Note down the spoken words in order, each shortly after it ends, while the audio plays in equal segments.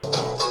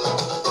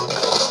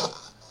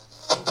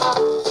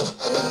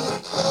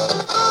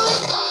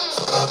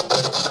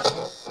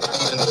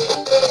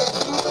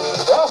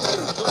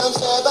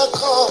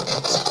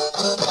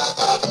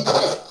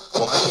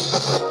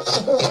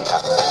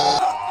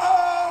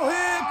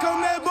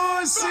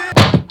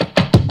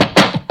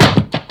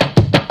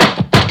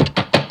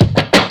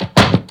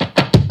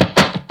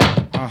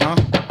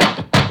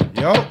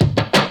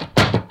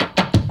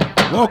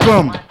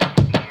Welcome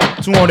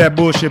to On That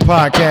Bullshit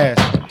podcast.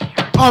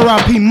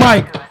 RIP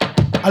Mike,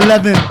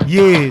 11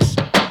 years.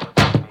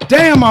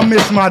 Damn, I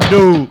miss my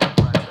dude.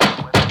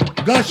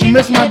 Gus, you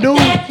miss my dude?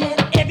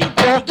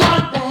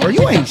 Bro,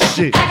 you ain't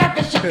shit.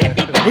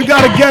 We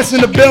got a guest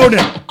in the building.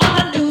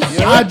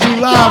 IG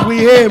Live, we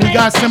here. We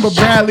got Simba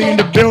Bradley in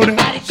the building.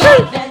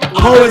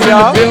 Poe is in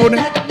the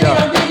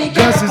building.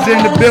 Gus is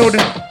in the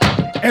building.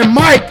 And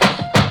Mike,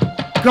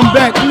 come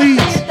back,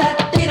 please.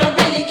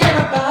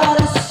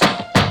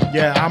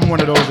 Yeah, I'm one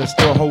of those that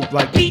still hope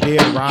like the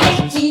dead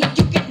rises.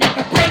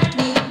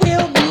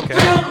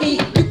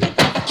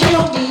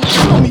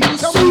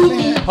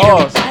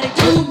 Pause.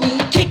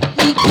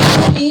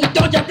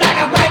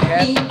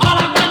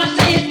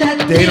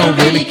 They don't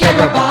really care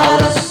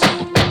about us.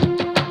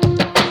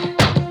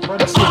 Bro,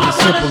 this shit is the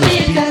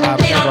simplest beat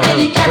I've ever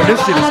heard. Bro,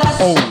 this shit is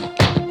cold.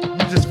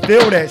 You just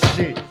feel that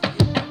shit.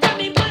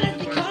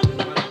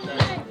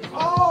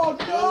 Oh,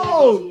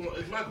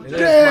 no.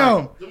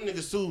 Damn. Them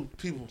niggas sue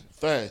people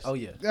fast. Oh,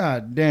 yeah.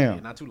 God damn.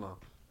 Yeah, not too long.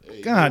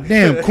 God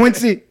damn,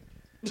 Quincy.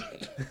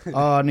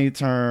 I need to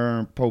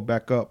turn Poe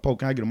back up. Poe,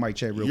 can I get a mic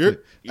check real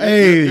quick?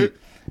 Hey.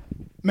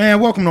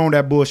 Man, welcome to On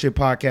That Bullshit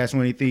podcast,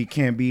 where anything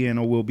can be and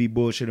or will be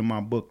bullshit in my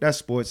book. That's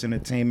sports,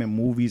 entertainment,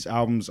 movies,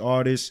 albums,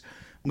 artists.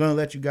 I'm going to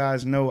let you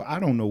guys know, I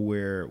don't know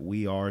where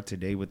we are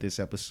today with this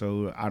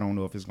episode. I don't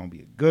know if it's going to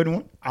be a good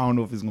one. I don't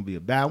know if it's going to be a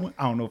bad one.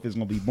 I don't know if it's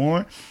going to be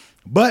boring.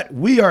 But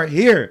we are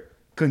here.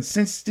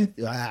 Consistency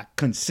Yeah,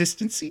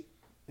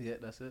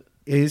 that's it.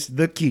 is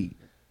the key.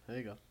 There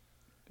you go.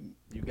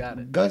 You got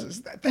it.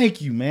 Gus,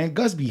 thank you, man.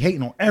 Gus be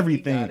hating on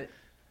everything. You got it.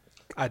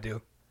 I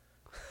do.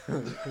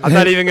 I'm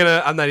not even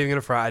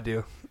gonna fry. I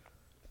do.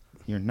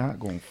 You're not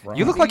going to fry.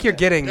 You look like you're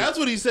getting. That's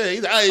what he said.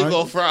 He's, I ain't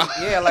gonna fry.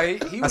 Yeah,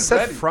 like he I was said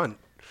ready. front.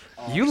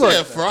 You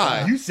said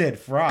fry. You said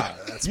fry.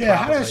 Yeah,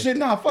 how that probably- shit?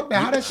 Nah, fuck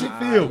that. How that shit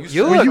feel?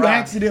 You when look you fry.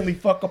 accidentally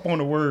fuck up on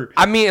the word.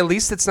 I mean, at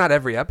least it's not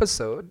every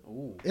episode,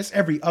 It's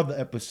every other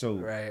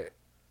episode. right?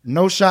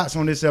 No shots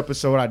on this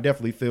episode. I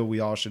definitely feel we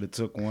all should have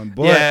took one.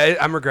 But, Yeah,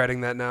 I'm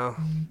regretting that now.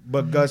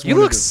 but Gus, You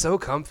wanted look to so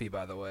comfy,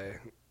 by the way.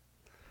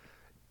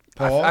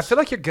 pause. I feel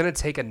like you're gonna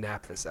take a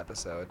nap this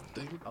episode,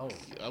 Oh,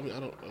 I mean, I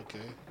don't. Okay.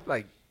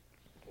 like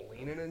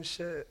leaning and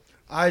shit.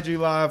 IG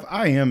Live.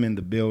 I am in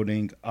the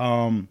building.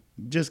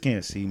 Just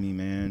can't see me,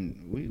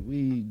 man.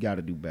 We got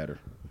to do better.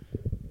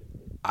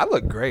 I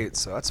look great,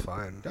 so that's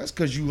fine. That's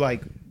because you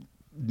like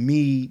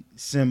me,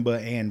 Simba,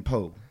 and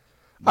Poe.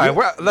 All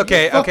right,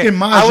 okay.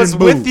 fucking I was Majin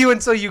with Buu. you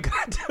until you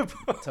got to.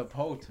 to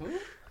Poe too.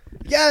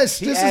 Yes,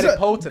 He this is added a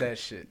Poe to that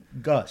shit.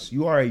 Gus.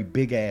 You are a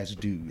big ass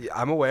dude. Yeah,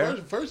 I'm aware.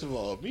 First of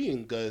all, me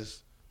and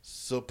Gus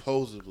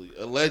supposedly,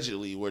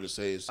 allegedly, were the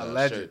same size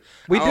Alleged. shirt.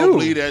 We I do. don't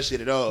believe that shit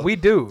at all. We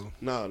do.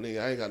 No,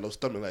 nigga, I ain't got no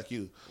stomach like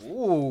you.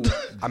 Ooh,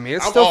 I mean,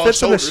 it I'm still all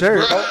fits in the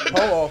shoulders, shirt. bro.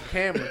 Poe off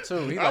camera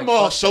too. He I'm like,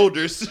 all fuck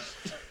shoulders.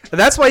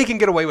 That's why he can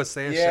get away with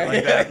saying shit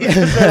like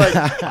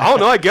that. I don't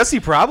know. I guess he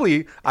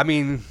probably. I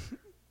mean,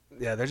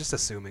 yeah, they're just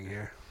assuming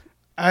here.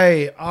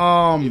 Hey,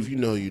 If you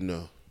know, you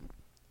know.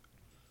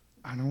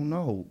 I don't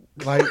know.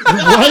 Like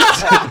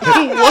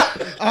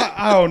what?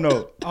 I don't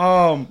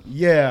know.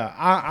 Yeah,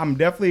 I'm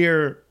definitely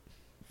here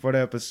for the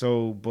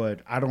episode, but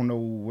I don't know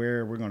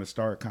where we're gonna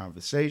start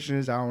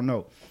conversations. I don't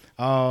know.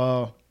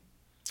 How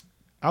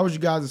was you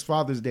guys'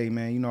 Father's Day,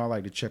 man? You know, I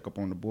like to check up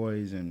on the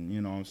boys, and you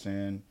know what I'm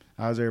saying.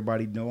 How's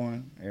everybody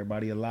doing?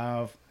 Everybody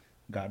alive?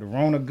 Got the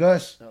Rona,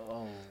 Gus?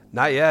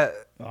 Not yet.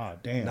 Oh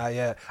damn. Not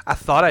yet. I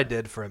thought I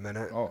did for a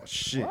minute. Oh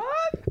shit.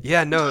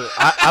 Yeah, no.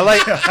 I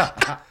like.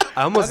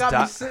 I almost I got me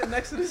died. sitting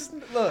next to this.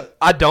 Look,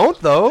 I don't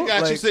though. Got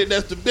you Like, sitting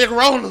next to Big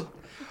Rona.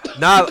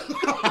 nah.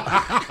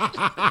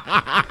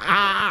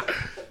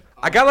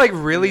 I got like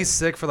really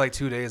sick for like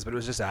 2 days, but it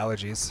was just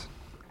allergies.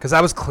 Cause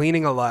I was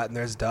cleaning a lot and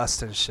there's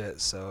dust and shit.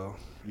 So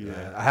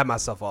yeah, I had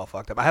myself all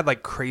fucked up. I had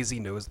like crazy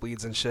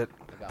nosebleeds and shit.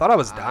 Thought I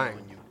was dying.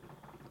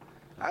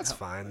 That's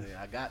fine.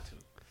 yeah, I got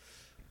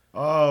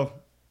to.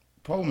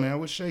 Poe, man,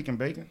 what's shaking,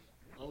 bacon?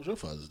 How was your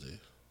Father's Day?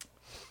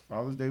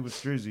 Father's Day was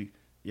Drizzy.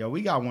 Yeah,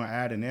 we got one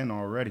adding in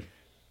already.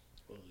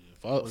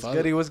 What's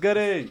goody? What's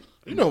goody?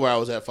 You know where I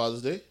was at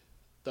Father's Day?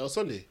 That was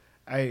Sunday.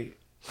 Hey,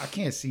 I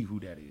can't see who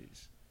that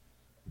is.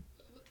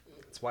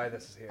 That's why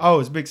this is here. Oh,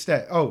 it's Big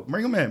Stet. Oh,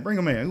 bring him in. Bring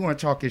him in. He want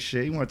to talk his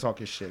shit.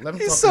 Let him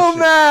He's talk so his shit.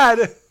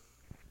 mad.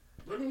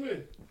 Bring him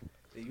in.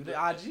 You the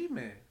IG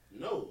man.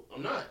 No,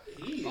 I'm not.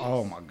 He is.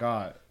 Oh, my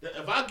God.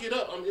 If I get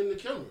up, I'm in the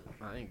camera.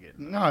 I ain't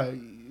getting. No,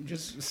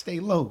 just stay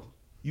low.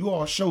 You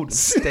all shoulders.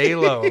 Stay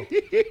low.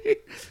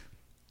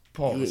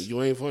 Pause.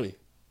 You ain't funny.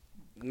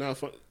 Not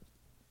funny.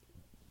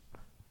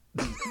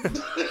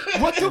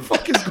 What the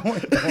fuck is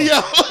going on?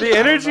 Yo. The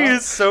energy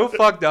is so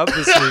fucked up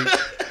this week.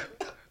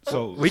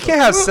 So We can't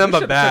have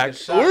Simba back.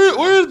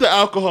 Where's the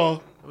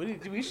alcohol?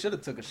 We should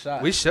have took a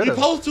shot. We should We have.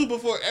 supposed to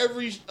before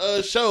every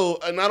show,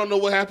 and I don't know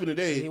what happened He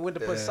today. went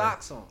to put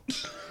socks on.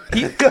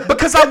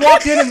 Because I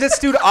walked in and this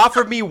dude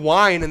offered me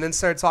wine and then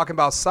started talking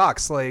about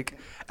socks. Like,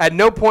 At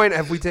no point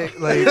have we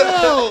taken like.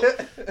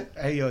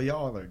 Hey, yo,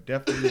 y'all are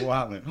definitely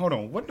wilding. Hold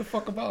on. What the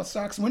fuck about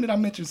socks? When did I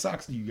mention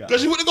socks to you guys?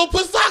 Because you went to go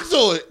put socks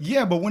on it.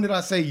 Yeah, but when did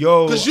I say,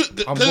 yo,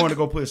 I'm going to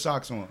go put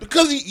socks on?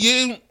 Because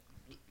you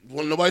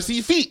want nobody see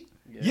your feet.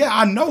 Yeah,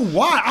 I know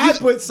why I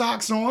put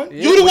socks on.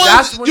 You the one.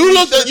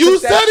 You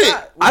said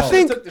it.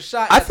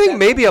 I think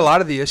maybe a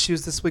lot of the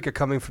issues this week are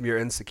coming from your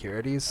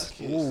insecurities.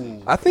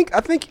 I think.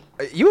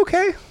 You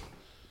okay?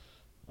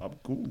 I'm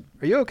cool.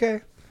 Are you okay?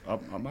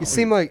 I'm You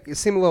seem a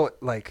little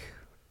like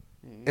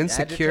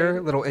insecure,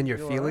 a little in your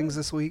feelings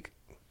this week.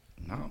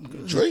 No, I'm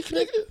good. Drake,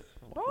 nigga.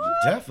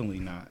 Definitely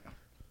not.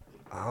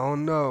 I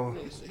don't know.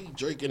 He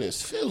Drake in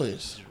his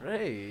feelings.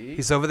 Drake.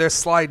 He's over there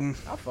sliding.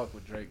 I fuck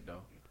with Drake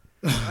though.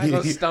 I ain't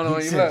gonna stun on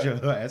He you. said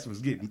your ass was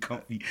getting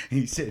comfy. And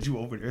he said you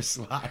over there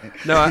sliding.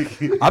 No, I'm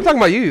talking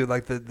about you,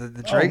 like the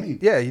Drake. me.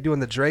 Yeah, you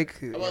doing the Drake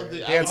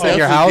I dance at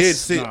your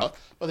house. I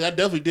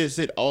definitely did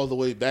sit all the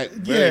way back.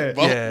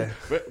 Yeah.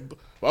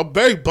 I'm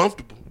very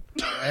comfortable.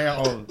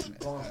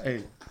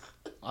 Hey,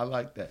 I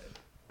like that.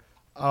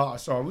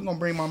 So are we gonna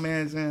bring my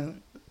mans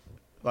in?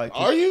 Like,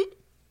 Are you?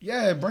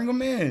 Yeah, bring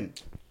them in.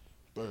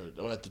 Bird, I'm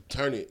gonna have to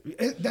turn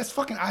it. That's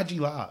fucking IG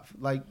Live.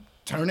 Like,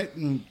 turn it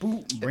and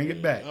boop, bring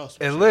it back.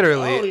 It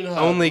literally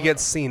only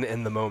gets seen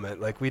in the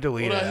moment. Like we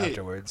delete it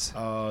afterwards.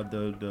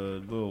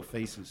 The little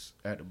faces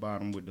at the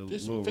bottom with the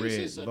little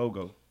red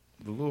logo,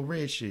 the little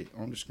red shit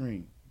on the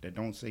screen that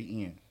don't say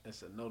 "in."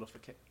 It's a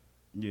notification.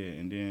 Yeah,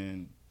 and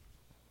then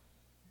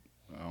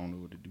I don't know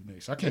what to do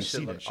next. I can't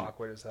see that shit.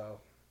 Awkward as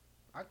hell.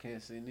 I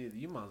can't see neither.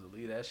 You might as well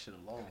leave that shit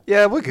alone.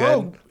 Yeah, we're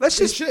good. Bro, Let's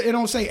just. It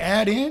don't say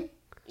add in.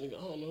 I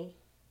don't know.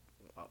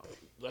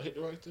 Did I hit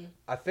the right thing?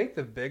 I think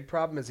the big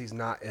problem is he's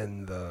not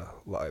in the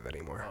live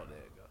anymore. Oh, there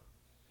you go.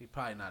 He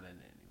probably not in there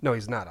anymore. No,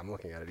 he's not. I'm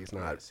looking at it. He's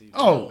not.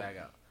 Back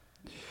out.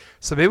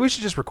 So maybe we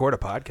should just record a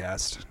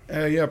podcast.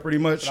 Yeah, pretty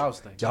much. That's what I was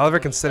thinking. Y'all ever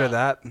consider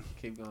that?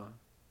 Keep going.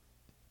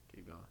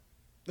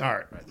 All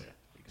right. Right there.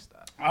 You can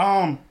stop.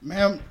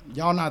 Man,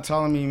 y'all not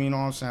telling me, you know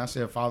what I'm saying? I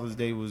said Father's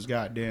Day was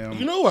goddamn.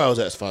 You know where I was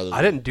at Father's Day?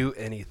 I didn't do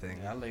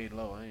anything. Yeah, I laid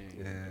low. I ain't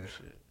do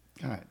shit.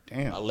 God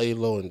damn. I laid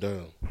low and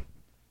down.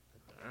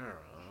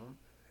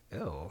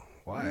 Ew.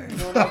 Why? You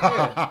know what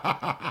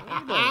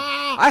I'm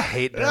I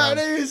hate Durham.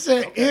 They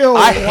said ill.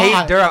 I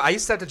hate Durham. I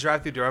used to have to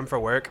drive through Durham for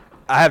work.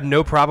 I have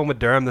no problem with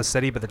Durham, the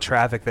city, but the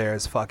traffic there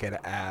is fucking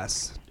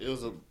ass. It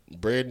was a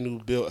brand new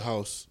built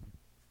house.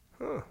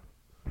 Huh.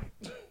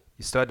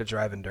 You still had to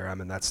drive in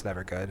Durham, and that's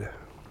never good.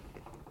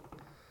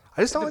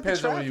 I just don't like the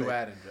Depends on traffic. where you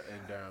at in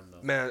Durham,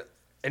 though. Man,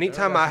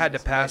 anytime I had to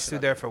pass through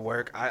there for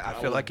work, I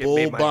feel like it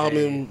made my day.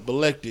 Bombing,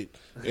 elected,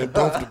 and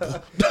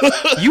comfortable.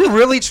 You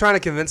really trying to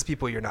convince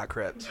people you're not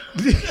Cripped.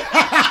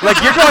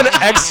 Like, you're going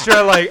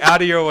extra, like,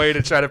 out of your way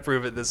to try to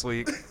prove it this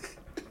week.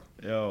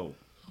 Yo.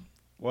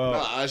 Well.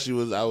 No,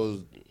 actually,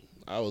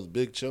 I was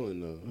big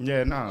chilling, though.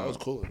 Yeah, no. I was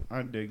cool.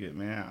 I dig it,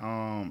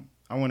 man.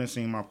 I went and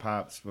seen my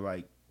pops for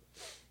like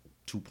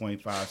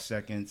 2.5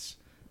 seconds.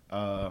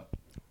 I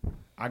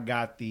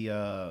got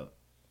the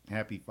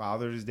Happy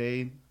Father's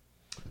Day.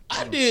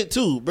 I did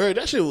too, bro.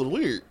 That shit was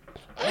weird.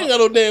 I ain't got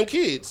no damn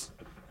kids.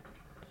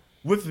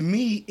 With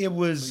me, it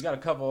was. You got to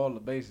cover all the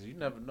bases. You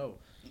never know.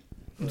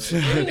 I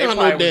ain't got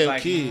no damn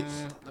kids.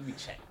 Let me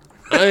check.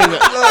 I ain't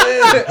got,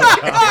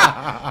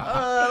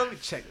 Let me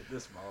check with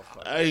this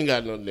motherfucker. I ain't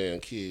got no damn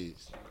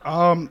kids.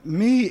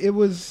 Me, it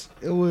was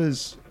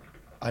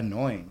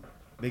annoying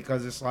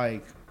because it's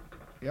like,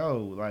 yo,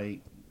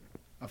 like,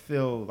 I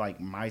feel like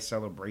my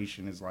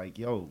celebration is like,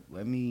 yo,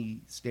 let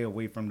me stay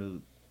away from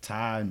the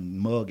tie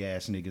mug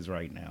ass niggas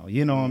right now.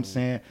 You know what I'm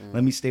saying?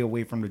 Let me stay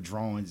away from the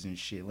drawings and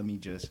shit. Let me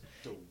just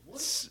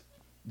what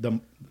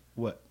did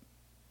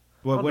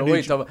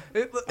you?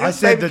 I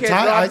said the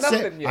tie.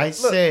 I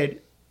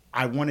said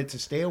I wanted to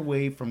stay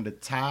away from the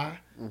tie,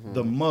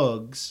 the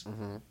mugs,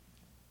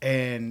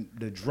 and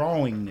the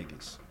drawing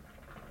niggas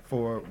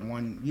for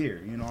 1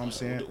 year. You know what I'm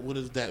saying? What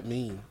does that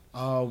mean?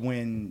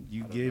 When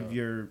you give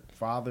your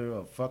father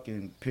a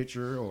fucking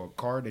picture or a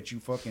card that you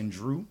fucking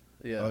drew,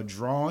 a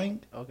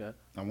drawing. Okay.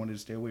 I wanted to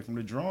stay away from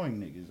the drawing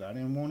niggas. I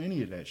didn't want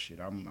any of that shit.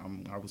 I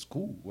was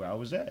cool where I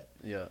was at.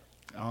 Yeah.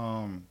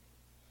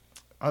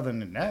 Other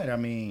than that, I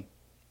mean,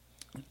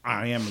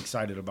 I am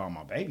excited about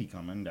my baby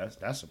coming.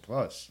 That's a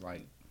plus.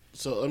 Like,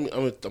 so I'm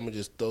gonna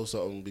just throw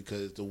something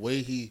because the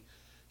way he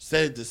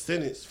said the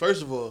sentence.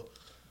 First of all,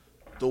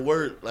 the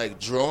word like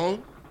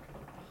drawn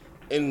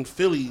in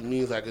Philly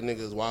means like a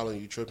nigga's wilding,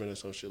 you tripping or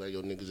some shit. Like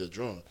your niggas just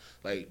drawn.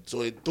 Like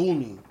so it threw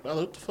me. I was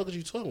like, what the fuck are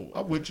you talking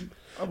about? I'm with you.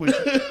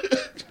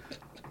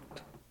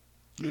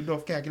 You're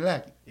North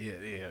Carolina.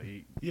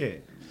 Yeah.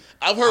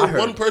 I've heard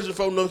one person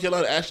from North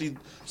Carolina actually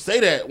say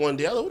that one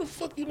day. I was like, what the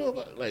fuck you know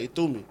about? Like it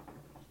threw me.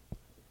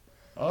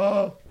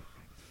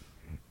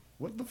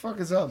 What the fuck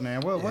is up,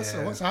 man?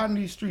 What's hot in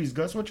these streets,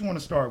 Gus? What you want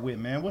to start with,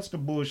 man? What's the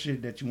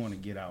bullshit that you want to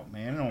get out,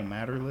 man? It don't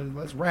matter.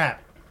 Let's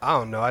rap. I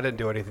don't know. I didn't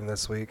do anything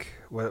this week.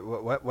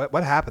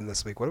 What happened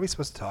this week? What are we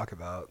supposed to talk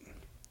about?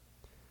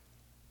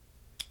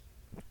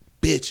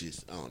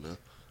 Bitches. I don't know.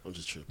 I'm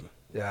just tripping.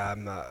 Yeah,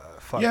 I'm not.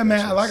 Fuck Yeah, man.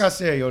 bitches. Like I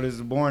said, yo, this is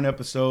a boring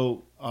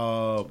episode.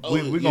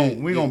 We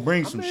gonna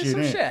bring some shit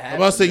in. I'm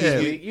about to say, Yeah.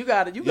 You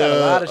got a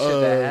lot of shit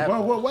that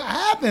happened. What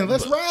happened?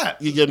 Let's rap.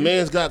 Your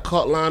man's got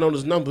caught lying on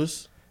his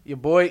numbers. Your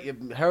boy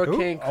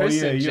Hurricane Who?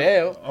 Chris Oh, yeah, in yeah.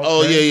 jail.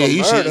 Oh yeah,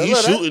 For murder.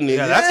 he's shooting niggas.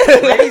 Yeah, that's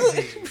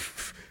crazy.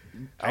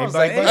 I was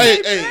Everybody-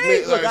 like,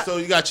 Hey, look, so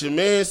you got your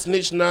man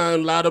Snitch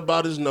 9 lied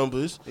about his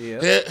numbers.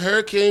 Yeah.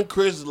 Hurricane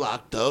Chris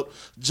locked up.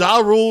 Ja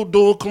Rule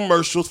doing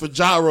commercials for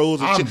Jaros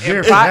and I'm shit. here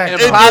And- for that in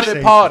and- private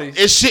conversation. parties.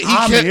 and shit he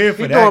I'm can't. here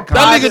for he that. doing That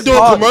private nigga doing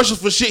parties.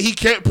 commercials for shit he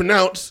can't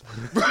pronounce.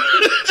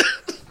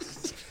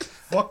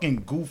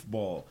 Fucking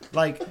goofball.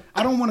 Like,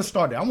 I don't want to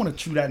start that. I want to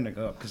chew that nigga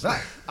up because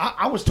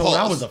I was told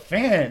I was a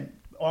fan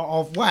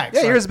of Wax. Yeah,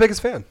 Like, you're his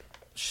biggest fan.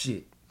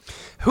 shit.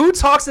 Who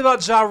talks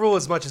about Ja Rule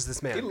as much as this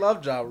He man?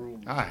 loved Ja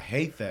Rule. I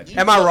hate that.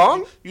 Am I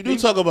wrong? You do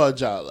talk about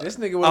Ja. Like. This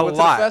nigga A went to the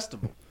lot.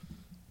 festival.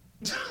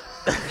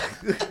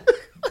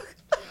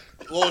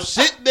 Well,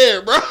 shit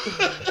there, bro.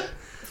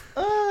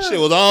 Shit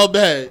was all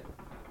bad.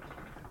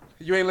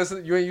 You ain't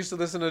used to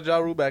listen to Ja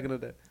Rule back in the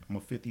day. I'm a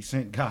 50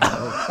 Cent guy,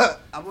 bro.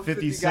 I'm a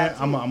 50 guy, Cent.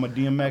 too. I'm a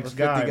DMX I'm a 50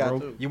 guy, guy, bro.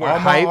 too. You all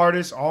weren't my hype?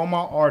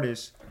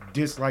 artists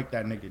dislike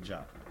that nigga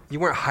job. You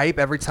weren't hype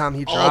every time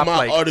he All dropped. my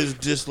Like, artists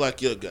just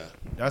like your guy.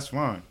 That's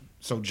fine.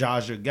 So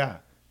Ja's your guy.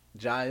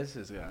 Ja is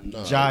his guy.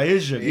 Ja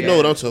is your You guy. know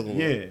what I'm talking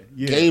about. Yeah,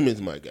 yeah. Game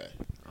is my guy.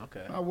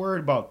 Okay. I'm not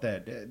worried about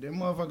that. Them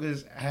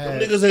motherfuckers Them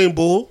had. niggas ain't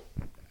bull.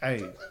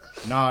 Hey,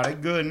 nah, they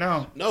good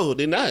now. No,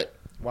 they not.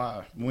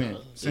 Why? When?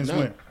 Since not.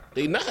 when?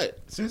 They not.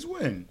 Since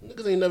when?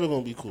 Niggas ain't never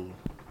gonna be cool.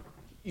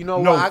 You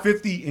know No, what?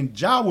 50 and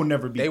Ja will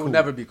never be They cool. will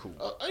never be cool.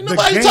 Ain't The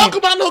nobody game- talking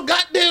about no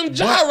goddamn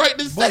Ja But- right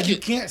this But you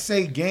second. can't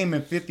say Game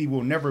and 50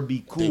 will never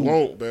be cool. They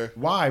won't, bro.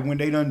 Why? When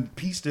they done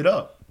pieced it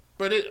up.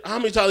 But how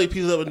many times they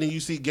piece it up and then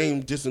you see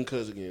Game dissing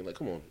Cuz again? Like,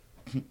 come on,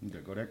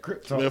 There go that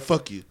Crip talk. man,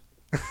 fuck you.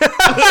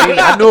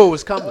 I knew it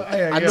was coming.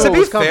 Hey, I yeah. knew to it be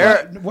was coming.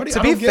 fair, What do- to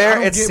I be don't get- I fair,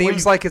 don't it get where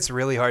seems you- like it's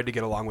really hard to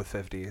get along with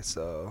 50.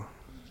 So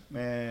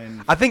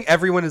Man, I think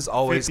everyone is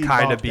always 50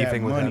 kind bought of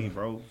beefing that with money, him.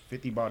 bro.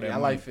 50 bought that Yeah, I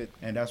money. like 50.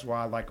 And that's what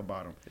I like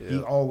about him. He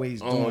always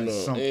I don't doing know.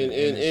 something. And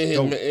it's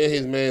dope.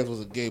 his man's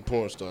was a gay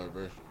porn star,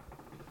 bro.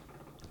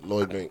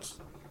 Lloyd Banks.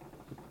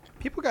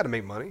 People got to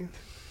make money.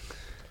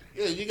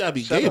 Yeah, you gotta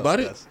be gay about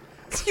it.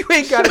 You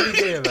ain't got to be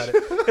gay about it.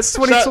 It's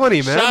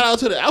 2020, man. Shout out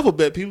to the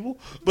alphabet people,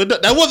 but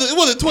that wasn't. It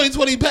wasn't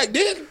 2020 back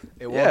then.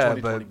 It was Yeah,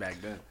 2020 but- back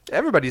then.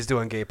 Everybody's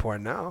doing gay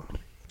porn now.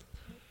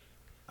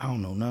 I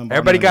don't know nothing about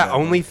Everybody none got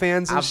of that,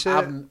 OnlyFans and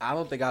shit. I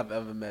don't think I've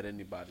ever met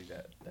anybody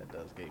that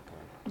does gay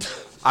porn.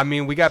 I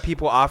mean, we got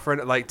people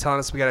offering, like, telling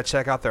us we got to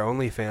check out their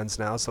OnlyFans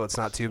now, so it's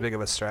not too big of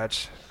a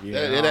stretch. bro.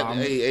 Yeah,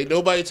 Hey, ain't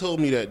nobody told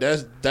me that.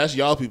 That's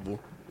y'all people.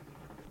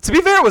 To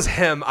be fair, it was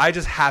him. I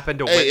just happened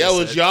to witness Hey, that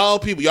was it. y'all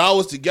people. Y'all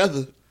was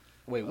together.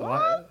 Wait,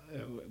 what?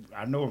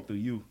 I know him through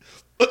you.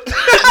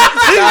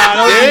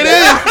 There it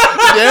is.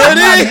 There I'm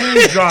not it is.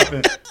 name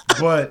dropping,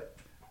 but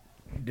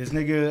this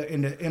nigga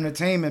in the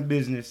entertainment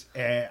business,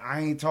 and I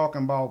ain't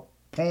talking about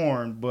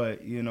porn,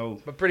 but you know,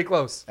 But pretty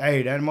close.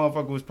 hey, that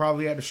motherfucker was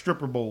probably at the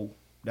stripper bowl.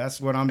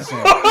 That's what I'm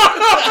saying.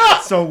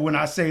 So when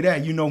I say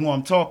that, you know who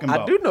I'm talking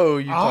about. I do know who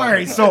you All talking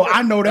right, about. so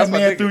I know that That's my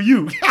man nigga. through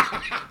you.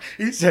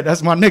 He said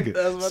that's my nigga.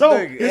 That's my so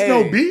nigga. it's Hey.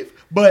 no beef,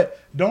 but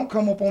don't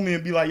come up on me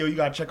and be like, yo, you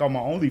gotta check out my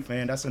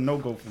OnlyFans. That's a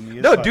no-go for me.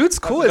 It's No, like- dude's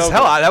cool That's a as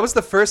hell. no-go. That was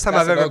the first time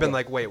That's I've a ever no-go. been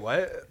like, wait,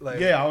 what? Like,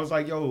 Yeah, I was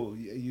like, yo,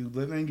 you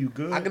living, you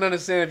good? I can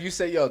understand if you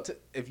say, yo,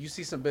 if you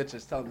see some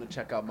bitches, tell them to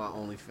check out my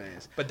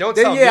OnlyFans. But don't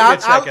Then, tell yeah, me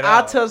to check it I'll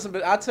out. tell some,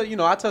 I tell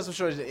some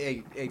shorties,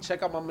 hey,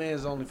 check out my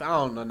man's OnlyFans. I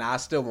don't know. Nah, I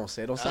still won't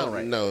say it. Don't sound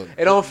right. No.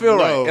 It don't feel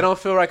No. right. It don't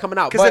feel right coming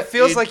out. Because But it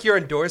feels like you're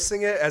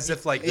endorsing it as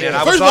if, like, man,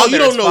 I was First of all, on you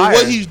there, don't know it's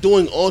what fire. he's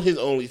doing on his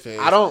OnlyFans.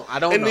 I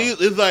don't And know.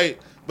 it's like,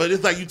 but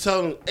it's like you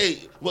tell him, hey,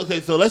 okay,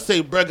 so let's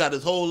say Brett got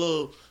his whole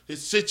little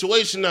his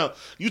situation now.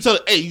 You tell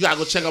him, hey, you gotta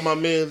go check out my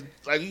man.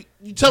 Like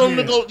you tell him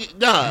to go,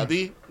 nah,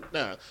 B,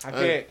 nah. I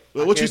can't.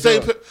 But I what you can't say?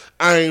 do it.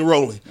 I ain't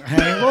rolling. I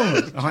ain't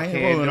rolling. I ain't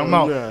Can't rolling. do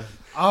I'm it.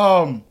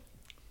 out.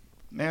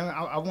 Man,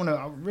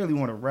 I really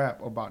wanna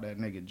rap about that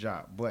nigga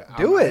job, but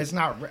Do it. It's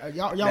not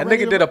y'all. That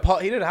ready nigga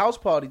to he did a house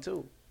party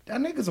too. That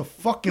nigga's a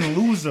fucking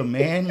loser,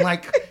 man.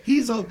 Like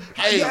he's a.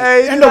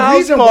 Hey, and the the house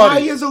reason party. why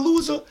he is a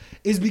loser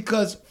is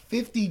because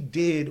 50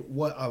 did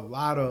what a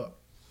lot of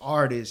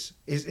artists.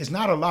 It's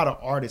not a lot of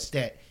artists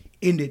that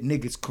ended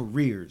niggas'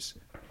 careers,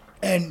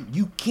 and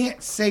you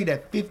can't say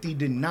that 50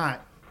 did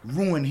not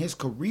ruin his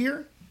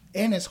career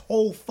and his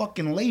whole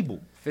fucking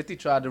label. 50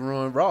 tried to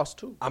ruin Ross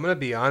too. I'm going to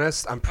be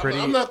honest. I'm pretty.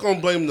 I'm not gonna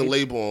blame the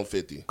label on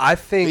 50. I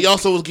think. He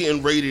also was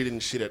getting rated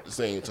and shit at the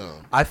same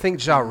time. I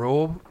think Ja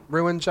Rule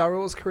ruined Ja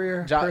Rule's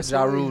career. Ja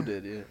personally. Rule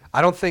did, yeah.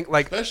 I don't think,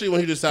 like, Especially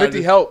when he decided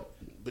 50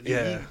 helped. But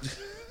yeah.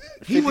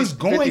 He was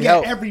 50 going at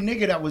help. every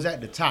nigga that was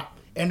at the top,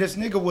 and this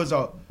nigga was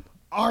a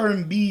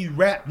R&B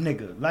rap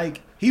nigga.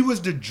 Like he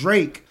was the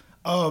Drake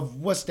of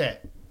what's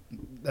that?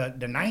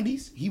 The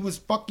 90s. He was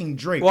fucking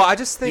Drake. Well, I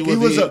just think he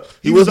was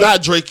a-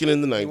 not draking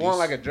in the 90s. He wasn't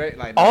like a Drake.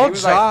 Like All he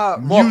was Ja-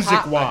 like more music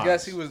pop, wise. I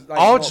guess he was like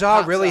all more Ja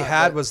pop really side,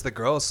 had but- was the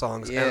girl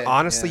songs. Yeah, and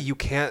honestly, yeah. you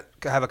can't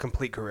have a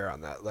complete career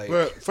on that. Like,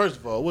 Bro, first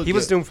of all, he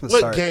was doomed from the what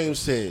start. Game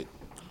said?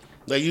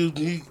 Like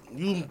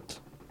you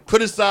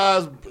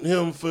criticize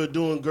him for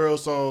doing girl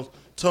songs.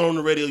 Tell him on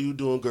the radio you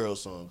doing girl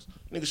songs.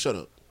 Nigga, shut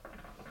up.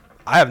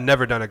 I have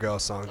never done a girl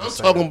song. I'm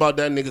talking about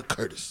that nigga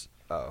Curtis.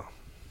 Oh.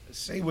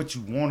 Say what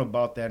you want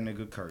about that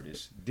nigga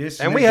Curtis.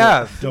 And we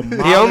have.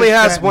 He only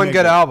has one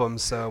good album,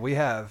 so we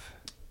have.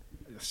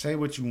 Say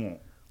what you want.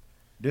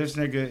 This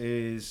nigga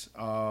is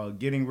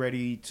getting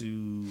ready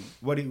to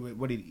what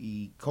did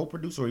he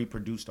co-produce or he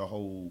produced a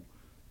whole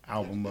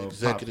album of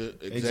executive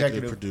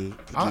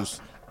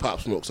produce Pop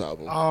Smoke's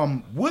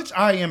album. Which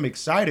I am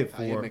excited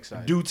for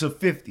due to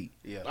 50.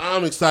 Yeah.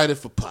 I'm excited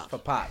for Pop. For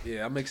Pop,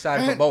 yeah. I'm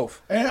excited for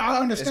both. And I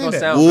understand it's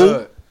that. Sound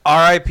good.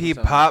 R.I.P.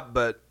 Pop,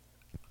 but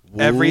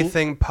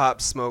everything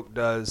Pop Smoke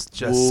does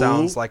just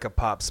sounds like a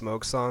Pop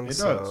Smoke song. It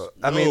so does.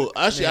 I mean,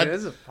 actually, it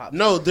is a Pop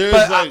there's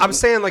but like I'm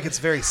saying like it's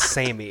very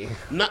samey.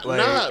 Not,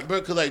 like, bro,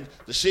 because like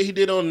the shit he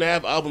did on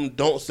Nav album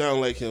don't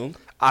sound like him.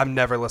 I'm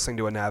never listening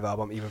to a Nav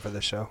album, even for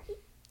this show.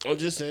 I'm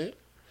just saying.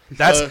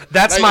 That's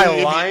like, my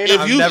line.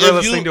 I'm never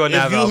listening to a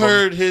Nav album. If you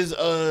heard his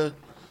the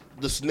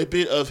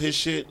snippet of his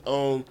shit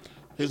on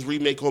his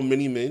remake on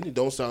Mini Men, it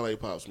don't sound like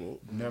Pop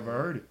Smoke. Never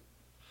heard it.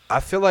 I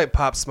feel like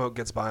Pop Smoke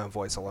gets by on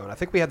voice alone. I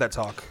think we had that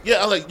talk.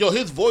 Yeah, I like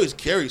his voice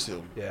carries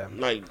him. Yeah,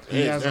 like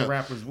he has a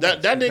rapper's voice.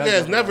 That nigga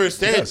has never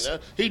said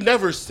he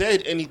never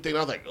said anything. I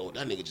was like, oh,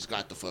 that nigga just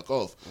got the fuck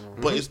off.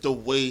 Mm-hmm. But it's the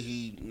way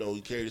he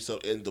he carried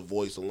himself in the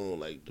voice alone.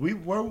 Like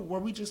were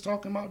we just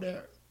talking about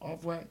that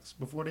off wax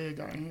before they had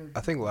gotten here?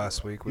 I think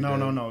last week we No.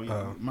 did.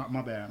 Yeah,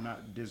 my bad. I'm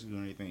not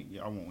disagreeing anything.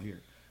 Yeah, I won't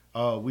hear.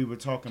 We were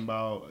talking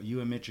about you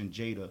had mentioned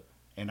Jada.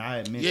 And I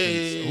had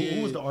mentioned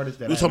who was the artist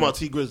that we were talking about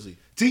Tee Grizzley.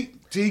 Tee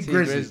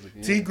Grizzley.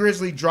 Yeah. Tee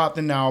Grizzley dropped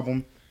an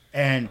album,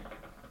 and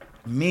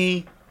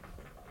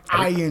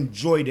I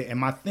enjoyed it. And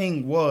my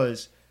thing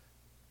was,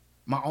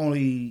 my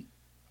only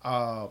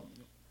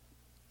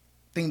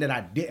thing that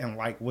I didn't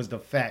like was the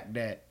fact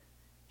that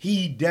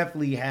he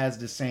definitely has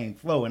the same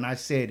flow. And I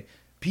said,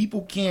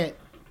 people can't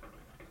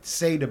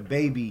say the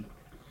baby,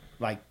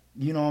 like,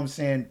 you know what I'm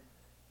saying,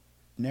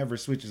 never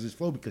switches his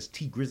flow because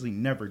Tee Grizzley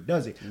never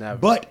does it. Never.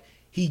 But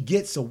he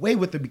gets away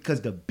with it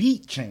because the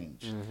beat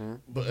changed.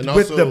 Mm-hmm.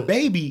 With the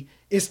baby,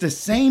 it's the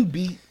same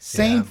beat,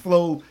 same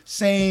flow,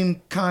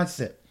 same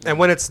concept. And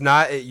when it's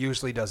not, it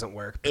usually doesn't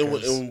work. And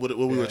what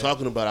we were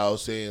talking about, I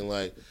was saying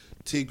like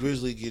Tee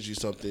Grizzley gives you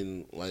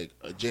something like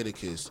a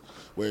Jadakiss,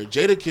 where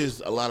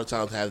Jadakiss a lot of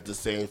times has the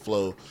same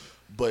flow,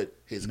 but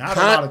his not a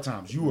lot of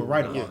times. You were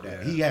right about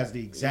that. He has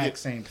the exact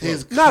same flow.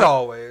 Not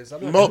always.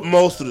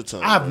 Most of the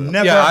time. I've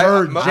never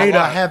heard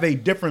Jada have a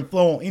different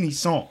flow on any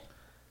song.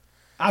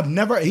 I've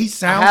never. He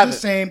sounds the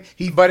same.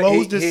 He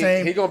flows the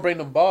same. He gonna bring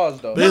them bars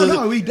though.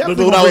 No, he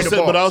definitely gonna bring the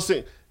bars. But I was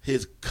saying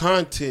his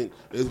content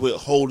is what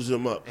holds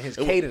him up. And his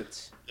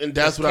cadence. And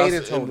that's what I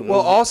was saying. Well,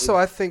 also,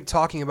 I think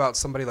talking about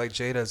somebody like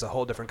Jada is a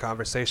whole different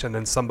conversation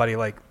than somebody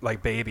like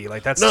Baby.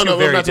 Like that's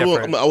very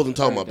different. I wasn't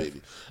talking about Baby.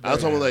 I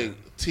was talking about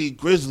like Tee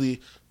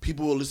Grizzley.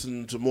 People will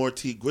listen to more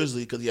Tee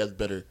Grizzley because he has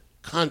better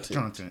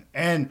content.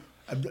 And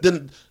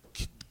then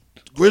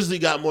Grizzly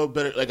got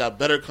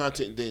better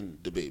content than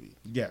the Baby.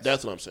 Yes,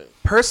 that's what I'm saying.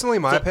 Personally,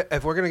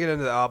 if we're gonna get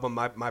into the album,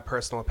 my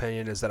personal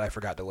opinion is that I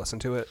forgot to listen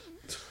to it.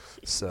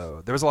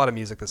 So there was a lot of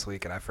music this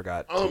week, and I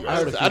forgot.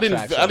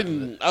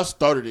 I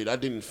started it. I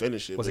didn't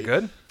finish it. Was it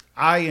good?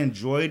 I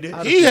enjoyed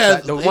it. He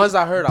has the ones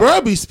I heard.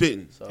 Bro, be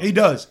spitting. So. He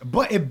does,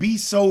 but it be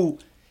so.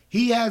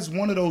 He has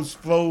one of those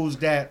flows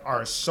that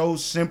are so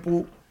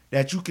simple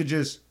that you could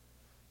just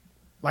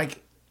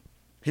like.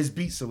 His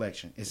beat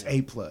selection is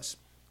A+.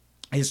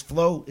 His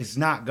flow is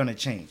not gonna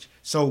change,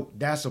 so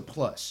that's a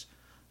plus.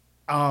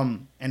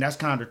 And that's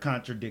kind of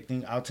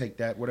contradicting. I'll take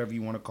that, whatever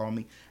you want to call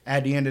me.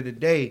 At the end of the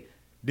day,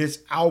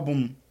 this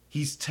album,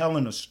 he's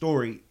telling a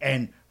story,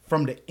 and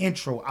from the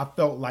intro, I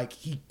felt like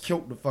he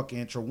killed the fucking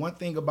intro. One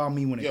thing about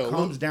me when it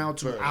comes down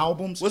to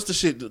albums, what's the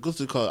shit?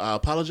 What's it called? I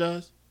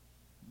Apologize.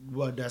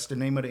 What? That's the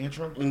name of the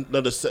intro?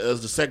 No, that's the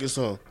second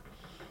song.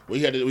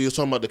 We was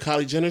talking about the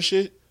Kylie Jenner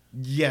shit.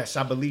 Yes,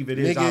 I believe it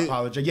is. Nigga, I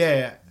apologize.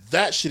 Yeah,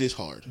 that shit is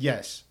hard.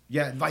 Yes,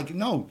 yeah. Like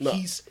no.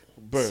 He's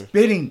Bruh.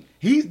 spitting.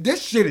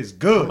 This shit is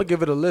good. I'm gonna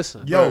give it a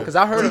listen, yo, because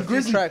I heard a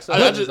few tracks.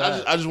 I just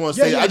want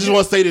to say. I just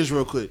want to say this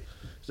real quick.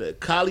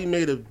 Said, Kylie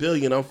made $1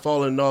 billion. I'm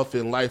falling off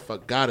in life. I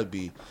gotta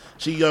be.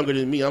 She younger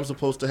than me. I'm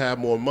supposed to have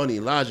more money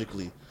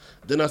logically.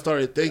 Then I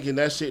started thinking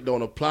that shit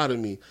don't apply to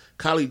me.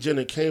 Kylie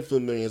Jenner came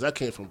from millions. I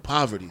came from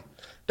poverty.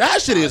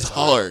 That shit is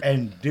hard.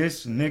 And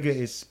this nigga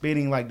is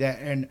spitting like that.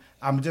 And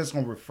I'm just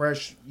gonna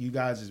refresh you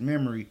guys'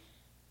 memory.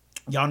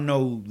 Y'all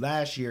know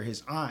last year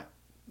his aunt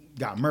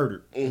got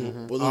murdered.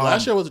 Mm-hmm. Was it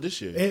last year or was it this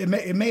year? It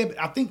may have.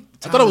 I think.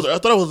 I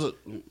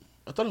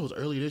thought it was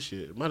early this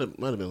year. It might have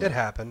been. It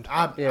happened.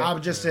 I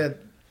just said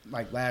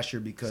like last year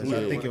because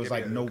I think it was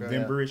like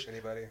November-ish.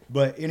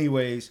 But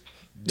anyways,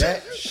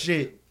 that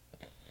shit,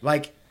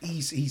 like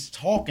he's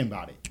talking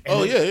about it.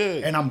 And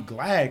yeah. And I'm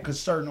glad because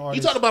certain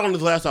artists. He talked about it on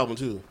his last album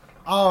too.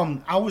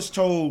 I was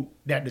told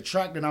that the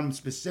track that I'm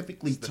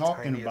specifically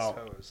talking about.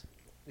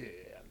 Yeah,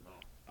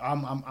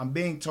 I'm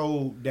being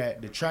told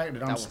that the track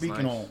that I'm was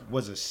speaking nice. on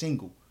was a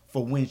single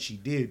for when she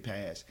did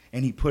pass,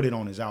 and he put it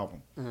on his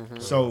album. Mm-hmm.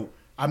 So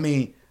I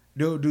mean,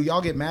 do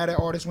y'all get mad at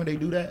artists when they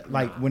do that?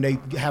 Like when they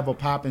have a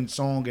popping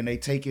song and they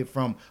take it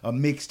from a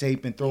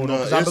mixtape and throw it on?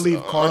 Because I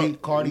believe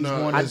Cardi's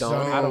one. I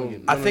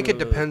don't. I think it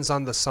depends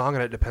on the song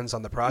and it depends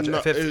on the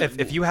project. No,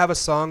 if you have a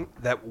song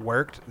that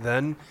worked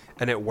then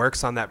and it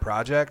works on that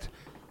project,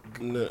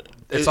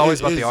 it's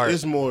always about the art.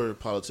 It's more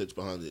politics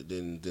behind it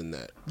than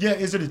that. Yeah,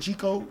 is it a cheat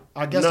code?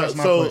 I guess that's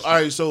my question. All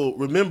right, so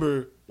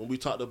remember when we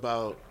talked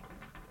about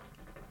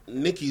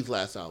Nicki's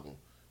last album,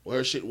 where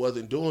her shit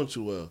wasn't doing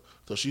too well,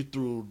 so she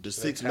threw the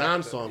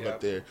 6ix9ine song up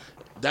there.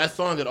 That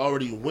song had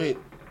already went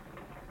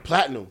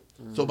platinum.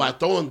 Mm-hmm. So by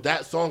throwing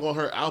that song on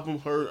her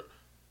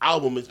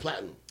album is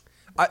platinum.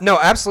 No,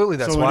 absolutely.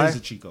 That's why. So it is a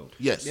cheat code.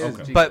 Yes. Yeah,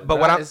 Okay. But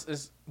what I'm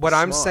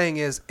smart. saying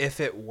is, if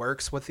it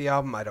works with the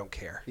album, I don't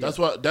care. That's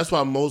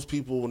why most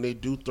people, when they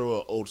do throw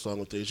an old song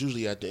up there, it's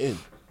usually at the end.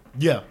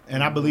 Yeah,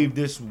 and I believe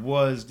this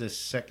was the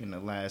second to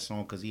last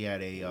song because he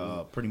had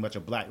a pretty much a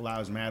Black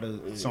Lives Matter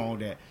song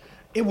that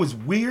it was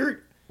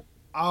weird.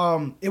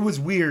 It was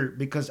weird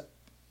because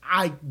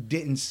I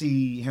didn't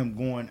see him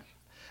going.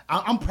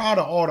 I'm proud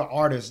of all the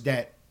artists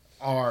that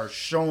are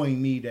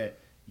showing me that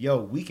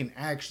we can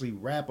actually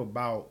rap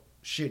about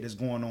shit that's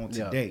going on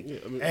today. Yeah,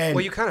 I mean, and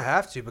Well, you kind of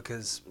have to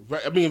because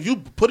right, I mean, if you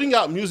putting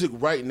out music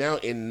right now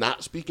and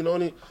not speaking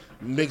on it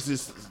makes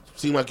it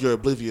seem like you're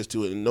oblivious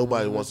to it, and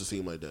nobody wants to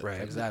seem like that. right.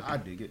 Exactly. I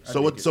dig it.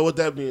 So with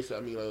that being said,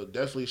 I mean,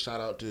 definitely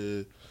shout out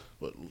to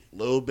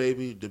Lil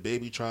Baby, the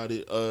Baby tried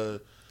it,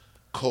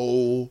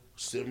 Cole,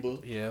 Simba.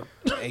 Yeah.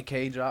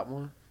 AK dropped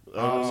one.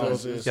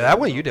 Yeah, that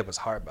one you did was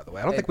hard, by the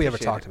way. I don't Hey, think we ever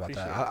appreciate talked it, about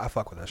that. appreciate I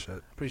fuck with that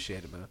shit.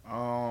 Appreciate it,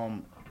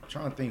 man.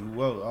 Trying to think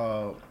who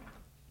else.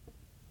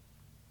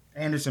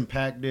 Anderson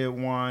 .Paak did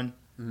one.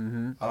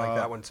 Mm-hmm. I like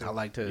that one too. I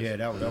liked his. Yeah,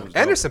 that was dope.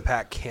 Anderson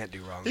 .Paak can't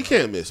do wrong. He though.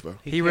 can't miss, bro.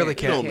 He really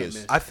can't can't.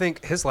 miss. I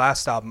think his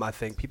last album. I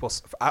think people.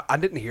 I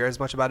didn't hear as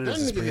much about it That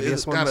as his nigga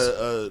previous got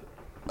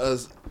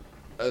ones.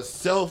 a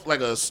self,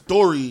 like a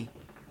story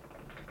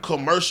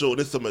commercial.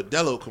 It's a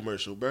Modelo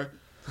commercial, bro.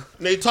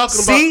 And they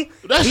talking See,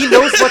 about he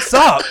knows what's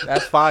up.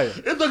 That's fire.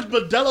 It's a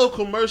Modelo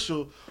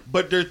commercial,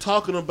 but they're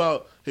talking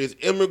about his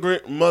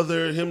immigrant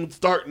mother, him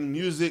starting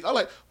music. I'm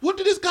like, what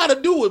did this got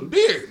to do with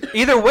beer?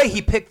 Either way,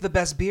 he picked the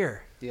best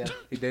beer. Yeah,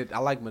 he did. I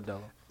like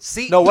Modelo.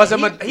 See, No, was it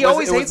he, Mod- he was-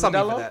 always it was hates on me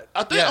for Modelo? that.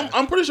 I think Yeah.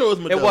 I'm pretty sure it was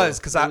Modelo. It was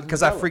because I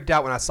Modelo. freaked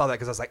out when I saw that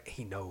because I was like,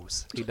 he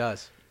knows. He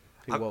does.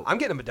 He woke. I'm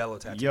getting a Modelo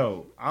tattoo.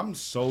 Yo, I'm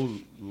so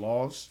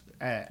lost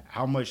at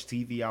how much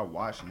TV I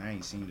watch and I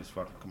ain't seen this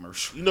fucking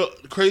commercial. You know,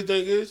 the crazy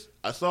thing is,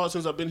 I saw it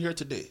since I've been here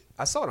today.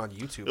 I saw it on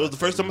YouTube. It was the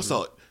first time I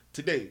saw it.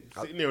 Today,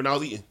 sitting there when I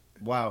was eating.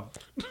 Wow.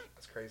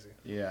 That's crazy.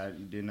 Yeah, I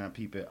did not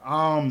peep it.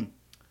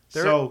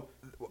 There- So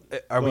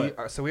Are we?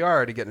 But- So we are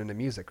already getting into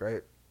music,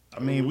 right? I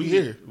mean,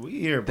 We we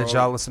here. bro. Did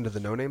y'all listen to the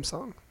Noname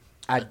song?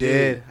 I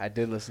did. I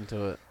did listen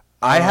to it.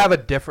 I have a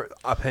different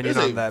opinion It's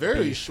a on that.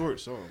 very beef. short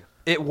song.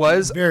 It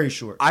was. Very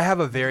short. I have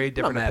a very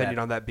different mad at opinion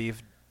it. on that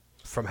beef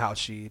from how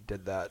she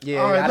did that. Yeah.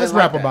 All right, I let's didn't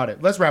like rap that. about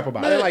it. Let's rap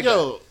about Man, it. like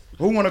yo,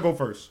 Who want to go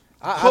first?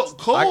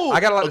 Cole. I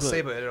got a lot to Okay.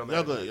 say, but it don't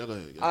Y'all matter. go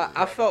ahead.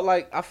 I felt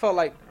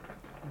like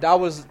that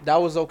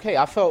was okay.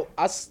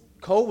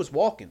 Cole was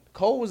walking.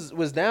 Cole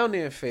was down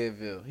there in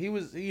Fayetteville. He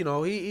was,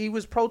 he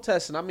was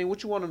protesting. I mean,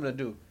 what you want him to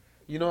do?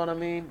 You know what I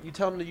mean? You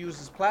tell him to use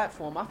his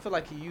platform. I feel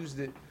like he used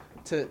it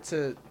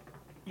to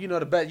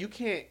the bet. You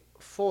can't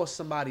force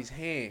somebody's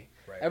hand.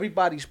 Right.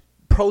 Everybody's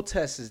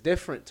protest is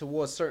different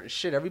towards certain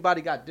shit.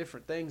 Everybody got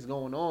different things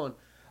going on,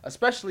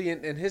 especially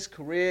in his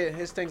career,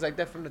 his things like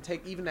that. For him to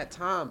take even that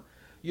time,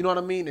 you know what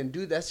I mean, and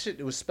do that shit.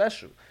 It was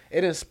special.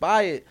 It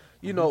inspired,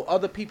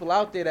 other people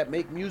out there that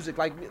make music.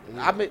 Like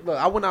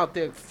I went out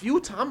there a few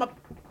times. I'm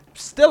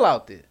still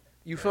out there.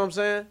 You feel what I'm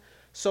saying?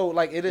 So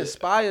like it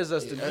inspires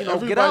us to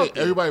get out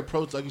there. Everybody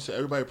protest, like you said.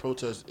 Everybody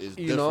protest is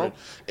different,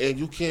 and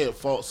you can't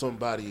fault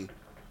somebody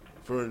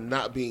for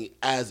not being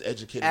as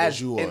educated as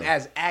you are and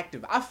as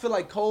active. I feel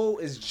like Cole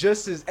is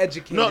just as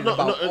educated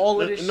about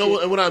all of this shit. No,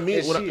 and what I mean,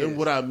 as she is.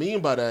 what I mean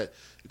by that,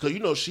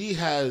 because she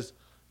has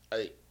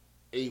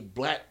a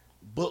black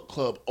book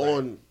club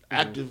on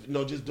active,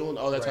 just doing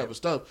all that type of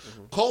stuff.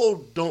 Mm-hmm. Cole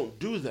don't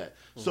do that,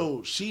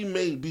 so she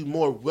may be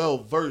more well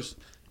versed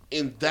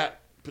in that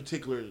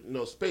particular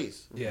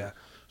space. Yeah.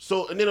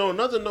 So, and then on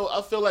another note,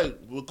 I feel like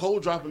with Cole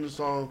dropping the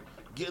song,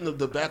 getting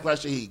the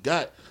backlash that he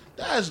got,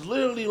 that's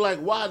literally like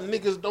why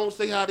niggas don't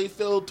say how they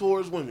feel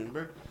towards women,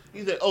 bro.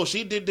 He's like, oh,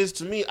 she did this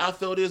to me, I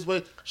feel this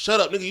way. Shut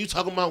up, nigga, you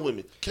talking about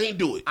women. Can't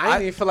do it. I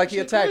didn't even feel like he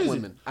Shit attacked crazy.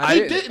 women. He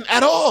didn't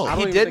at all. I don't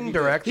He even didn't think he did.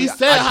 directly. He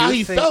said I how do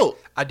he think- felt.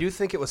 I do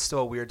think it was still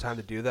a weird time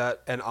to do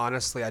that, and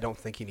honestly, I don't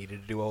think he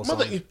needed to do a whole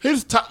song.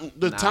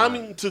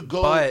 Timing to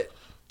go, But-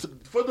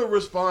 for the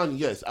respond,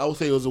 yes, I would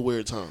say it was a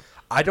weird time.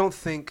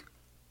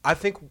 I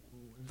think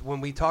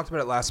when we talked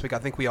about it last week, I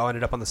think we all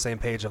ended up on the same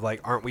page of like,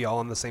 aren't we all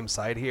on the same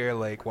side here?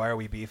 Like, why are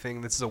we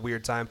beefing? This is a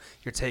weird time.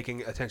 You're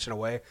taking attention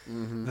away.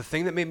 Mm-hmm. The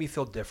thing that made me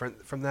feel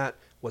different from that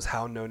was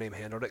how Noname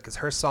handled it, because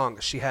her song,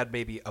 she had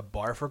maybe a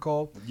bar for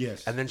Cole,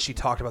 Yes. and then she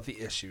talked about the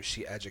issues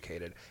she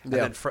educated, and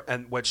Yeah.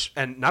 then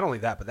and not only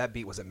that, but that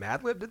beat, was it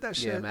Madlib did that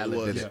shit? Yeah,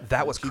 Madlib did Yeah. it.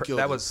 That was He killed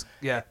that it. was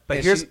yeah. But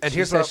And here's she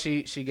here's said what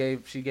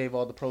she gave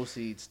all the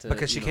proceeds to,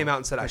 because she you came know, out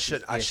and said I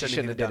shouldn't she even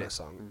shouldn't have did done it. a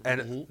song,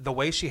 and the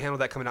way she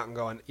handled that, coming out and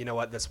going, you know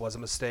what, this was a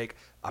mistake.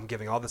 I'm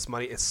giving all this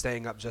money. It's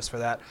staying up just for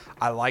that.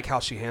 I like how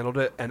she handled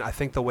it, and I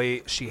think the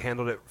way she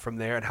handled it from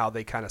there and how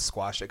they kind of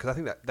squashed it, because I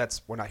think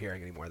that's we're not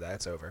hearing anymore of that.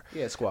 It's over.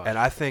 Yeah, it's squashed. And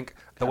I think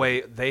the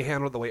way they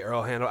handled, the way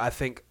Earl handled, I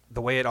think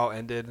the way it all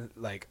ended,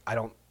 like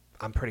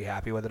I'm pretty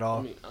happy with it all.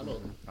 I mean, I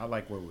don't. I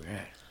like where we're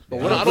at. But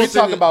Yeah. when I we don't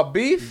talk think about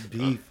beef, Beef.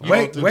 You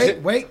Wait. don't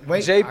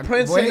think Jay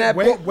Prince in that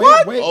wait, book-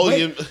 what?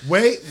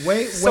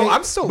 wait. So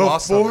I'm still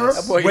lost on this.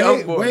 That boy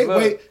Wait, Youngboy,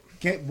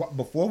 look.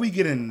 Before we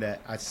get into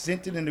that, I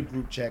sent it in the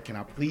group chat. Can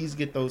I please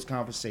get those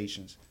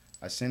conversations?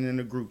 I sent it in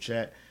the group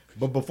chat.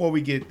 But before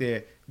we get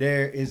there,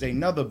 there is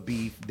another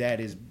beef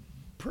that is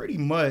pretty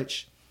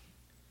much,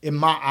 in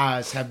my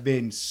eyes, have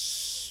been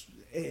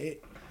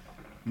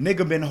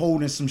nigga been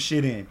holding some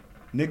shit in.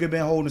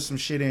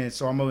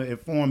 So I'm gonna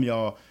inform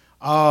y'all.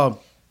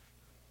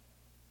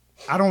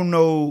 I don't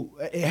know.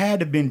 It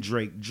had to have been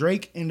Drake.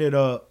 Drake ended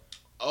up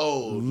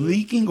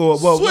leaking or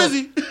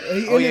Swizzy.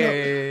 Oh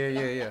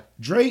yeah.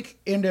 Drake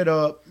ended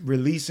up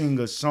releasing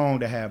a song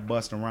that had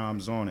Busta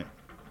Rhymes on it.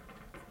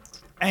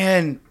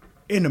 And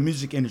in the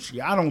music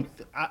industry,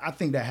 I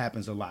think that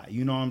happens a lot.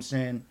 You know what I'm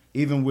saying?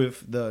 Even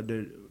with the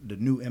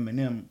new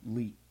Eminem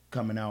leak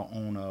coming out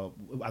on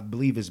I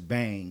believe it's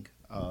Bang.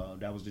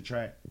 That was the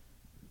track.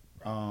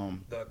 The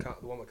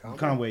one with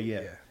Conway,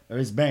 yeah.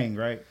 It's Bang,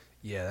 right?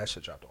 Yeah, that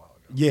shit dropped a while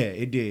ago. Yeah,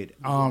 it did.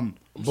 I'm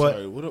but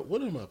sorry.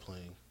 What am I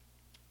playing?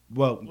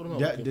 well, What am I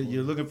looking for?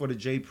 you're looking for the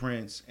Jay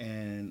Prince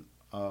and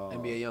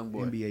NBA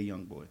Youngboy. NBA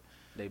Youngboy.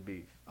 They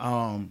beef.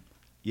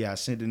 Yeah, I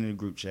sent it in the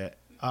group chat.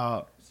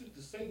 This is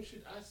the same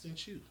shit I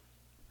sent you.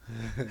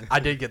 I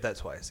did get that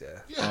twice, yeah.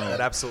 Yeah.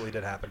 That absolutely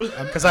did happen.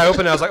 Because I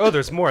opened it, I was like, oh,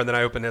 there's more. And then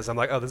I opened this, I'm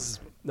like, oh, this is,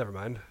 never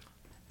mind.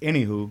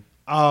 Anywho,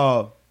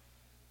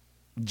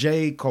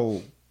 J.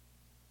 Cole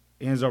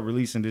ends up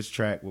releasing this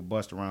track with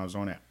Busta Rhymes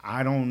on it.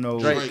 I don't know.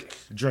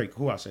 Drake.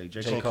 Who I say?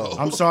 J. Cole.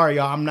 I'm sorry,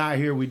 y'all. I'm not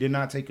here. We did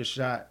not take a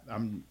shot.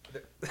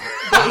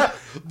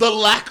 The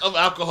lack of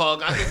alcohol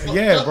got me.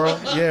 Yeah,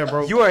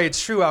 bro. You are a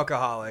true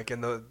alcoholic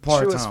in the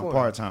truest form.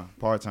 Part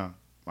time.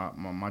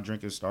 My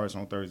drinking starts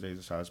on Thursdays.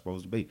 That's how it's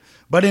supposed to be.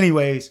 But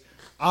anyways,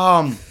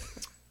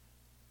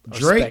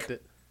 Drake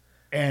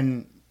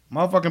and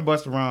motherfucking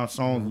Busta Rhymes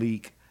song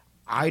leak.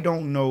 I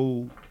don't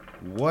know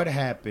what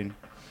happened.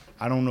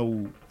 I don't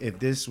know if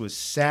this was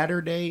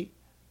Saturday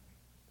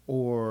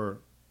or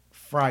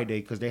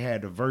Friday, because they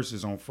had the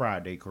verses on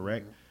Friday,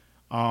 correct?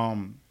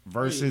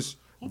 Verses.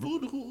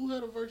 Who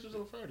had a verses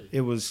on Friday?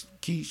 It was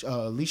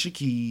Alicia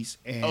Keys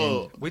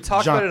and We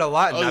talked about it a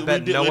lot, and I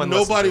bet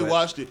nobody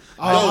watched it.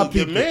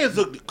 Your man's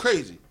looked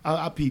crazy.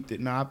 I peeped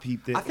it. I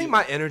peeped it. I think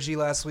my energy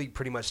last week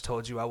pretty much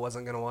told you I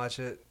wasn't going to watch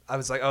it. I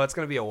was like, oh, it's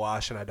going to be a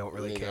wash, and I don't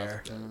really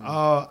care.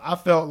 I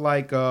felt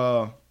like,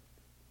 that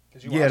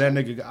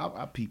nigga,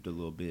 I peeped a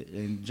little bit.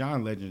 And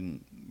John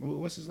Legend,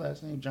 what's his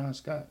last name? John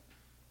Scott?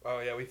 Oh,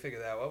 yeah, we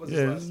figured that. What was his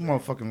Yeah, last his name?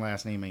 motherfucking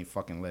last name ain't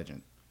fucking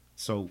Legend.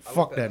 So I fuck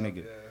looked that up,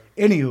 nigga.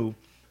 yeah. Anywho,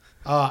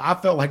 I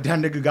felt like that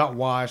nigga got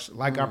washed,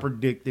 like I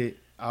predicted.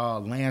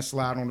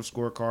 Landslide on the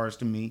scorecards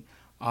to me.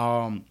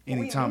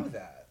 Anytime. We knew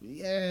that.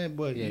 Yeah,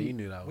 but Yeah, you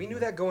knew that. We knew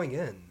that going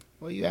in.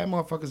 Well, you had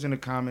motherfuckers in the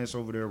comments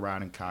over there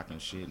riding cock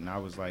and shit, and I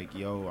was like,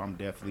 yo, I'm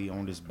definitely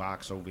on this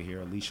box over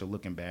here. Alicia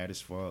looking bad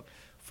as fuck.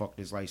 Fuck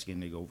this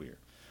light-skinned nigga over here.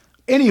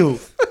 Anywho,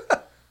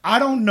 I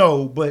don't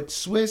know, but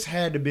Swizz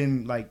had to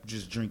been like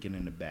just drinking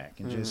in the back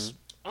and just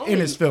in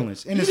his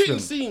feelings. He didn't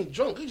seem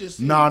drunk. He just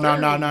seemed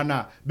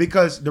No.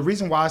 Because the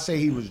reason why I say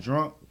he was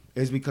drunk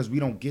is because we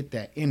don't get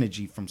that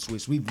energy from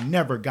Swizz. We've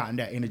never gotten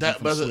that energy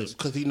from Swizz.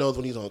 Because he knows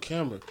when he's on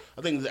camera.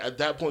 I think at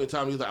that point in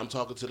time, he's like, I'm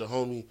talking to the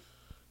homie.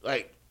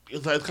 Like,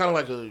 it's kind of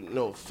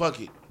like fuck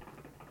it.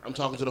 I'm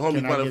talking to the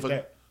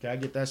homie. Can I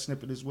get that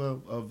snippet as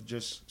well of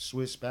just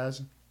Swizz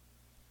spazzing?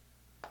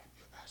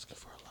 You're asking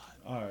for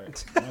a lot. All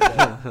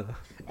right.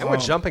 And we're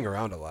jumping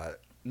around a lot.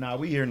 Nah,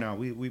 we here now.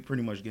 We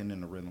pretty much getting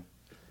in the rhythm.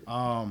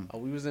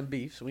 We was in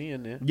beef, so we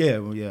in there.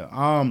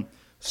 Yeah.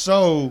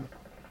 So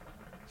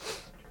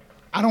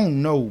I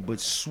don't know, but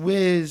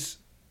Swizz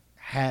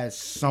has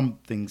some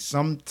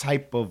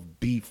type of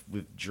beef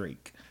with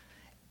Drake,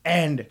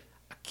 and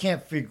I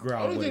can't figure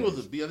out. I don't what think it it was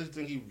is. a beef. I just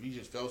think he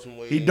just felt some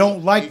way. He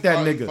don't like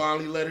that nigga. He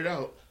finally let it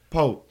out.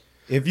 Poe,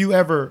 if you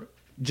ever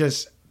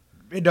just,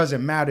 it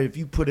doesn't matter if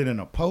you put it in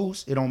a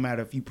post. It don't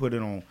matter if you put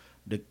it on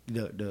the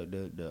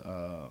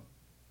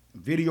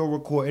video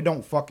record. It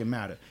don't fucking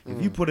matter. If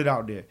you put it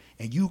out there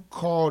and you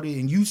called it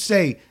and you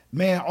say,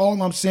 man,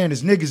 all I'm saying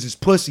is niggas is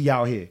pussy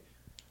out here.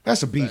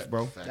 That's a beef,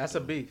 bro. That's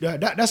a beef.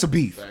 That's a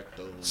beef.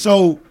 Facto.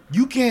 So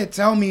you can't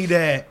tell me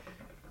that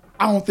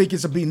I don't think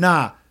it's a beef.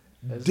 Nah,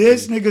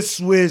 this nigga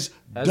Swizz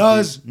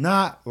does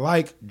not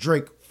like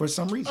Drake for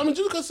some reason. I mean,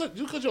 just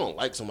because you don't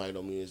like somebody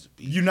don't mean it's a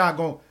beef. You're not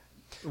going.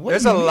 What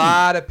There's do a you mean?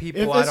 lot of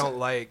people If I it's- don't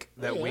like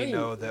that Yeah, we I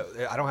know that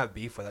I don't have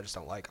beef with. I just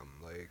don't like them.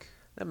 Like,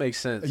 That makes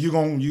sense.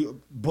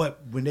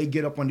 But when they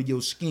get up under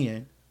your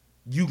skin,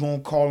 you gonna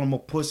call them a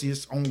pussy.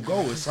 It's on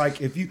go. It's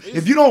like if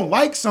you don't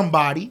like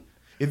somebody,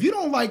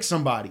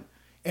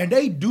 and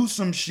they do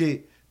some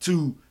shit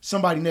to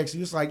somebody next to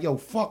you, it's like, yo,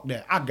 fuck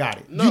that. I got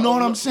it. You know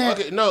what I'm saying?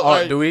 Okay, no.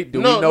 Oh, do we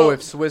know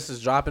if Swizz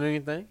is dropping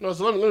anything? No,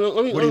 so let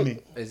me. What do you mean?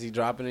 Is he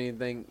dropping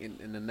anything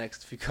in the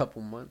next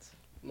couple months?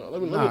 No,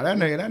 let me.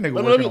 That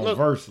nigga working on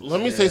verses.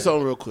 Let me say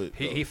something real quick.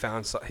 he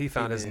found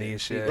his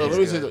niche. Yeah, No, he's let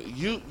me say good. something.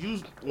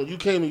 You when you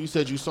came and you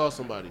said you saw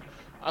somebody,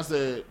 I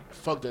said,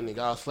 fuck that nigga.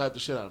 I'll slap the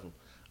shit out of him.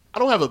 I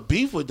don't have a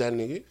beef with that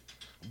nigga,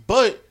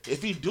 but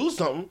if he do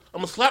something, I'm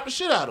gonna slap the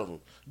shit out of him.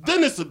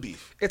 Then it's a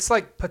beef. It's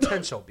like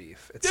potential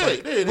beef. It's Yeah, like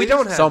it we is.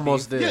 don't have It's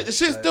almost beef. there. Yeah, the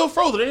shit's still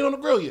frozen. It ain't on the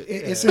grill yet.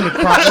 It's in the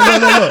crock.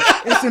 Look.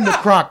 It's in the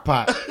crock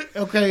pot.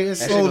 Okay,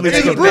 it's slowly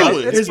It's cooking.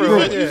 brewing. It's You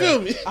brewing.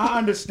 feel me? I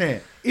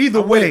understand.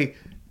 Either way,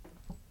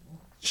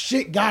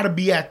 shit gotta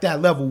be at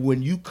that level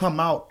when you come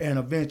out and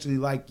eventually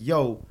like,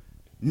 yo,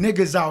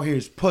 niggas out here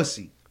is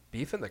pussy.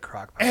 Beef in the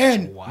crock pot.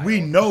 And is wild.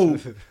 we know.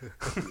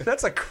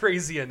 That's a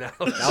crazy analogy.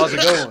 That was a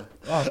good one.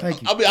 Oh,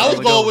 thank you. I mean, I was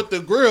going with the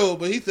grill,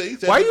 but he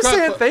said. Why are the you crock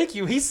saying pot. thank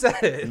you? He said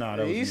it. Nah,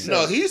 that was me.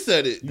 No, he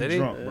said it. You Did he?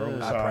 drunk, bro.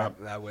 Sorry.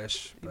 I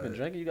wish. You been but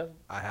drinking? You got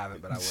I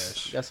haven't, but I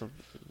wish. some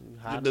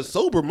hot. The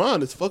sober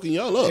mind is fucking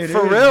y'all up. It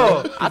For is,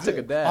 real. bro. I took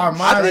a dab. Our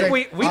minds I think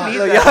ain't- we need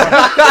our-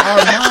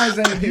 that. Our minds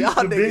ain't used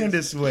Y'all to being niggas.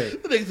 this way.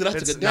 Nigga said I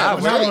took It's a not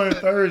dab. Not on a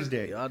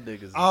Thursday. Y'all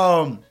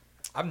niggas.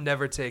 I'm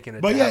never taking a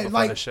But dab yeah, before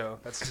like- the show.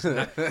 That's just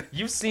not,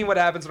 you've seen what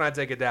happens when I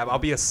take a dab. I'll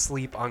be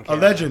asleep on camera.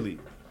 Allegedly.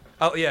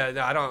 Oh yeah,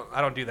 no, I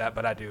don't do that,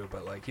 but I do.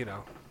 But like, you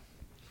know,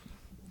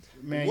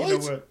 Man, What? you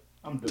know what?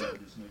 I'm done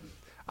with this nigga.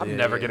 I'm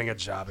never getting a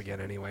job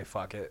again anyway.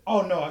 Fuck it.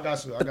 Oh no, I got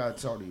to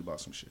talk to you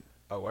about some shit.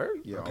 Oh, where?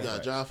 Yeah, You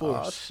got job Oh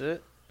force.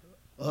 shit.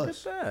 us.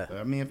 Look at that.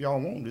 I mean, if y'all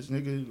want this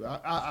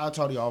nigga, I'll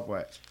talk to y'all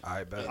wax.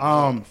 I bet.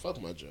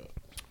 Fuck my job.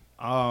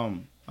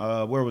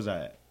 Where was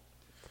I at?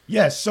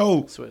 Yeah,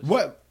 so Swizz.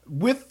 what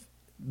with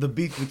the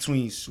beef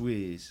between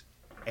Swizz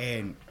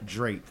and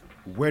Drake,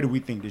 where do we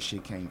think this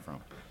shit came from?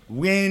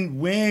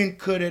 When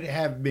could it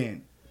have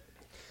been?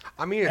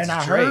 I mean, it's And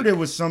I Drake. heard it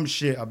was some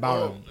shit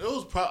about him. It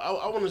was.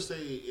 I want to say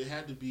it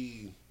had to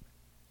be.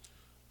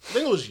 I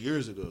think it was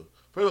years ago.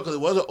 First of all, because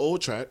it was an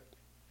old track.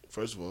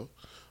 First of all,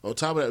 on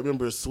top of that,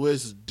 remember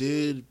Swizz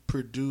did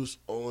produce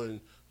on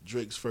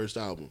Drake's first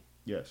album.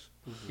 Yes.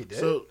 He did.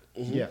 So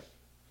Yeah.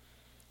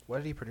 What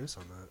did he produce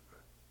on that?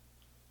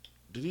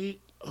 did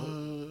he?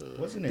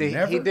 Wasn't it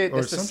Never? He did. or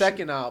It's the some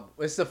second album.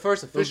 It's the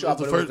first official It was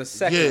the album. But it was first- the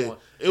second yeah. one.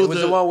 It It was was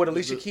the- the one with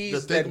Alicia the Keys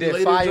Thank that Me did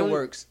Later joint?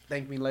 Fireworks.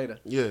 Thank Me Later.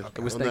 Yeah, It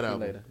was on Thank that Me album.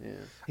 Later. Yeah.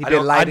 He I did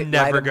don't- light I'd it,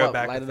 never light 'em go up,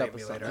 back light to it Thank up or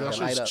Me something. Later. Yeah, That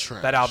light shit's up.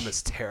 trash. That album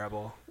is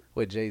terrible.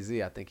 With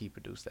Jay-Z, I think he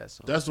produced that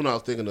song. That's what I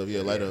was thinking of.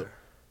 Yeah, Light Up.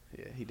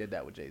 Yeah, he did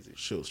that with Jay-Z.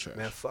 Shit was trash.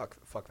 Man, fuck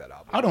that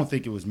album. I don't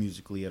think it was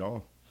musically at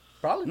all.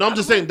 Probably. No, I'm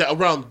just saying that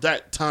around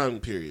that time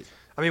period.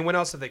 I mean, when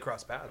else did they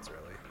cross paths?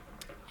 Really?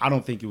 I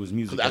don't think it was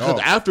music at Because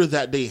all. after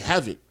that, they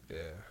haven't. Yeah.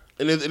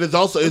 And it's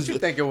also. What you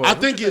think it was? I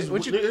What think you it's.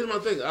 think- Here's my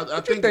thing. I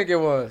What you think it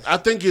was? I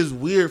think it's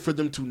weird for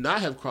them to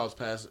not have crossed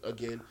paths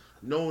again,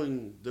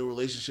 knowing the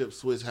relationship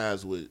Swizz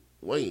has with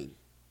Wayne.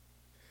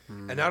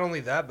 And not only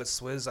that, but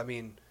Swizz. I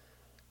mean,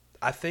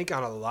 I think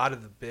on a lot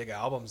of the big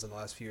albums in the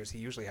last few years, he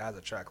usually has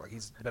a track. Like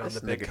he's been on This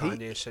the big nigga,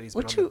 Kanye shit. He's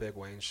what been on you- the big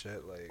Wayne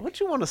shit. Like, What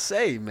you want to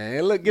say,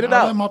 man? Look, get it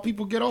I'll out. let my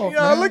people get off, Yo,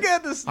 man. look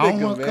at this I don't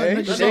nigga, wanna cut man.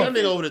 niggas That off.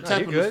 nigga over the tap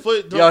you of the good?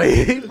 foot. Yo,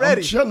 he I'm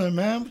ready. chilling,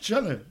 man. I'm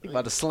chilling. He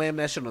about to slam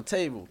that shit on the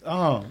table.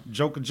 Oh,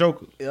 Joker.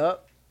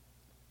 Yup.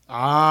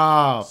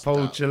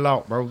 Poe, chill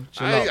out, bro.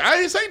 Chill out.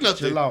 I ain't say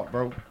nothing. Chill out,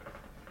 bro.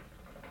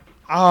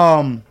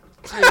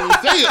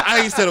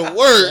 I ain't said a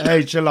word.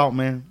 Hey, chill out,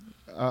 man.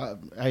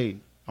 Hey,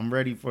 I'm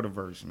ready for the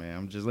verse, man.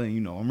 I'm just letting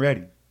you know. I'm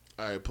ready.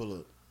 All right, pull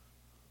up.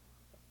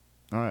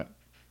 All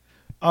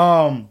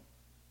right.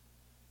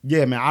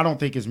 Yeah, man. I don't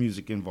think it's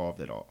music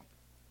involved at all.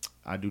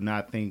 I do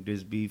not think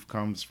this beef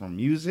comes from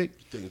music.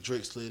 You think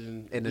Drake slid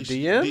In the these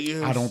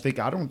DM? DMs?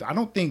 I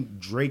don't think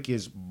Drake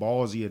is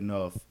ballsy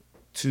enough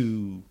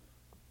to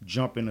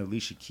jump in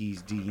Alicia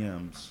Keys'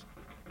 DMs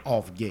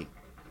off gate.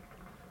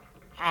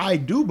 I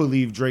do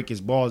believe Drake is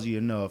ballsy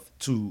enough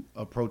to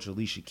approach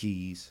Alicia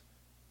Keys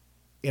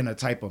in a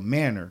type of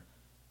manner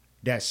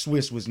that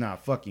Swizz was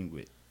not fucking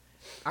with.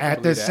 At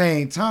the believe that.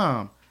 same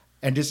time,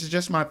 and this is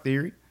just my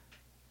theory,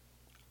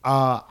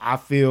 I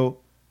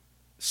feel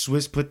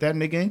Swizz put that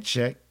nigga in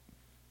check.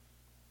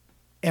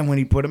 And when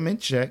he put him in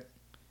check,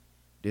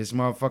 this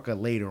motherfucker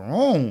later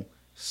on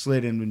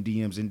slid in the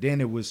DMs. And then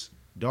it was,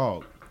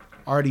 dog,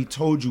 already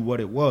told you what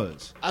it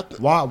was.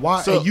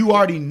 Why? So- and you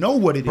already know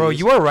what it is. bro,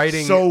 you are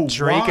writing So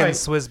Drake why- and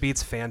Swizz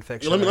Beats fan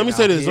fiction. Let me right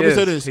say now. this. Let me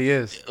say this. He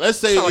is. Let's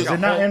say Sound Is it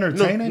not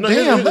entertaining? No,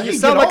 Damn, let you me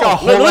sound get like a off.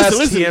 whole ass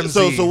listen.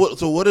 TMZ.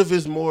 So what if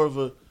it's more of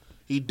a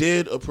he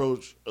did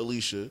approach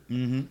Alicia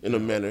in a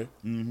manner,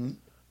 and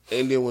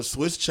then when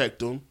Swizz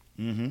checked him,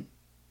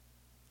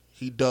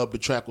 he dubbed the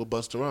track with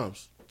Busta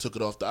Rhymes, took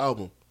it off the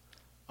album.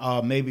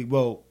 Maybe,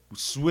 well,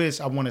 Swizz,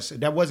 I want to say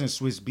that wasn't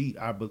Swizz beat.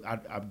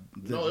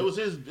 No, it was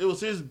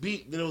his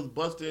beat. Then it was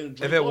busting.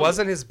 If it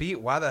wasn't his beat,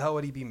 why the hell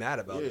would he be mad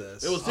about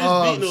this? It was his beat.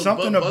 And it was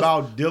something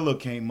about Dilla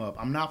came up.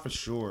 I'm not for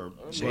sure.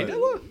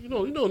 Dilla? You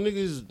know,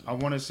 niggas. I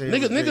want to say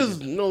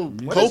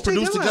niggas,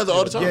 co-produce together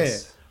all the time. Yeah.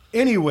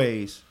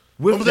 Anyways,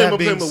 with that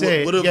being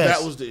said, what if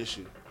that was the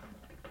issue?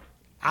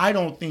 I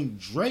don't think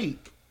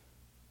Drake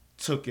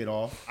took it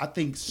off. I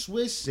think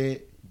Swizz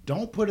said,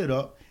 "Don't put it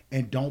up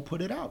and don't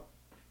put it out."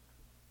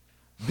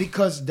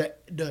 Because the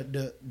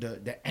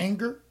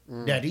anger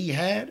that he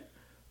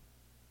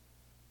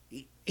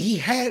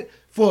had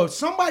for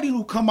somebody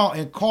who come out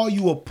and call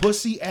you a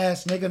pussy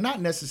ass nigga, not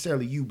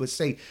necessarily you, but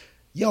say,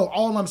 yo,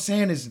 all I'm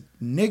saying is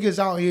niggas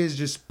out here is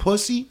just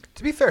pussy.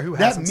 To be fair, who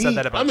hasn't said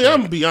that about Drake? I'm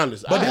gonna be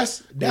honest. But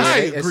I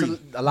agree.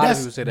 A lot of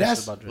people say that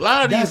shit about Drake. A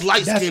lot of these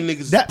light skinned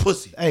niggas is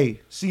pussy.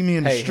 Hey, see me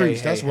in the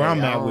streets. That's where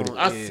I'm at with it.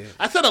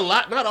 I said a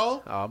lot, not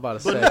all. Oh, I'm about to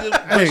say.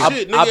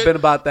 Nigga, I've been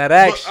about that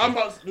action. I'm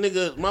about,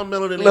 nigga, my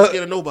melanin ain't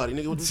scared of nobody.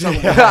 Nigga, what you talking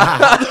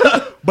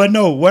about? But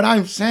no, what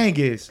I'm saying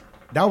is,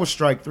 that was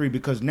strike 3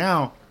 because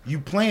now you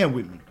playing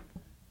with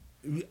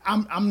me.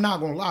 I'm not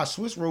gonna lie,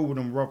 Swizz roll with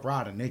them Rough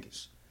Rider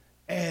niggas.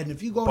 And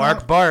if you go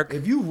bark,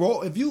 if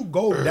you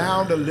go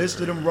down the list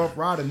of them Rough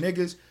Rider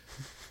niggas,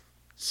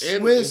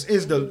 Swizz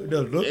is the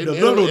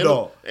little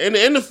dog. And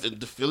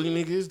the Philly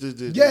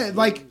niggas.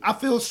 Like I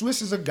feel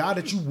Swizz is a guy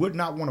that you would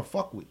not want to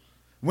fuck with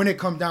when it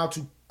comes down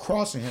to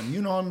crossing him.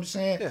 You know what I'm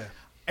saying? Yeah.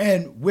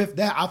 And with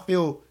that, I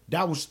feel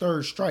that was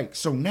third strike.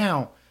 So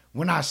now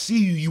when I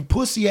see you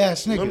pussy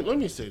ass nigga. Let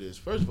me say this.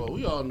 First of all,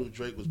 we all knew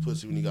Drake was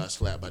pussy when he got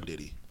slapped by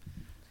Diddy.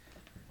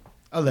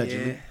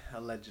 Allegedly. Yeah,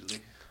 allegedly.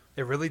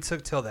 It really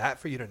took till that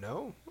for you to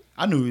know?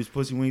 I knew he was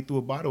pussy when he threw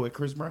a bottle at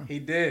Chris Brown. He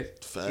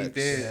did. Facts. He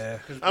did. Yeah.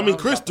 I mean,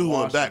 Chris threw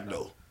one back,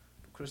 though.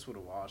 Chris would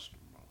have washed him,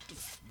 bro.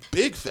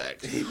 Big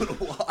facts. He would have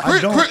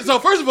washed him. So,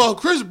 first of all,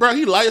 Chris Brown,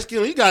 he light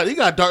skinned. He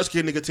got dark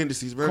skinned nigga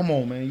tendencies, bro. Come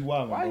on, man. You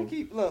wild, Why he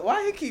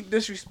keep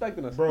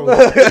disrespecting us? Bro,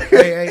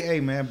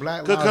 hey, man.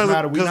 Black Lives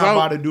Matter. We not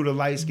about to do the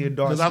light skin,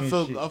 dark skin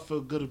shit. I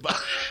feel good about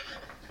it.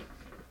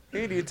 He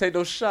didn't even take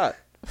no shot.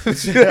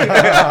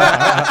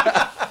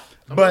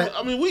 But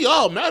I mean, we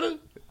all matter.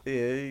 Yeah,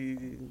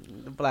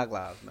 the Black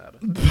Lives Matter.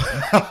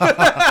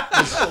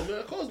 Oh, man,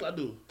 of course I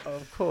do.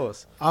 Of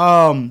course.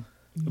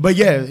 But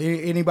yeah,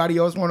 anybody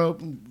else want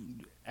to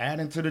add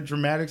into the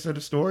dramatics of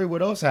the story?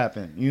 What else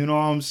happened? You know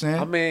what I'm saying?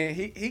 I mean,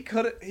 he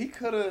could have.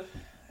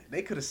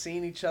 They could have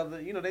seen each other.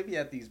 You know, they be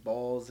at these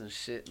balls and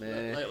shit,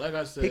 man. Like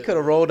I said, he could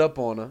have rolled up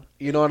on her.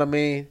 You know what I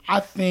mean? I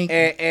think,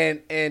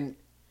 and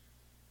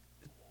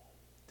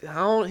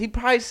he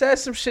probably said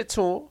some shit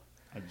to him.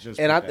 She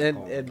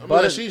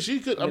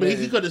could. I mean,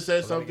 he could have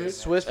said something.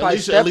 Swizz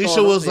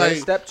Alicia was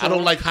like, I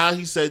don't like how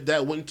he said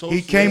that.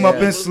 He came up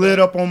and slid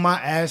up on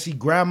my ass. He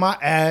grabbed my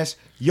ass.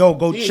 Yo,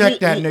 go check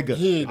that nigga.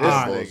 He ain't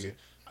that ballsy.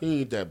 He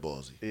ain't that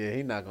ballsy. Yeah,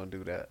 he not gonna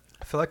do that.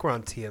 I feel like we're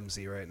on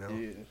TMZ right now.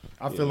 Yeah.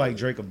 I feel like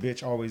Drake a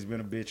bitch, always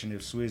been a bitch, and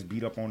if Swizz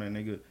beat up on that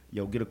nigga,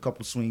 yo, get a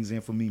couple swings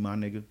in for me, my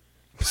nigga.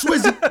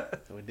 Swizzy.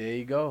 Well, there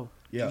you go.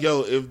 Yeah.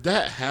 Yo, if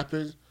that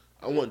happens,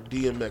 I want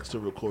DMX to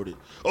record it.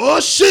 Oh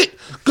shit!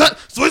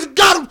 Swizz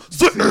got him!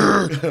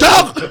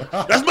 Dog!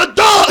 That's my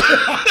dog!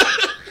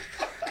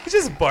 He's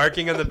just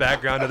barking in the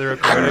background of the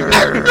recording.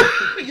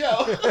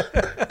 Yo.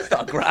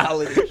 Start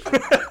growling.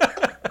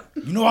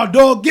 You know how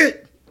dog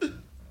get?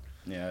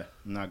 Yeah,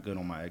 I'm not good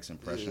on my ex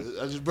impression.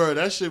 Yeah,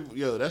 that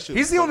shit.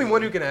 He's the only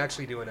one who can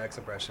actually do an ex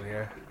impression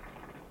here.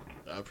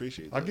 I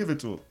appreciate that. I'll give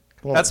it to him.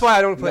 Pause. That's why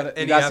I don't put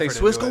any effort into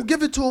Swizz, it. go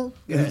give it to him.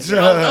 That's what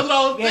I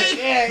was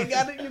You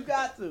got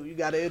to. You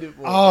got to hit it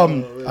for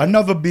him.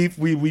 Another beef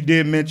we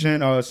did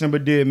mention, Simba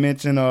did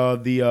mention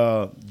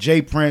the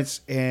Jay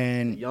Prince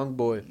and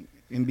Youngboy.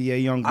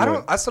 NBA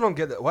Youngboy. I still don't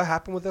get that. What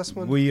happened with this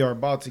one? We are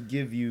about to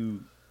give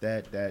you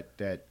that.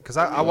 Because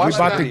I watched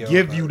We're about the to video,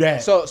 give you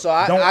that. So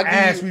I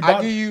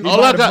give you.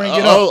 All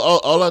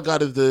I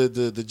got is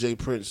the Jay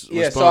Prince.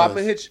 Yeah, response. so I'm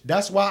gonna hit you.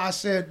 That's why I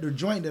said the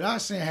joint that I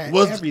sent had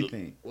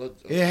everything.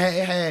 It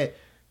had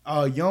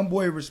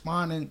Youngboy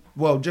responding,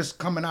 well, just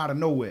coming out of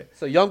nowhere.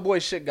 So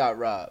Youngboy shit got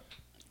robbed.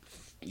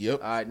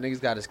 Yep. All right,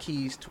 niggas got his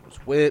keys to his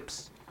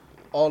whips,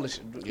 all this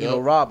shit. You know,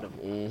 robbed him.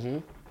 Mm-hmm.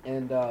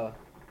 And a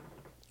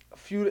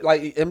few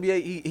like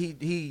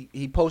NBA,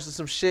 he posted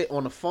some shit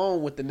on the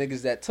phone with the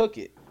niggas that took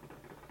it.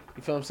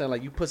 You feel what I'm saying?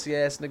 Like, you pussy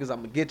ass niggas, I'm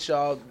gonna get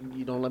y'all.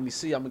 You don't let me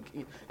see. And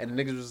the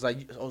niggas was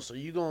like, oh, so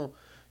you gonna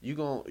he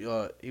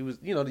was,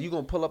 you know, you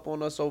gonna pull up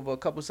on us over a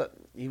couple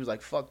seconds. He was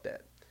like, fuck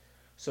that.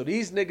 So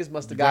these niggas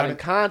must have got in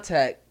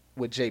contact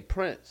with Jay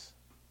Prince,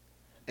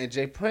 and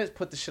Jay Prince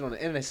put the shit on the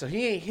internet. So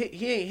he ain't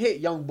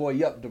hit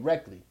Youngboy up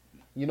directly.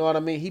 You know what I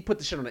mean? He put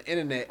the shit on the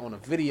internet on a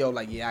video.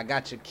 Like, yeah, I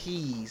got your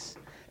keys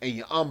and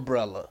your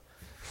umbrella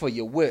for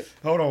your whip.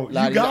 Hold on,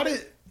 you got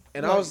it?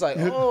 And I was like,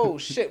 oh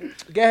shit,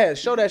 go ahead,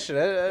 show that shit.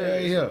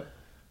 Yeah.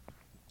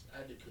 I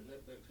had to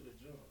connect back to the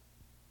job.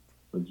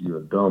 But you're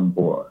a dumb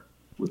boy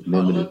with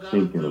limited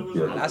thinking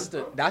ability.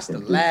 That's the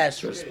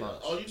last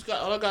response.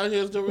 All I got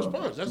here is the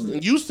response.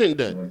 And you sent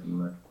that.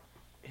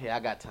 Yeah, I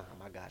got time.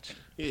 I got you.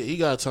 Yeah, he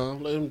got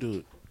time. Let him do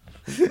it.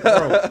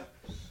 Bro,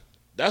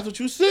 That's what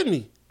you sent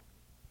me.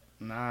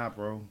 nah,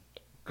 bro.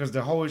 Cause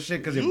the whole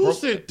shit, cause it You broke.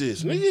 sent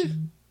this, nigga.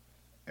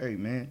 Hey,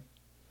 man.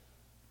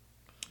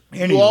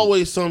 You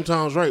always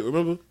sometimes right,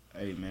 remember?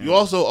 Hey, man. You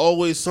also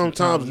always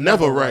sometimes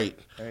never right.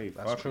 Hey,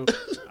 That's fuck true. it.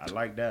 I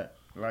like that.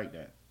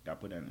 Gotta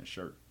put that in a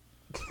shirt.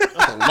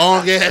 That's a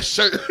long ass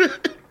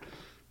shirt.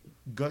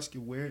 Gus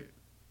can wear it.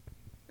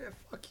 Yeah,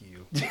 fuck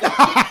you.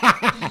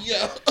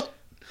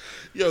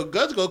 Yo,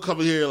 Gus gonna come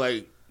in here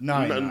like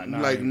Nah.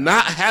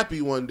 not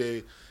happy one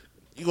day.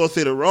 You gonna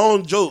say the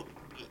wrong joke.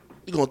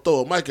 He gonna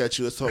throw a mic at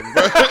you or something,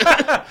 bro.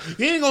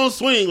 He ain't gonna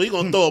swing, but he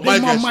gonna throw a These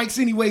mic my at you. mics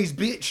anyways,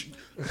 bitch.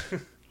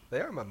 They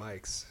are my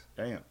mics.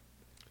 Damn.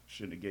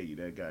 Shouldn't have gave you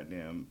that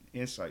goddamn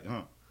insight,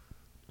 huh?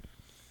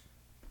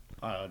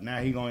 Now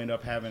he gonna end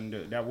up having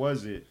that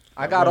was it.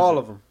 I got all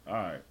of them. All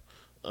right.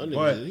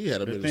 But he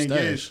had a bit of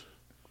stash.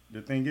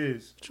 The thing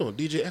is, You on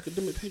DJ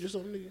Academic page or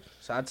something, nigga?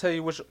 So I tell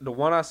you which the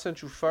one I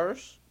sent you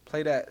first.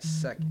 Play that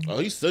second. Oh,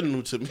 he's sending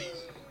them to me.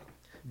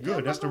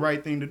 good. That's the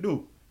right thing to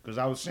do. Cause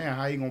I was saying,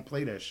 how you gonna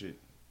play that shit?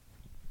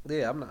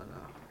 Yeah, I'm not.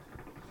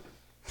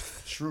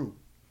 True.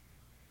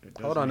 It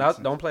does Hold on, make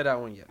sense. don't play that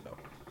one yet though.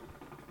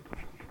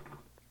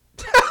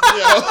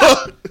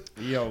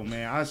 Yo,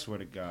 man, I swear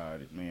to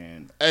God,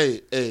 man.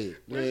 Hey,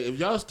 man, if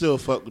y'all still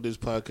fuck with this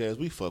podcast,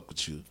 we fuck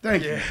with you.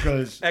 Thank you,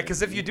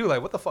 Because if you do,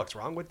 like, what the fuck's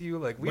wrong with you?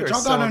 Like, we but are y'all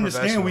so gotta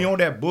understand we unprofessional. on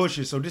that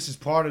bullshit, so this is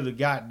part of the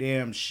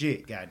goddamn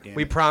shit, goddamn.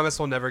 We promise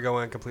we'll never go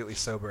in completely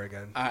sober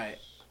again. All right.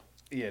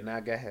 Yeah, now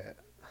go ahead.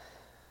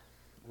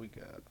 We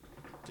good.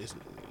 This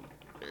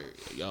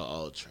nigga, y'all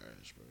all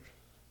trash, bro.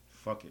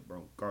 Fuck it,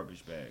 bro.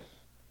 Garbage bag.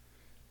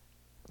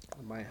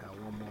 I might have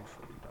one more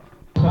for you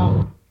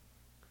though.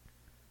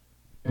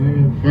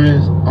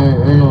 Friends, I don't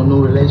want no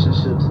new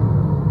relationships.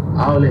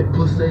 All that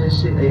pussy and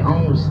shit, hey, I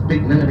don't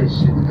respect none of that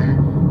shit,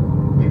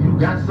 man. If you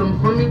got something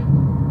for me,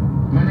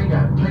 man, they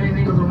got plenty of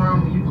niggas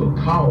around me you could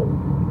call.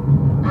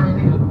 Man,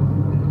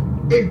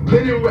 nigga,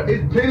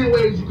 it's plenty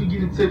ways you could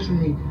get in touch with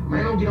me.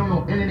 Man, don't get on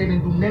no internet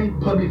and do nothing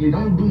publicly.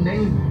 Don't do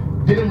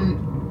nothing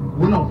dealing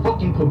with no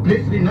fucking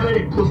publicity, none of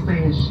that pussy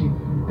and shit.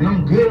 And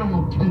I'm good on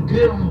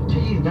them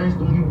keys,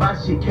 gangster. When you buy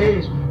shit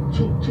cash,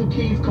 two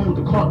keys come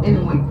with the car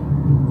anyway.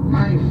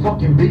 Man, ain't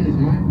fucking business,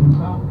 man.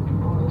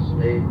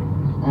 Hey,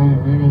 I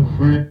don't no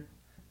friend.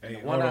 Hey,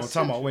 one hold I on. sent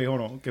Talking about, you. wait,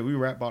 hold on. Okay, we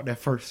rap about that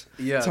first.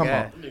 Yeah, Talking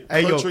yeah. about,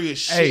 hey, yo, Country is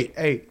shit.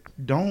 hey,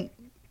 don't.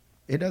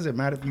 It doesn't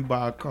matter if you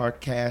buy a car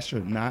cash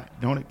or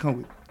not. Don't it come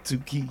with 2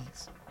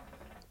 keys?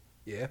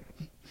 Yeah.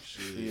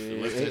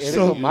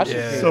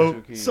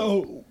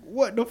 So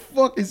what the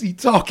fuck is he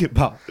talking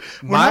about?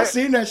 When I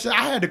seen that shit,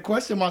 I had to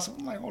question myself.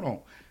 I'm like, hold on.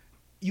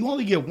 You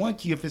only get 1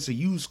 key if it's a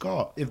used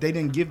car. If they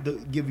didn't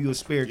give you a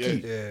spare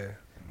key. Yeah.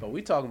 But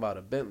we talking about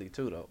a Bentley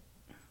too though.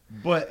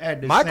 But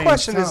at the My same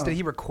question time, is, did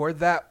he record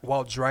that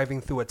while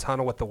driving through a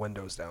tunnel with the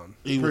windows down?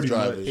 He was Pretty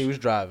driving. much. He was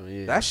driving.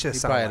 Yeah. That shit He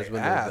sounds probably had like his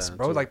windows ass, down,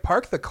 bro. too. Like,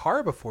 park the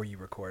car before you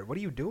record. What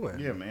are you doing?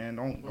 Yeah, man.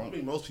 Don't. I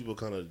mean, most people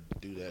kind of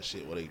do that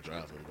shit while they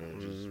driving, bro.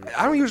 Just,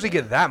 I don't usually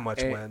get that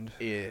much And- wind.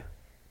 Yeah.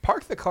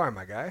 Park the car,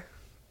 my guy.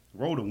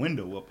 Roll the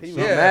window up. Or He was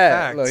something. Yeah, mad.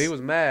 facts. Look, he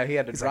was mad. He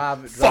had to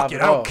drive it. Fuck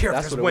drive it. I don't off. care if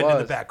That's there's what it wind in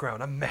the was.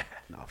 background. I'm mad.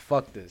 Nah,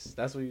 fuck this.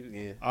 That's what you.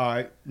 Yeah. All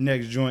right,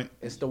 next joint.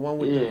 It's the one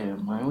with Yeah,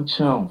 man, what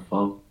you on,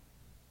 folks?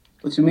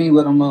 What you mean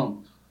what I'm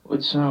on?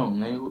 What you on,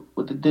 man?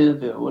 What the deal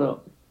there? What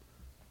up?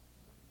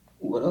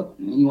 What up?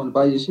 You want to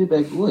buy your shit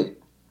back or what?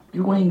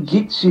 You ain't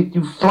get shit,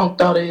 you flunked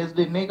out ass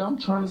little nigga. I'm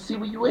trying to see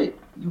where you at.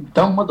 You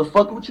dumb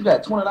motherfucker. What you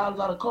got, $20 out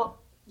of car?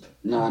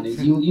 Nah,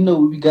 nigga, you know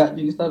what we got,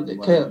 nigga. Stop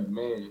that cap.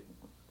 Man.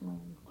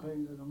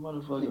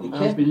 Motherfucker,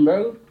 capping,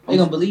 bro. They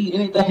gonna believe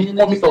anything. You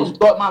want me to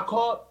start my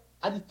car?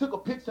 I just took a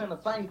picture in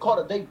the same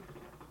car today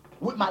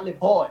with my little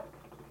boy.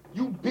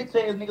 You bitch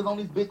ass niggas on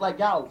this bitch like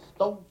y'all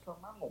stole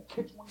something. I'm gonna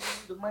catch one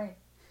of you niggas, man.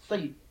 Say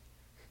it.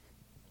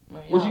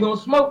 Man, What you gonna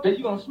smoke?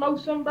 You gonna smoke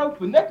something, bro,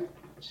 for nothing?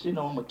 Shit,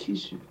 no, I'm gonna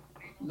kiss you.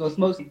 You gonna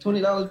smoke some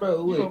 $20, bro?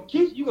 Or You gonna what?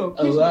 kiss? You gonna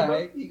Oh, kiss me, all bro?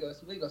 right. You gonna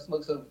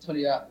smoke something for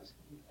 $20.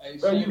 Hey,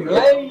 Bro, shit, you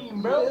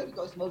lame, bro. Yeah, you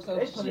gonna smoke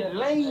something That for shit $20.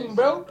 lame,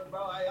 bro. Bro,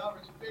 I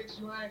respect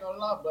you. I ain't gonna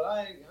lie, but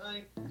I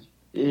ain't.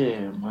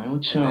 Yeah, man,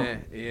 what you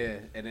on? yeah.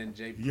 And then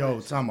JP. Yo,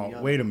 time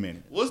out. Wait a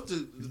minute. what's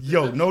the?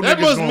 Yo, no that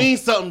niggas must gon- mean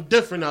something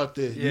different out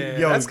there. Yeah,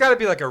 Yo. that's got to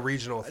be like a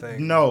regional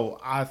thing. No,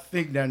 I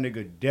think that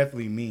nigga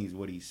definitely means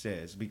what he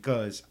says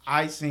because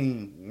I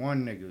seen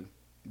one nigga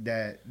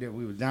that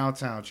we was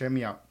downtown. Check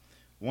me out.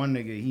 One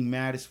nigga, he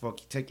mad as fuck.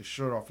 He take the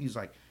shirt off. He's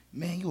like,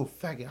 man, you a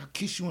faggot. I'll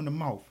kiss you in the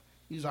mouth.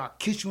 He's like, I'll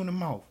kiss you in the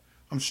mouth.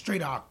 I'm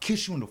straight. I'll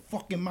kiss you in the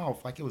fucking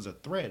mouth. Like it was a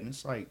threat. And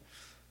it's like,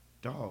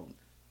 dog,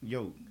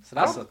 yo. So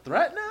that's a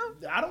threat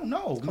now? I don't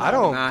know. I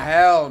don't. Nah,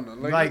 hell no.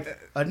 Like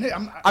a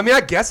nigga. I mean,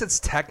 I guess it's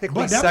technically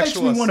But that makes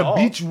sexual me want to assault.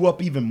 beat you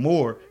up even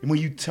more. And when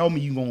you tell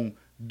me you gonna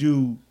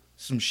do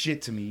some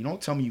shit to me, you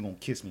don't tell me you gonna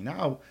kiss me.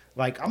 Now,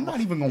 like I'm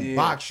not even gonna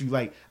box you.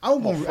 Like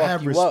I'm gonna fuck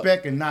have you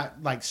respect and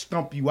not like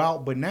stump you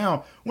out. But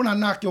now, when I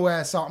knock your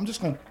ass out, I'm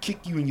just gonna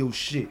kick you in your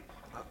shit.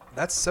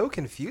 That's so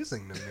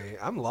confusing to me.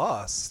 I'm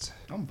lost.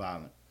 I'm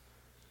violent,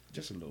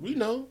 just a little. We bit.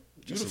 know.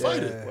 You the Just a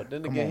fighter. little. But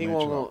then Come again, on, he man,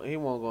 won't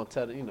chill gonna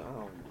tell you know. I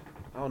don't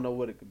I don't know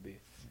what it could be.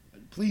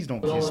 Please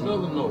don't But kiss on me.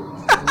 another note,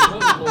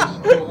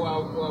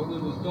 while we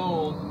was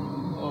gone,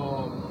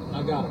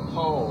 I got a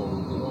call,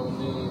 you know what I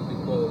mean,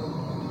 because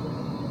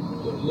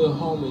the little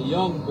homie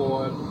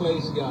Youngboy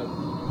place got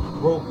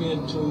broke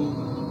into.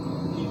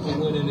 People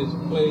went in his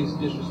place,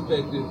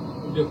 disrespected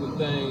different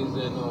things,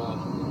 and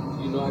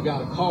I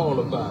got a call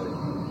about it.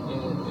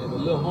 And the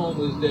little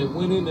homies that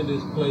went into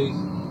this place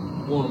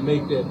want to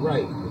make that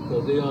right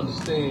because they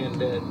understand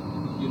that,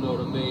 you know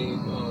what I mean,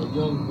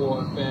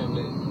 Youngboy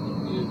family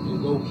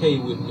is okay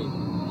with me.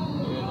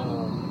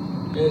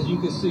 And as you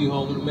can see,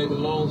 homie, to make a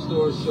long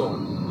story short,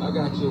 I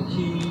got your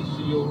keys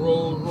to your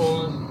Rolls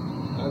Royce,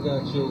 I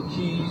got your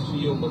keys to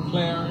your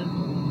McLaren,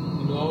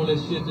 you know, all that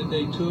shit that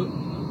they took,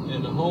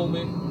 and the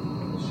homie,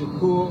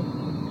 Shakur,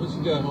 what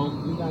you got,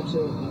 homie? You got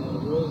your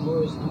Rolls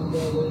Royce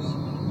umbrellas,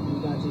 you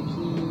got your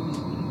keys,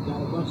 you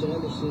got a bunch of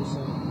other shit,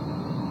 so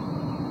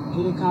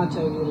get in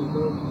contact with us,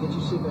 bro. Get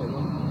your shit back,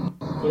 bro.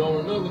 But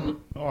on another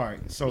note, All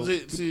right, so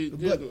See,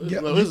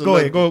 go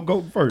ahead,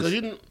 go first. Cause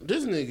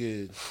this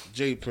nigga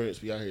Jay Prince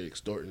be out here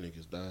extorting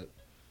niggas, dog.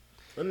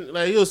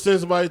 Like he'll send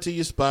somebody to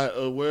your spot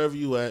or wherever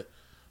you at,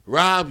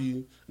 rob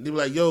you, and they be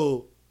like,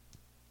 "Yo,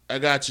 I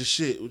got your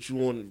shit. What you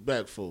want it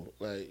back for?"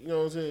 Like, you know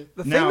what I'm saying?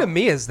 The thing to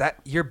me is that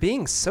you're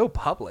being so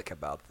public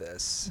about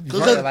this.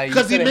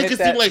 Because he make it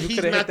seem like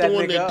he's not the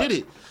one that did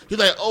it. He's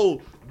like,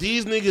 "Oh,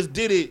 these niggas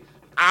did it.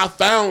 I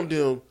found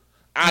them.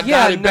 I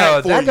got it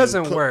back for you." That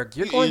doesn't work.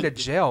 You're going to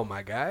jail,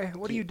 my guy.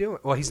 What are you doing?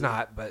 Well, he's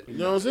not, but you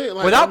know what I'm saying?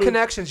 Like, without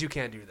connections, you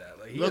can't do that.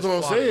 Like, that's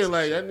what I'm saying.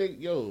 Like that nigga,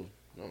 yo.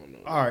 I don't know.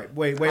 All right,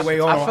 wait. Hold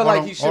on. I feel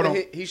like he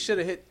should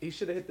have hit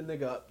the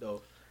nigga up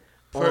though.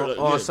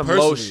 On some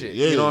low shit.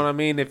 Yeah. You know what I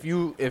mean? If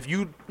you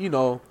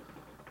know,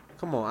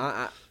 come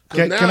on.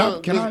 Can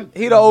I?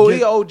 He the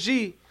OG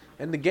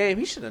in the game.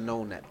 He should have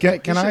known that.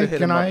 Can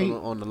I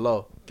on the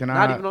low? Can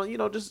Not I? even on. You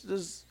know,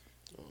 just.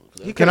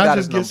 Can I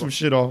just get some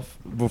shit off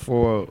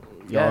before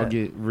y'all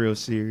get real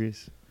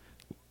serious?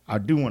 I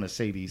do want to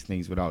say these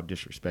things without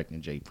disrespecting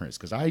Jay Prince,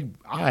 because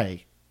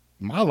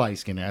my light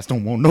skinned ass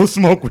don't want no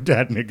smoke with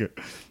that nigga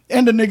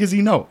and the niggas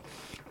he know.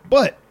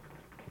 But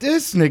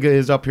this nigga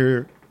is up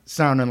here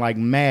sounding like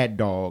Mad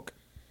Dog.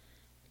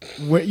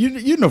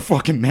 You know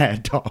fucking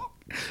Mad Dog.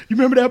 You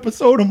remember the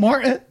episode of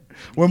Martin?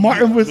 When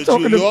Martin was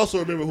talking you also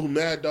remember who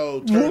Mad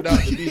Dog turned out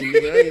to be.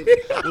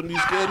 Nigga. I wouldn't be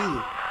scared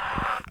either.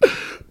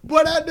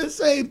 But at the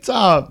same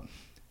time,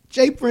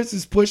 Jay Prince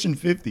is pushing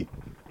 50.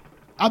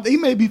 He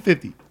may be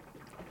 50.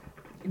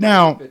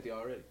 Now, 50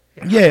 already.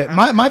 Yeah,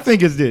 my thing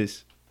is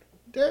this.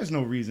 There's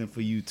no reason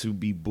for you to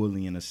be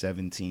bullying a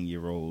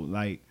 17-year-old.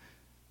 Like,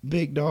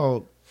 big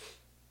dog.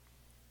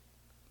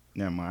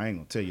 Never mind, I ain't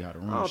gonna tell you how to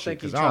run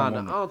shit. I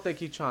don't think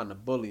he's trying to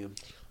bully him.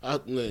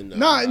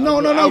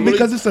 No,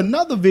 because it's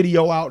another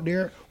video out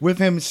there with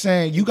him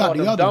saying you got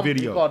the other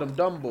video. You called him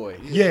dumb boy.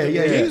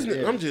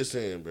 Yeah. I'm just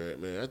saying, bro,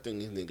 man. I think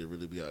this nigga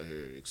really be out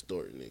here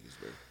extorting niggas,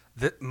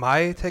 bro.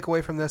 My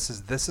takeaway from this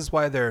is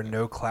why there are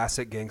no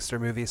classic gangster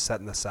movies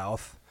set in the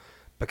South,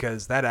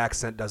 because that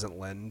accent doesn't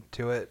lend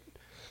to it.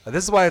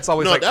 This is why it's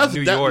always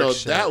New York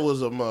shit. That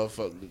was a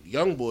motherfucking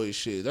young boy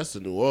shit. That's the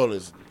New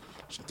Orleans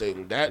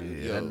thing.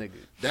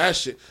 That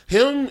shit.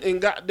 Him and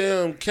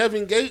goddamn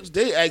Kevin Gates,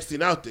 they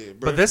acting out there,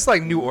 bro. But this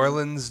like New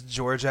Orleans,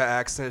 Georgia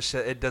accent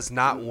shit, it does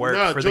not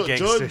work for the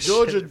gangster shit.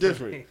 Georgia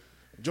different.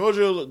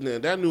 Georgia,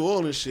 that New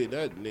Orleans shit,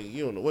 that nigga,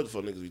 you don't know what the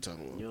fuck niggas be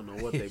talking about. You don't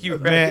know what they you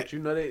but you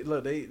know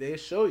they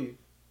show you.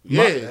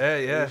 Yeah.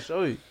 They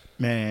show you.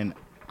 Man,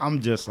 I'm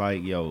just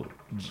like, yo,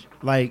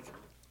 like,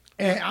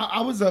 and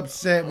I was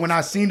upset when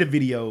I seen the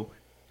video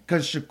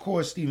because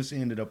Shakur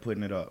Stevenson ended up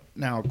putting it up.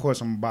 Now, of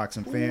course, I'm a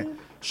boxing fan.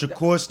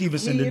 Shakur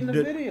Stevenson in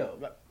the video.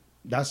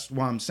 That's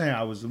why I'm saying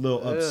I was a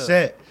little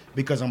upset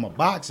because I'm a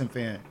boxing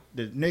fan.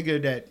 The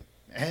nigga that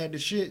had the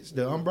shits,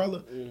 the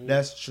umbrella,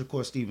 that's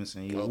Shakur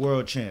Stevenson. He's a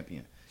world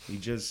champion. He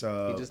just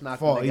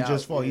fought. He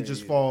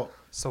just fought.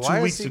 So 2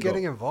 why weeks is he ago.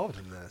 getting involved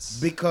in this?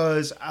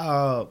 Because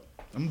I'm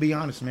gonna be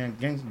honest, man.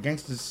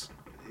 Gangsters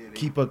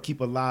keep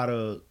a lot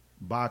of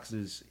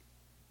boxes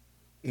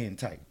in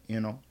tight.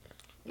 You know.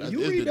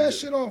 You read that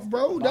shit off,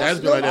 bro. That's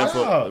been like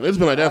that it's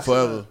been like that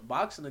forever.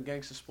 Boxing a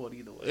gangster sport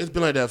either way. It's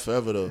been like that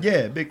forever though.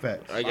 Yeah, big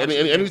fact. Like at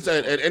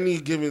any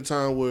given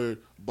time where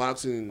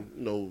boxing,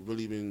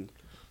 really been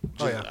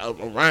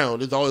around,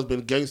 there's always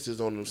been gangsters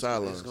on the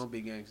sidelines. It's gonna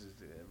be gangsters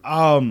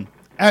there.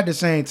 At the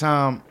same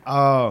time,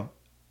 I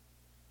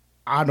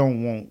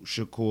don't want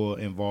Shakur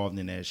involved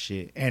in that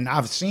shit. And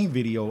I've seen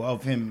video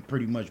of him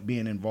pretty much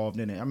being involved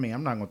in it. I mean,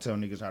 I'm not gonna tell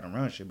niggas how to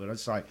run shit, but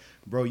it's like,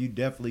 bro, you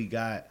definitely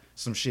got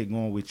some shit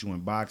going with you in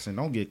boxing.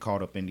 Don't get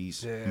caught up in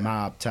these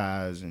mob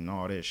ties and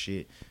all that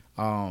shit.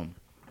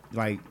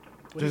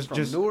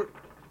 Just Newark?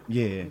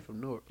 Yeah.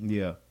 From Newark.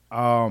 Yeah.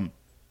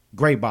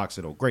 Great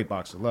boxer though. Great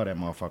boxer. Love that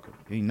motherfucker.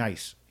 He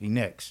nice. He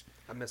next.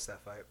 I missed that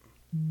fight.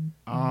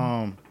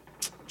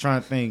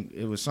 Trying to think.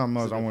 It was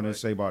something else I wanted to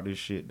say about this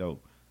shit though.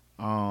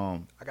 I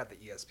got the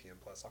ESPN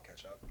Plus. I'll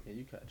catch up. Yeah,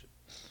 you catch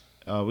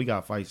it. We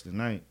got fights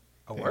tonight.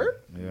 A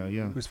word?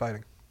 Yeah. Who's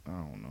fighting? I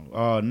don't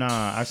know.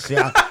 Nah. I see.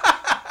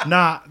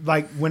 Nah,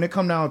 like when it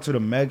come down to the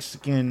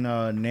Mexican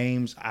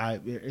names,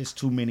 it's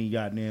too many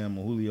goddamn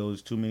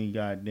Julio's, too many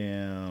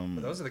goddamn.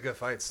 But those are the good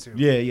fights too.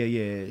 Yeah.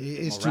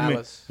 It's too many.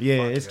 Morales. Yeah,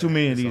 Fuck it's yeah, too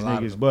many of there's these a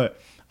lot of niggas. them. But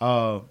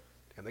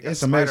And they got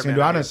it's a Mexican Spider-Man dude.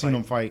 I out done here seen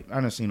him fighting. fight.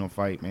 I done seen him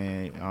fight,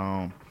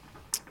 man.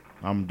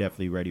 I'm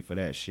definitely ready for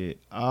that shit.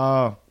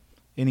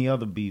 Any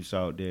other beefs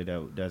out there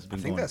that's been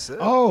I think going? that's it.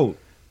 Oh,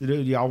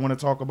 y'all want to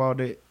talk about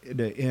the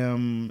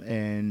M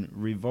and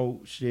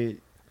Revolt shit?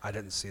 I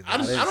didn't see that.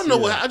 I don't know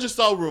what. I just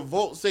saw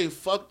Revolt say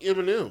 "fuck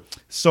Eminem."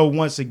 So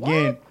once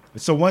again,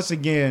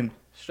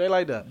 Straight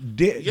like that.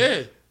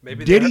 Yeah.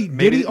 Maybe Diddy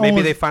maybe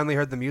owns- they finally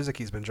heard the music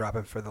he's been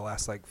dropping for the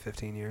last like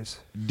 15 years.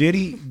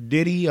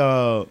 Diddy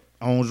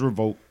owns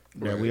Revolt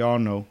that we all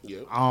know.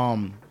 Yep.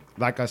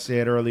 Like I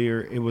said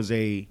earlier, it was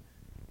a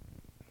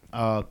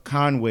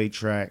Conway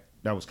track.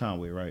 That was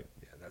Conway, right?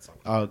 Yeah, that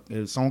song.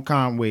 It's on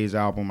Conway's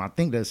album. I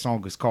think that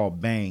song is called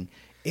Bang.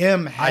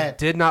 I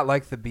did not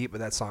like the beat, but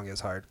that song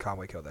is hard.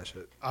 Conway killed that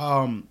shit.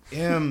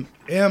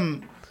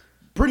 M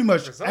pretty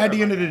much at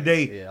the end of the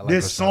day, Yeah, I like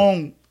this Griselda.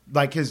 song,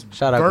 like his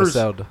Shout out verse,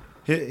 Griselda.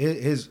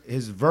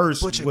 his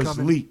verse Butcher was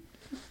coming. leaked,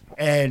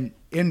 and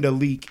in the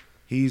leak,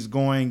 he's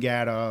going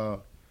at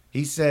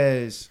he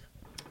says,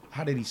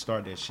 how did he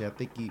start that shit? I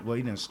think he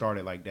didn't start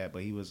it like that,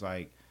 but he was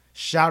like,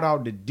 shout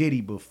out to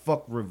Diddy, but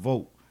fuck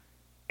Revolt,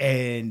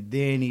 and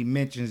then he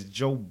mentions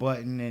Joe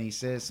Budden, and he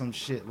says some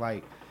shit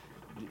like.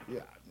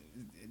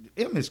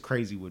 M is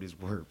crazy with his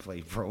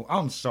wordplay, bro.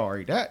 I'm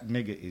sorry. That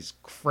nigga is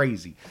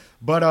crazy.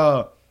 But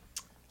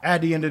at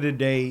the end of the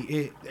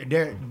day,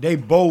 they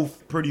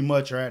both pretty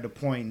much are at the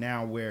point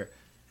now where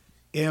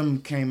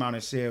M came out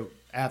and said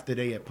after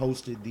they had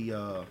posted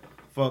the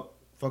fuck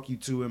you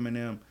too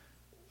Eminem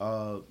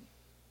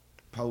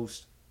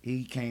post,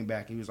 he came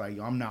back. He was like,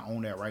 I'm not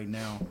on that right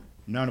now.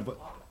 None of it.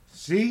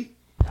 See?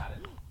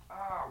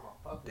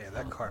 Damn,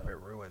 that carpet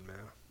ruined, man.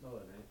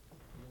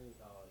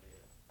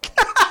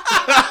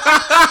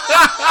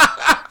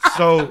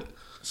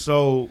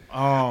 So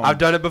I've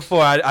done it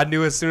before. I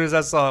knew as soon as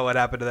I saw it what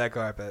happened to that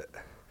carpet.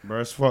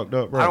 bro, it's fucked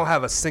up, bro. I don't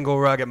have a single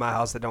rug at my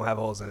house that don't have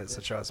holes in it,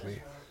 so trust me.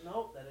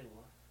 Nope, that ain't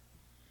one.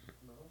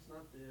 No, it's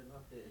not there.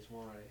 Not there. It's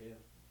one right here.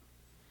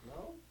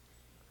 No.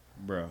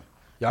 Bro.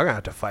 Y'all gonna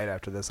have to fight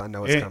after this. I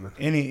know it's coming.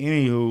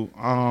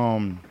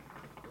 Anywho,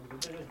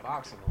 There's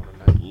boxing on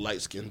tonight.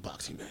 Light skin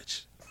boxing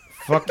match.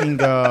 fucking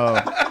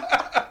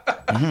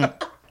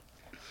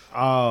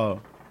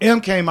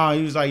M came out.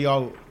 He was like,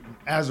 "Yo,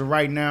 as of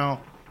right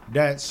now,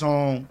 that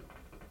song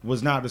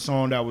was not the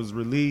song that was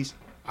released.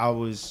 I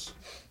was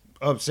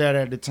upset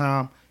at the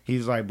time." He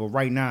was like, "But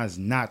right now is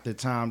not the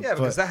time." Yeah, for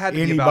because that had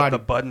to be about the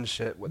button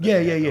shit. With Yeah.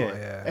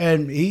 yeah.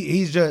 And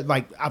he's just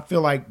like, I feel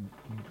like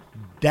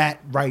that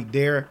right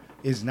there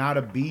is not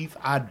a beef.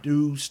 I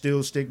do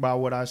still stick by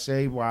what I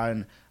say.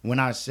 When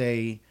I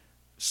say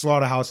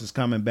Slaughterhouse is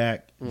coming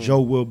back,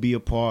 Joe will be a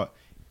part,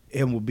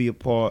 M will be a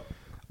part.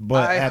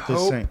 But I at the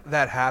hope same,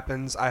 that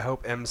happens. I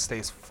hope M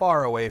stays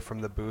far away from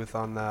the booth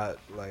on that.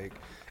 Like,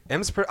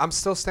 I'm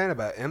still standing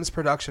by it. M's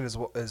production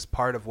is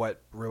part of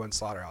what ruined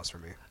Slaughterhouse for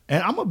me.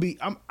 and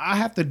I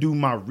have to do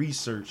my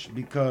research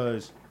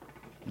because,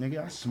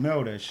 nigga, I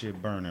smell that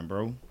shit burning,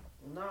 bro.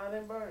 No, it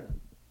ain't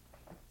burning.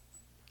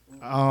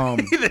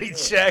 Then he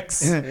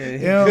checks. It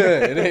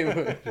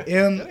ain't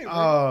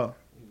M,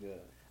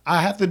 I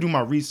have to do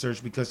my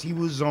research because he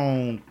was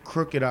on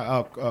Crooked.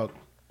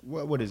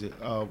 What is it?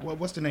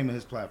 What's the name of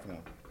his platform?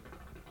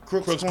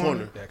 Crook's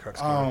Corner. Yeah, Crook's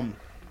Corner.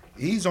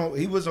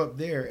 He was up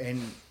there,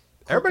 and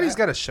Everybody's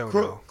got a show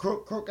now.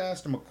 Crook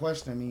asked him a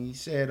question. I mean, he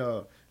said,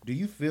 "Do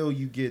you feel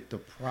you get the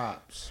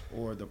props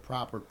or the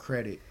proper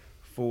credit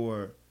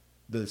for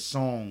the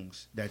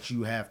songs that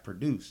you have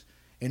produced?"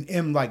 And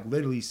M like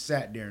literally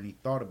sat there and he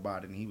thought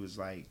about it, and he was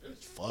like,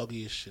 It's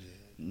foggy as shit.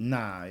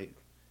 "Nah."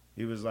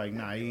 He was like,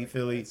 "Nah." He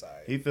feel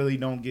he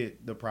don't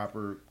get the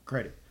proper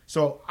credit.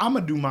 So I'm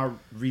gonna do my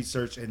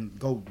research and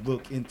go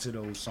look into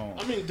those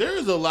songs. I mean,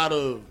 there's a lot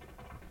of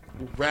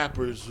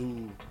rappers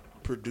who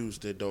produce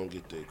that don't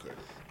get their credit.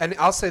 And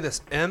I'll say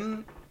this, I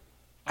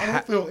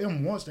don't feel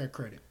M wants that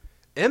credit.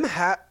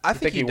 I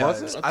think he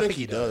does. wasn't? I think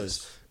he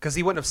does. Because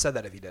he wouldn't have said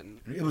that if he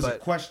didn't. It was a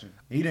question.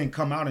 He didn't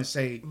come out and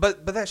say.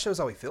 But that shows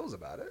how he feels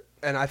about it.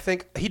 And I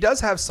think he does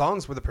have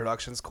songs where the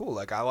production's cool.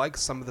 Like, I like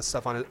some of the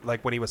stuff on it,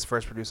 like when he was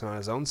first producing on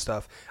his own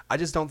stuff. I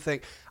don't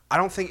think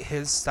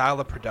his style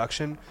of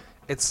production,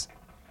 it's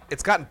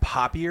gotten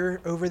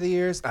poppier over the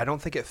years. I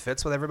don't think it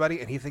fits with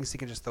everybody, and he thinks he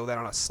can just throw that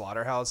on a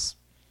Slaughterhouse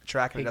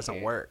track and it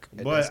doesn't work.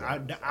 But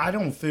I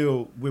don't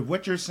feel, with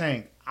what you're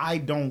saying, I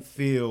don't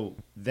feel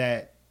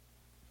that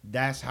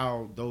that's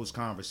how those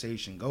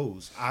conversation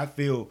goes. I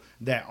feel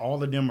that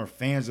all of them are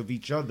fans of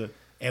each other,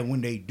 and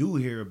when they do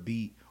hear a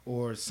beat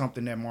or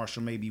something that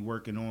Marshall may be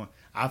working on,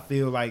 I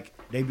feel like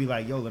they be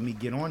like, "Yo, let me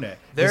get on that."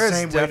 The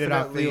same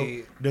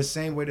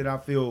way that I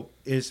feel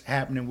is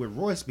happening with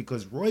Royce,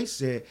 because Royce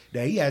said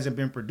that he hasn't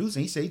been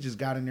producing. He said he just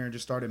got in there and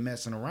just started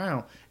messing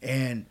around,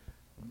 and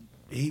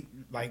he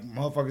like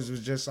motherfuckers was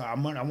just I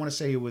want to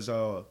say it was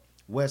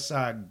West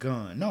Side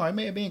Gun. No, it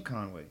may have been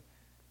Conway.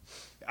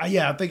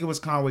 Yeah, I think it was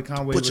Conway.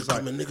 Conway Put was your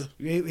like, coming,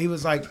 nigga. he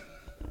was like,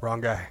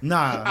 Wrong guy.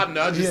 nah. I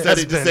know. I just Yeah, said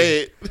it to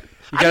say it.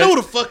 I know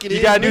the fuck it is.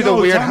 You gotta do nigga. the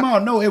weird. Time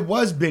out. No, it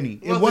was Benny.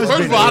 It was First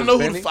Benny. of all, I know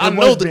Benny? I It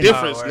know was the Benny.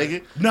 difference, Oh,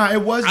 nigga. Nah,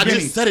 it was I Benny.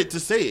 just said it to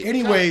say it.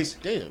 Anyways,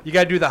 God damn. You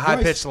gotta do the high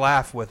Royce- pitched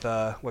laugh with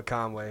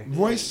Conway.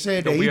 Royce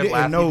said The that he weird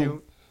laugh didn't you know.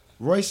 do.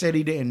 Roy said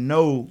he didn't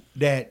know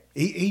that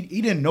he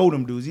didn't know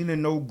them dudes. He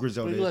didn't know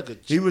Griselda. Like a-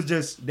 He was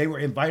just they were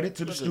invited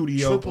to the Like a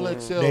studio. triple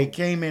XL. They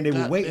came in. They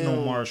were waiting on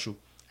Goddamn. Marshall.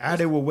 As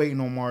they were waiting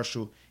on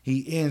Marshall,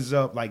 he ends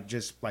up like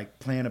just like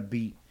playing a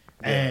beat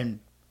and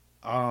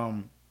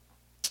God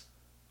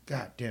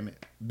damn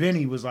it,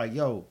 Benny was like,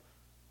 "Yo,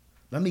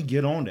 let me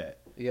get on that."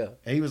 Yeah.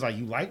 And he was like,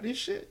 "You like this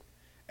shit?"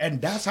 And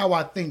that's how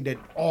I think that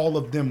all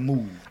of them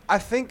moved. I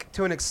think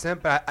to an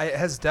extent, but it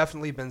has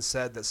definitely been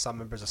said that some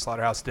members of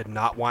Slaughterhouse did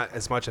not want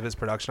as much of his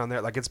production on there.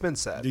 Like, it's been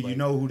said. Do you Like,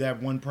 know who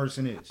that one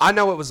person is? I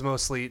know it was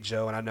mostly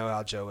Joe, and I know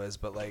how Joe is,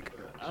 but like,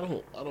 I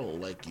don't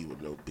like you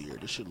with no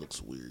beard. This shit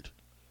looks weird.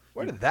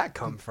 where did that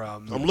come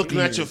from? I'm looking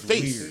at your Weird.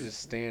 face. You're just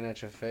staring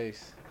at your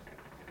face.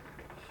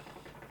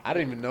 I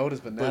didn't even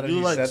notice, but now But that you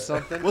you like said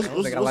something, I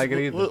don't think I like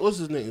it either. What's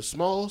his name?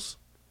 Smalls.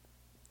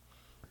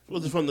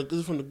 Was it from the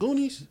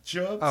Goonies?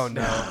 Chubbs? Oh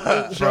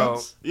no,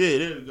 bro. Yeah,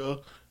 there you go.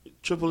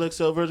 Triple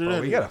XL version of Oh,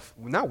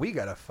 that. we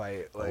gotta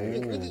fight. Like,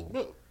 Nigga,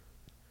 bro.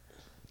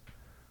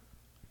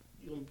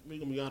 You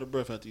gonna be out of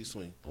breath after you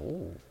swing.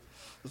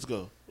 Let's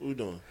go. What we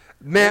doing?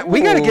 man,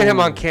 we gotta get him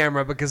on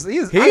camera because I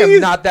am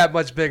not that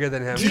much bigger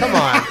than him. Come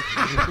on,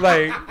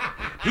 like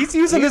he's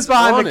using He's this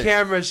behind on the it.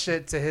 camera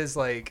shit to his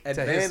like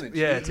Advantage.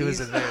 to his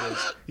advantage.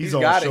 He's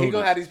on got it. He shoulders.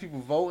 gonna have these people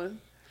voting.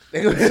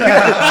 They gonna be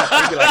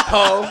like,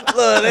 "Oh,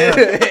 look,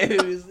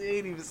 they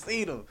ain't even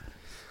seen him."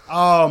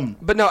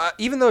 But no,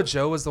 even though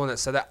Joe was the one that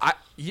said that,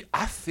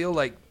 I feel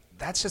like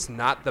that's just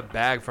not the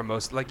bag for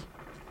most. Like,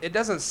 it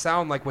doesn't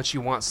sound like what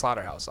you want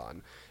Slaughterhouse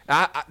on.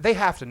 They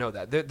have to know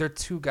that they're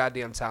too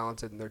goddamn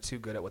talented and they're too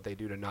good at what they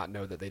do to not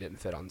know that they didn't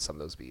fit on some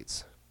of those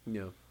beats.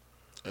 Yeah.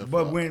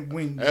 But when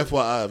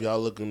FYI, if y'all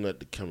looking at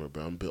the camera,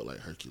 bro, I'm built like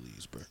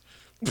Hercules, bro.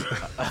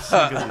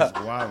 Nigga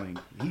is wilding,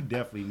 he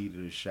definitely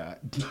needed a shot.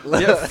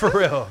 Yeah, for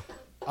real.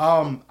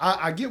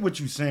 I get what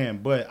you're saying,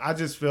 but I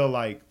just feel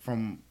like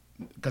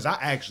because I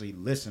actually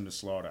listen to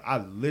Slaughter. I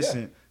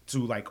listen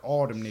to like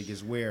all them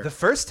niggas where The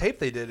first tape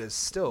they did is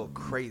still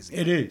crazy.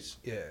 it is.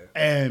 Yeah.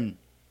 And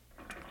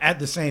at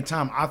the same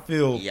time, I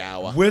feel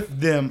Yawa. with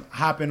them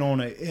hopping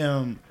on a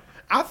M,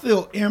 I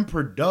feel M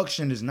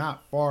production is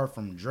not far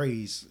from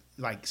Dre's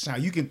like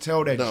sound. You can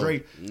tell that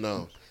Dre.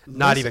 No.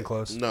 Not even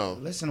close. No.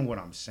 Listen to what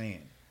I'm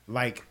saying.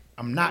 Like,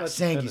 I'm not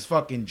saying he's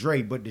fucking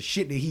Dre, but the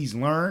shit that he's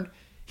learned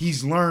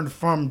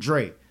from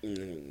Dre.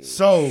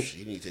 So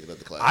You need to take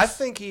another class.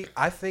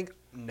 I think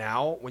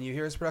now when you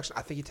hear his production,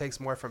 I think he takes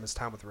more from his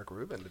time with Rick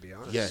Rubin, to be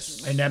honest.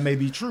 Yes. and that may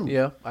be true.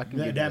 Yeah, I can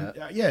give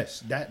that.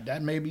 Yes,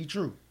 that may be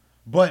true.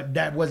 But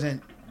that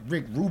wasn't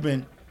Rick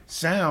Rubin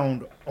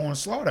sound on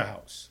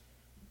Slaughterhouse.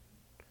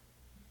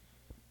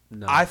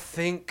 No. I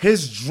think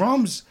His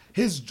drums,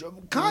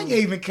 Kanye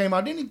even came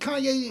out. Didn't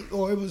Kanye,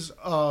 or it was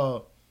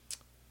a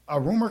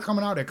rumor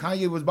coming out that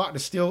Kanye was about to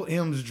steal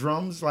M's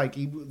drums. Like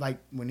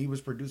when he was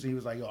producing, he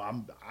was like, "Yo,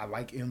 I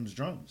like M's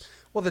drums."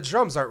 well, the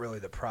drums aren't really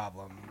the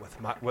problem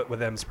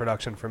with M's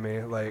production for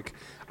me. Like,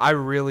 I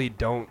really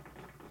don't.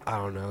 I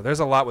don't know. There's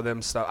a lot with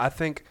M stuff. I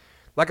think,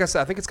 like I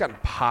said, I think it's gotten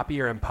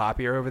poppier and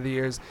poppier over the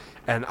years,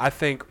 and I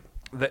think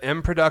the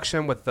M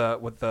production with the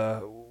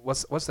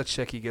what's the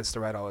chick he gets to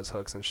write all his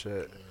hooks and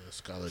shit.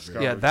 Scholar.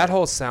 Yeah, that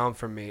whole sound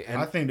for me. And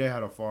I think they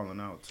had a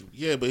falling out too.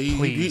 Yeah, but he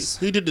Please.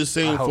 did the I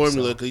same hope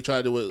formula so. because he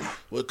tried it with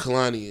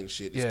Kalani and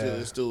shit. It's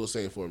Yeah. still the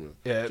same formula.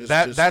 yeah, Just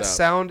that stop.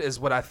 sound is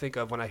what I think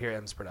of when I hear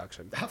M's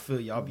production. I feel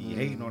y'all be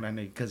hating on that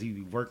nigga because he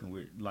be working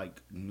with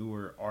like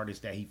newer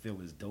artists that he feel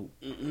is dope.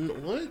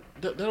 What?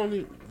 That don't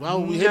even. Why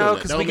would we hate on No, that?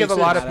 because That we don't give a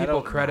make lot sense. of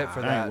people credit for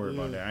I that. ain't worried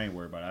about that. I ain't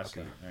worried about it. I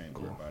see. I ain't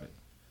worried about it.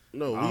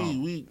 No,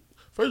 we.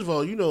 First of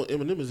all, you know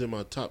Eminem is in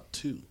my top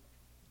 2.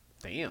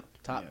 Damn,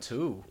 top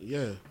 2.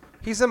 Yeah.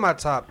 He's in my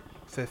top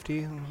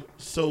 50.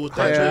 So with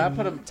that, Yeah, I Drake-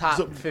 put him top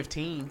so-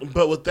 15.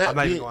 But with that, I'm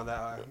not even being, going that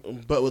high.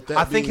 but with that,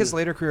 I think being- his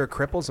later career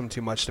cripples him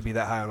too much to be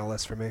that high on a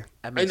list for me.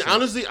 That makes And sense.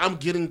 honestly, I'm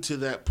getting to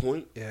that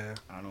point. Yeah.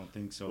 I don't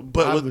think so.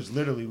 But I with- was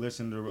literally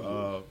listening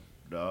to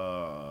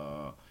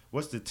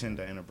what's the 10th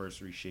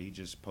anniversary shit he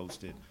just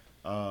posted.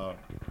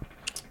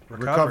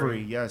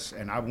 Recovery, yes,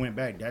 and I went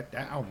back. That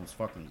album's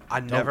fucking.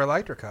 I dope. never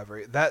liked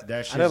Recovery. That That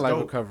I didn't shit's like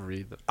dope. Recovery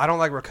either. I don't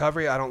like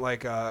Recovery. I don't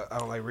like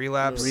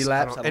Relapse.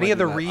 Relapse, I don't- I any like of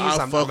the Relapse. re's,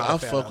 I'm not I a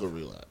fan fuck of. with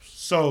Relapse.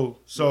 So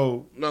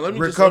Now, let me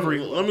just- Recovery.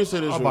 let me say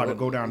this I'm about real- to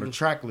go down the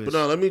track list. But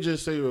no, let me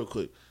just say real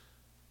quick.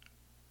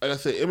 Like I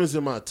said, Eminem's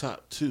in my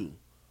top 2.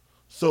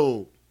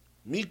 So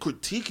me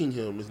critiquing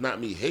him is not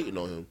me hating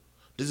on him.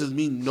 This is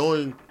me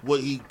knowing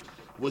what he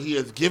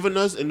has given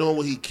us and knowing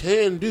what he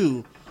can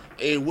do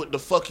and what the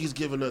fuck he's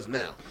giving us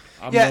now.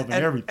 I'm Yeah, loving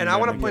and, everything. and I that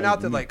want to nigga point has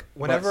out that me. like still.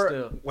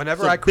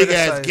 whenever It's I a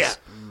big-ass criticize gap.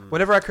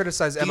 whenever I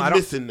criticize him, He's I don't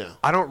missing now.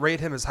 I don't rate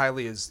him as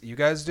highly as you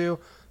guys do,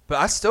 but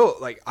I still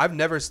like I've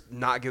never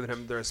not given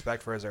him the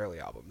respect for his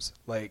early albums.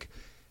 Like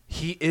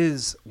he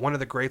is one of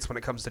the greats when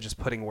it comes to just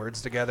putting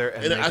words together.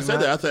 And I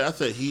said that. I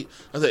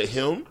said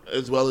him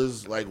as well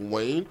as like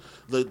Wayne.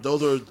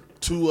 Those are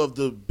two of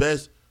the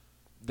best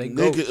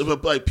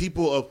niggas, like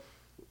people of.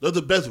 They're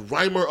the best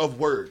rhymer of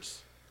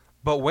words.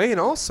 But Wayne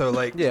also,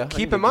 like,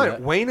 keep in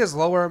mind, Wayne is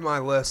lower on my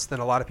list than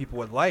a lot of people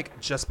would like,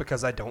 just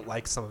because I don't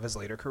like some of his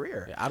later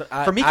career.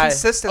 Yeah, for me,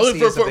 consistency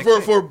is a big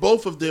thing. For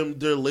both of them,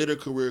 their later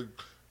career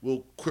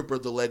will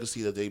cripple the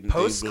legacy that they've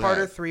post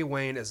Carter 3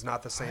 Wayne is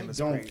not the same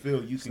as Wayne. I don't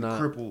feel you can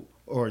cripple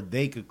or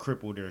they could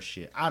cripple their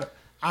shit. I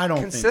don't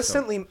think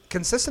so.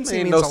 Consistency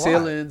means no a lot.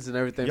 ceilings and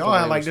everything. Y'all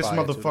act like this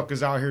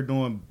motherfucker's out here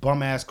doing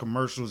bum ass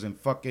commercials and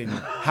fucking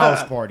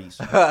house parties.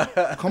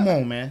 Come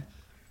on, man.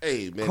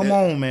 Hey man, come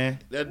on, man.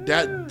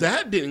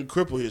 That didn't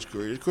cripple his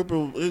career.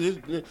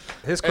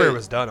 His career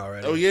was done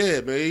already. Oh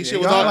yeah, man. His shit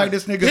was was already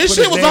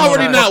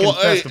not.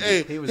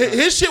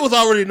 His shit was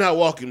already not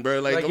walking, bro.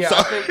 Like I'm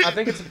sorry. I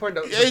think it's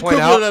important to point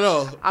out. At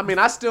all. I mean,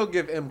 I still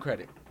give M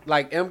credit.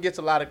 Like M gets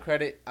a lot of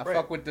credit. I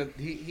fuck with the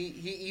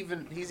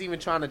he's even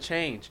trying to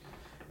change,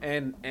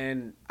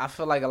 and I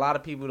feel like a lot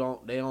of people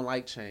don't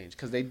like change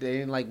because they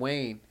didn't like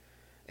Wayne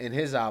and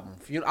his album.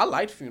 I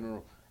liked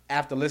Funeral.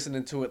 After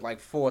listening to it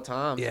like 4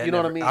 times, yeah, you know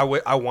what I mean.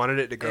 I wanted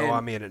it to grow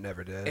on me, and it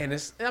never did. And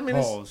it's,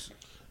 pause.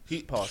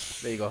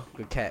 Pause. There you go.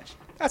 Good catch.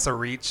 That's a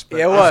reach.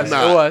 Yeah, it was. It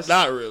was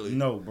not really.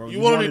 No, bro. You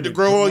wanted it to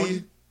grow on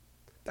you.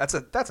 That's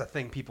a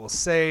thing people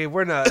say.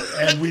 We're not.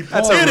 And we.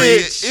 That's a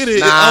reach. It is.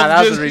 Nah,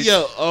 that was a reach.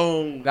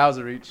 That was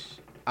a reach.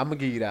 I'm gonna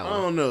give you that one. I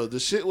don't know the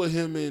shit with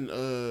him and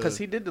because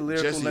he did the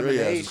lyrical Jesse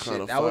lemonade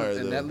shit.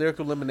 And that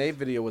lyrical lemonade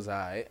video was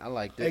alright. I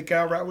liked it. Hey, can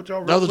I rap with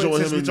y'all real quick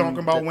since we talking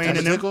about Wayne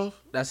and them?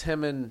 That's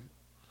him and.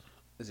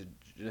 Is it?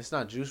 It's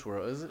not Juice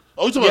WRLD, is it?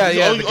 Oh, you talking about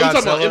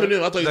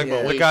Eminem? I thought you were talking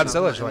about Wayne. The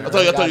Godzilla joint. I thought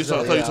you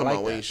were talking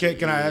about Wayne.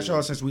 Can I ask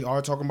y'all, since we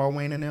are talking about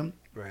Wayne and them?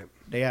 Right.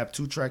 They have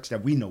 2 tracks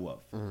that we know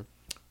of. Mm-hmm.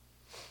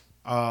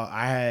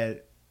 I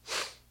had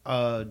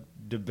a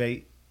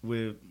debate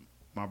with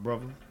my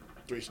brother.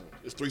 3 songs.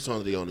 It's 3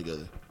 songs they own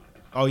together.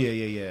 Oh yeah.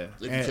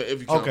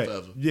 If you count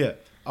forever. Yeah.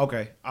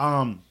 Okay.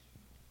 If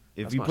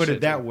That's you put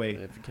it that too. way,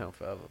 if you count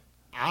forever,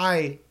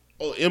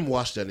 M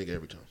watched that nigga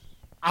every time.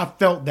 I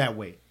felt that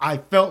way. I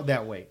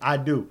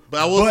do. But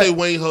I will say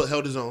Wayne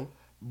held his own.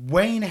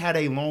 Wayne had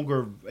a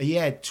longer. He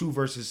had 2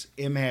 verses.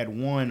 M had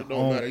 1. It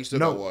don't matter. He still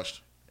got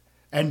washed.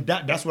 And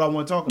that's what I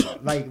want to talk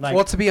about. Like.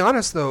 Well, to be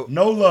honest though,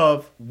 No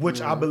Love,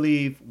 which I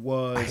believe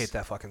was. I hate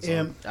that fucking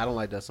song. I don't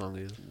like that song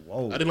either.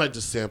 Whoa. I didn't like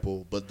the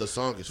sample, but the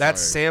song is that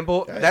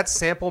fire. That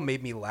sample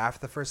made me laugh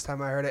the first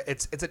time I heard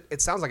it.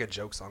 It sounds like a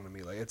joke song to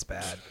me. Like it's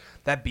bad.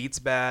 That beat's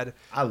bad.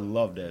 I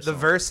love that song. The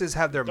verses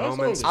have their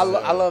moments. I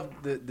love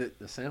the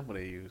sample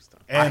they used.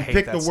 And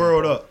Pick the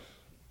World Up.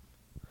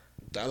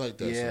 I like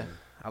that song.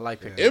 I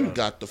like it. M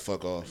got the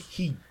fuck off.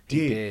 He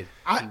did.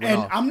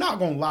 I'm not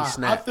gonna lie.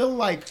 I feel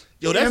like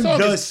that M song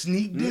does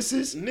sneak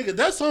disses. Nigga,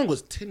 that song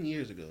was 10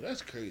 years ago.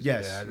 That's crazy.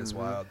 Yes. Yeah, it is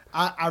wild.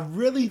 I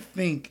really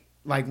think,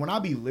 like, when I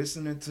be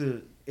listening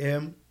to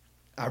M,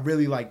 I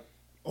really, like,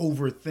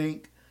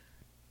 overthink.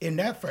 In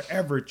that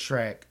Forever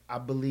track, I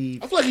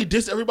believe. I feel like he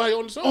dissed everybody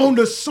on the song. On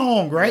the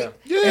song, right?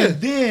 Yeah.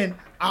 And then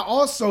I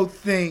also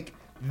think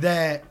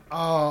that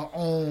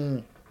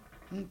on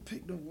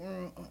Pick the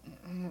World.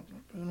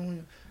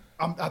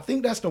 I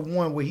think that's the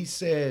one where he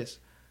says,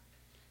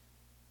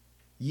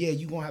 yeah,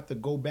 you're going to have to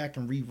go back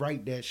and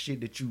rewrite that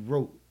shit that you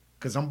wrote.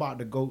 Because I'm about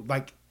to go,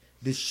 like,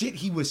 the shit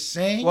he was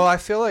saying. Well, I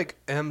feel like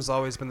M's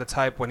always been the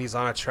type when he's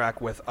on a track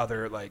with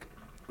other, like,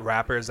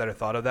 rappers that are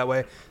thought of that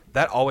way,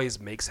 that always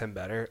makes him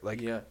better.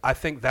 Like, I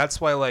think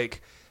that's why,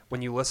 like,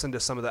 when you listen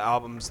to some of the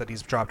albums that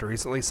he's dropped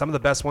recently, some of the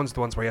best ones are the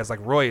ones where he has, like,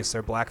 Royce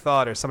or Black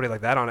Thought or somebody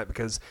like that on it,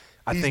 because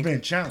I think he's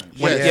been challenged.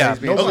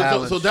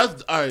 So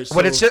that's all right. So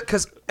when it's just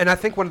because, and I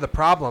think one of the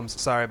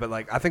problems, I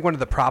think one of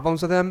the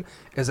problems with him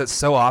is that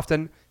so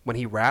often when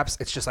he raps,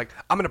 it's just like,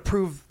 I'm gonna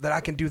prove that I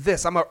can do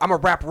this. I'm a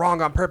rap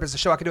wrong on purpose to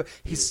show I can do it.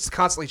 He's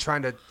constantly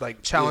trying to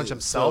like challenge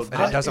himself,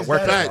 and it doesn't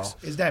work at all.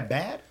 Is that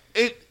bad?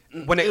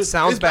 When it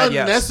sounds bad,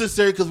 yes. It's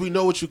unnecessary because we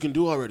know what you can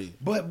do already.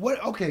 But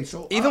what? Okay,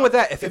 so even with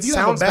that, if it you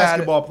sounds have a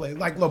basketball player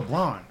like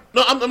LeBron,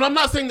 no, I'm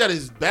not saying that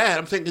it's bad.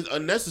 I'm saying it's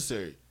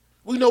unnecessary.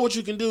 We know what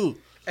you can do.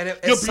 And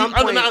at some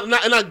point,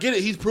 and I get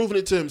it. He's proving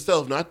it to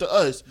himself, not to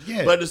us.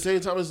 Yeah. But at the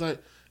same time, it's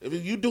like, if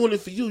you're doing it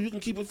for you, you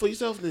can keep it for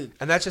yourself then.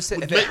 And that's just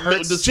it. If it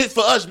hurts, the shit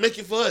for us, make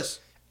it for us.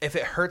 If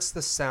it hurts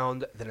the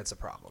sound, then it's a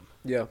problem.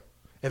 Yeah.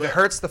 If it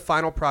hurts the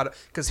final product,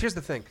 because here's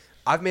the thing.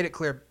 I've made it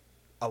clear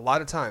a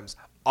lot of times,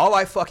 all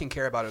I fucking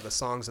care about are the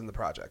songs and the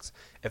projects.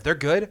 If they're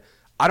good,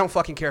 I don't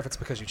fucking care if it's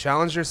because you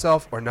challenged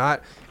yourself or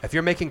not. If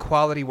you're making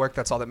quality work,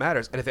 that's all that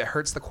matters. And if it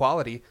hurts the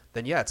quality,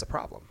 then yeah, it's a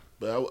problem.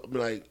 But I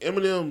mean, like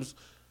Eminem's,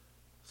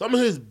 some of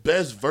his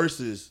best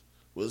verses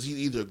was he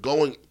either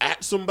going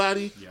at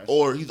somebody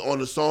or he's on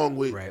the song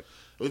with. Right.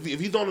 If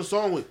he's on the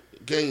song with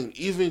Game,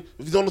 even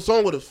if he's on the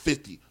song with a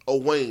 50 or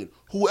Wayne,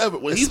 whoever,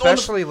 when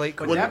especially he's on late,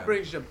 but that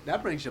brings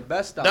your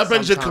best stuff. That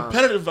brings your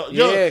competitive.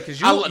 Yeah, because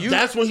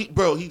that's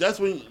when that's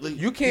when like,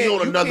 you can't he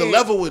on another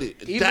level with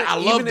it. Even, I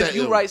love even that. If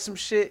you write some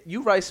shit,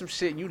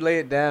 and you lay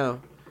it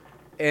down,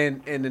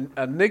 and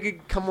a nigga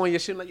come on your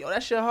shit like, yo,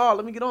 that shit hard.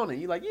 Let me get on it.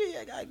 You like,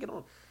 yeah, I gotta get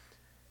on.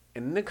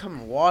 And then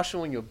come and wash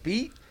on your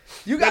beat.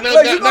 You got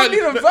you gonna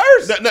need a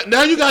verse.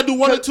 Now you gotta do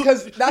one or two.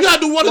 You gotta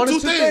do one or two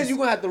things. You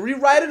gonna have to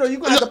rewrite it, or you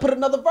gonna have to put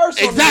another verse.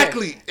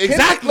 Exactly, on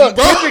exactly, Kendrick,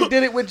 bro. Kendrick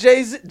did it with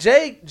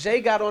Jay.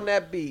 Jay got on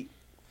that beat,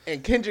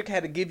 and Kendrick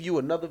had to give you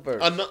another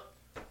verse.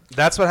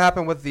 That's what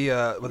happened with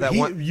the with that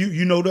one.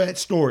 You know that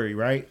story,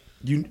 right?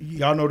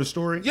 Y'all know the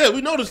story? Yeah,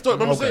 we know the story.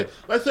 But I'm saying,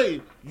 let's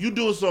say you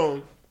do a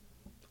song,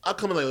 I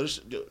come in like,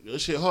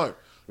 this shit hard.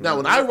 Now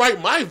when I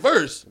write my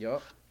verse,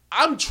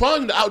 I'm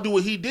trying to outdo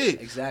what he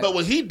did. Exactly. But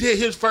when he did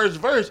his first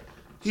verse,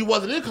 he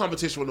wasn't in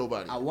competition with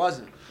nobody. I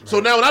wasn't. So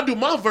now when I do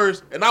my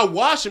verse and I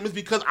wash him, it's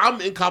because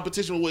I'm in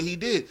competition with what he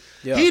did.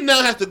 Yeah. He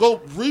now has to go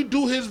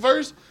redo his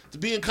verse to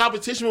be in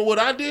competition with what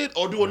I did,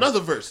 or do another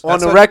verse. On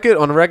the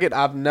record,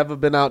 I've never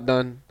been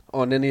outdone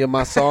on any of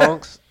my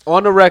songs.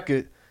 On the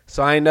record,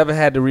 so I ain't never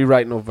had to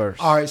rewrite no verse.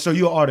 All right, so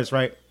you're an artist,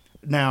 right?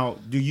 Now,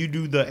 do you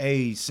do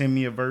the send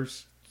me a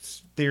verse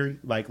theory?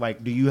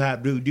 Like do you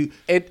have do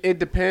It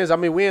depends. I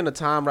mean, we're in a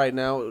time right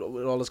now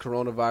with all this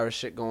coronavirus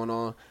shit going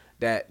on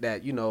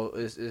that you know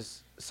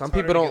is some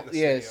people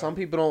don't some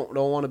people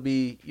don't want to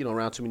be, you know,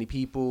 around too many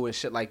people and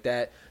shit like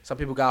that. Some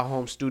people got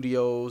home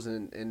studios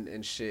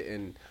and shit,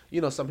 and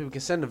you know, some people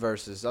can send the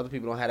verses. Other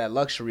people don't have that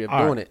luxury of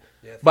doing it.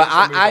 Yeah, but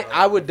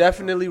I would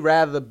definitely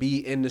rather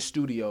be in the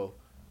studio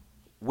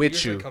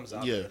with you. Comes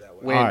out that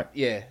way. All right.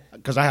 Yeah.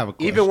 Because I have a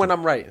question. Even when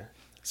I'm writing.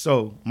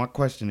 So my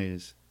question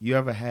is, you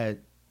ever had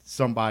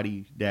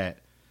somebody that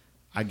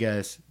I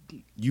guess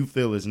you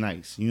feel is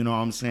nice, you know what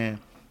I'm saying,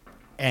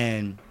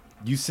 and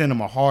you send them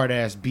a hard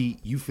ass beat,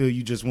 you feel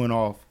you just went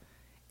off,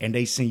 and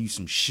they send you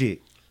some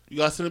shit? You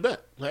gotta send it back.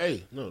 Like,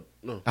 hey, no.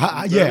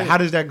 Yeah, how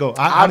does that go?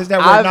 How does that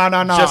work?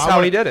 No. Just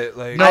how he did it.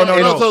 Like,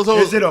 no. So,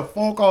 is it a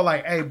phone call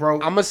like, hey, bro?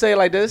 I'm gonna say it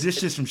like this. This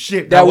shit some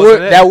shit. That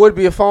would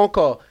be a phone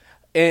call.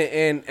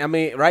 And I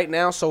mean, right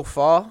now so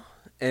far,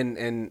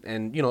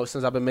 and you know,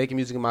 since I've been making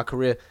music in my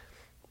career,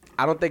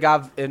 I don't think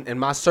I've in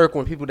my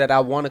circle and people that I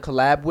want to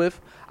collab with,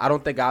 I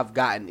don't think I've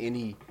gotten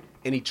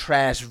any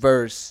trash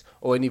verse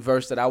or any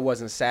verse that I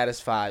wasn't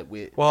satisfied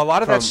with. Well, a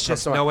lot of that's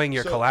just knowing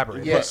you're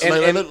collaborating. Yeah,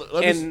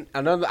 and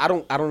another, I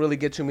don't really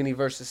get too many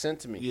verses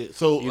sent to me. Yeah.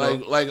 So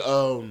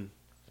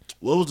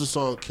what was the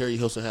song Carrie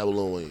Hilson had with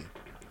Lil Wayne?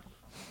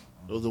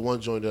 It was the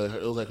one joint that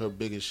it was like her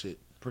biggest shit.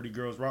 Pretty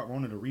Girls Rock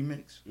One of the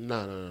remix?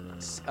 No.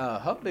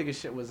 Her biggest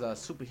shit was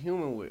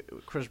Superhuman with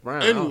Chris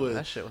Brown. Anyway,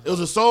 that shit it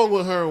was a song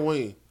with her and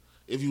Wayne.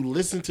 If you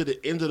listen to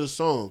the end of the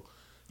song,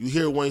 you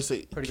hear Wayne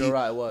say, Pretty Girl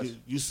Rock. It was.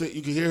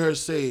 You can hear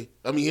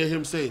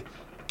him say,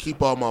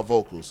 keep all my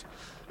vocals.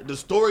 The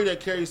story that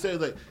Carrie said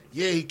is like,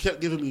 yeah, he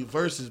kept giving me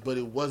verses, but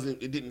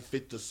it didn't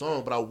fit the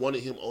song, but I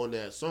wanted him on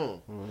that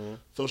song. Mm-hmm.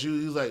 So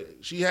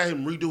she had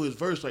him redo his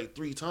verse like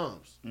 3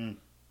 times. Mm.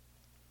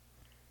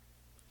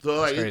 So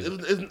like,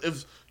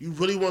 if you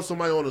really want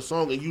somebody on a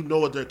song and you know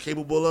what they're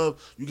capable of,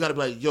 you gotta be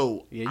like,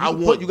 yo, I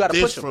want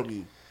this from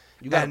you.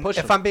 You gotta push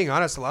them. If I'm being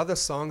honest, a lot of the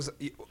songs,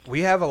 we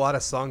have a lot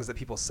of songs that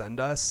people send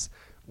us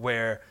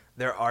where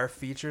there are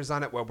features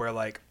on it where we're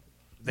like,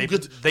 they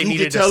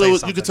needed to say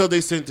something. You could tell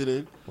they sent it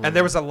in. And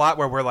there was a lot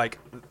where we're like,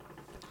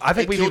 I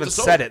think we've even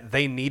said it.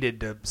 They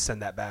needed to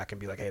send that back and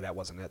be like, hey, that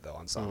wasn't it though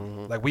on something.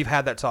 Mm-hmm. Like we've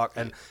had that talk,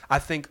 and I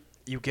think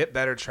you get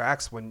better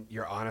tracks when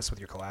you're honest with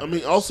your collaborators. I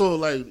mean, also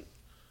like,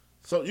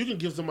 so you can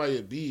give somebody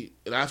a beat,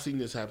 and I've seen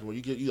this happen where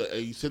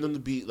you send them the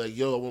beat like,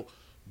 yo, I won't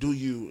do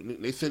you,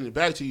 and they send it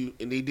back to you,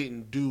 and they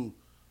didn't do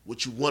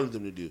what you wanted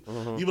them to do.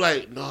 Mm-hmm. You be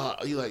like, nah,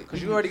 you like,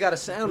 because you already got a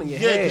sound in your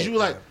head. Yeah, because you were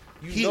like.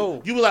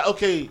 You were like,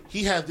 okay,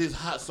 he has this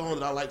hot song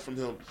that I like from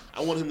him.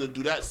 I want him to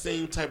do that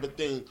same type of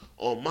thing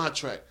on my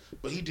track,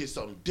 but he did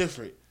something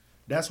different.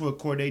 That's what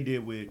Corday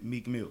did with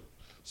Meek Mill.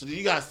 So then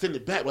you gotta send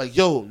it back like,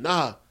 yo,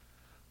 nah,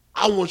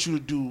 I want you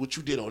to do what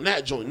you did on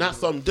that joint, not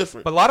something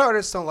different. But a lot of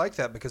artists don't like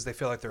that because they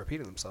feel like they're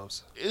repeating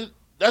themselves.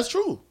 That's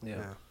true.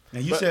 Yeah.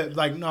 And you said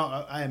like,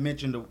 no, I had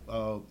mentioned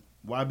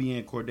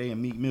YBN, Corday,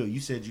 and Meek Mill. You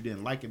said you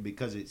didn't like it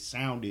because it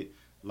sounded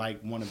like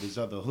one of his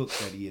other hooks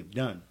that he had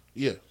done.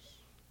 Yeah.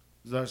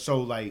 So,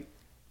 like,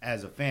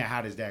 as a fan,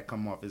 how does that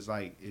come off? Is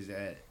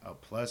that a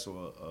plus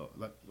or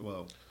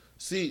well?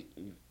 See,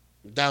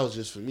 that was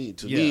just for me.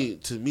 To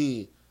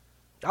me,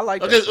 I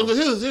like that. Okay,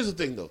 here's the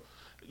thing though.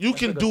 You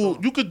could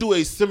do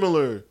a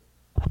similar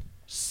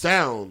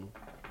sound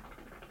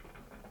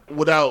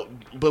but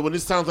when it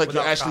sounds like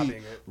you're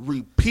actually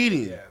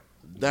repeating,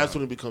 that's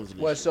when it becomes an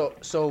issue. Well,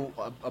 so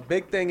a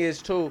big thing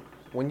is too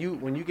when you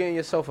getting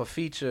yourself a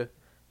feature,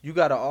 you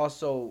gotta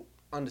also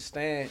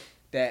understand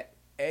that.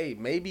 Hey,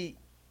 maybe,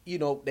 you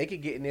know, they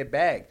could get in their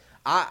bag.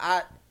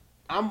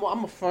 I'm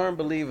a firm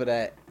believer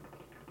that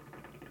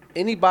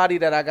anybody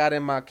that I got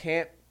in my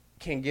camp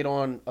can get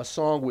on a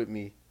song with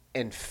me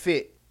and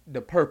fit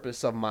the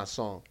purpose of my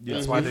song. Yeah,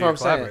 that's why they're your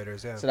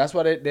collaborators. Yeah. So that's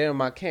why they're in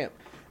my camp.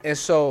 And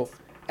so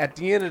at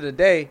the end of the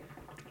day,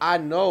 I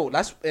know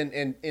that's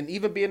and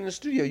even being in the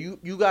studio,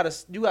 you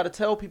gotta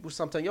tell people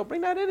something. Yo,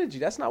 bring that energy.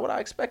 That's not what I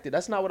expected.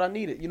 That's not what I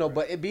needed. You know,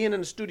 but being in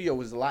the studio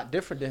was a lot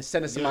different than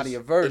sending somebody a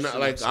verse.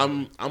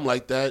 And I'm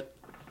like that.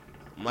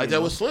 Like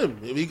that with Slim.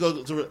 If he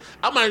goes to,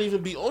 I might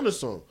even be on the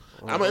song.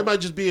 It might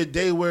just be a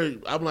day where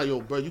I'm like,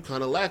 yo, bro, you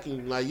kind of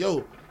lacking. Like,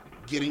 yo,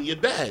 get in your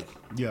bag.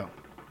 Yeah.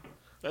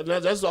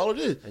 That's all it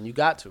is. And you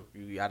got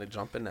to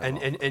jump in there.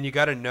 And you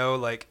got to know,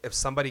 like, if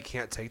somebody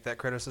can't take that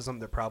criticism,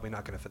 they're probably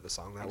not going to fit the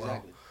song that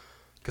well.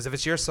 Because if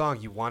it's your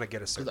song, you want to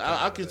get a certain.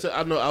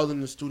 I know I was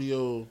in the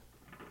studio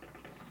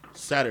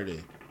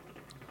Saturday.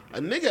 A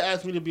nigga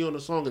asked me to be on the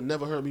song and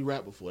never heard me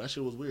rap before. That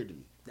shit was weird to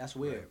me. That's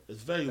weird.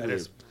 It's very weird. That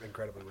is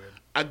incredibly weird.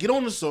 I get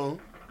on the song.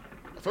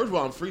 First of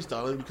all, I'm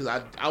freestyling because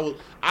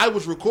I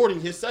was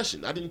recording his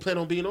session. I didn't plan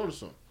on being on the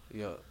song.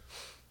 Yeah.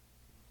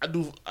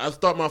 I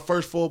start my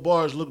first 4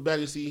 bars, look back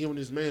and see him and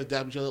his man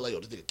dapping each other like, yo,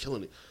 this nigga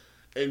killing it.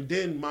 And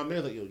then my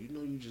man's like, yo, you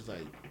know, you just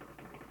like,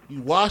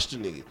 you washed the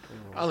nigga.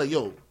 I was like,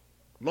 yo,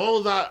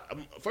 long as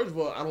first of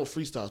all, I don't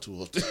freestyle too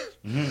often.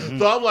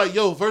 So I'm like,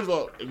 yo, first of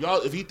all,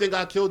 if you think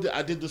I killed it,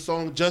 I did the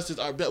song justice,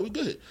 I bet we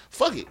good.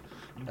 Fuck it.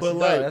 But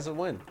that's a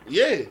win.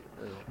 Yeah.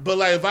 But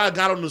like, if I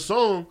got on the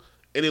song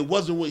and it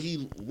wasn't what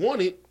he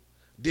wanted,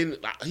 then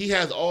he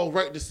has all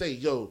right to say,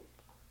 yo,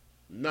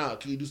 nah,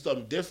 can you do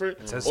something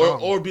different?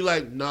 Or be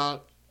like, nah,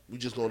 we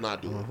just gonna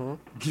not do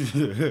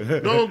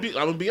it. No, I'm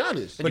gonna be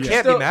honest. But you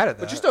can't be mad at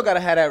that. But you still gotta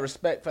have that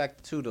respect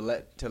factor too to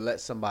let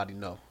somebody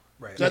know.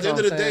 Right. So at the end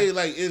of the day,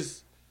 like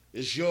it's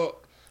your,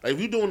 like,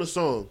 if you doing a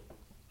song,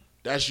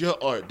 that's your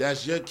art,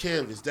 that's your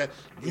canvas, that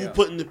you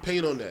putting the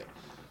paint on that.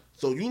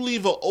 So you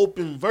leave an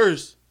open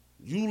verse,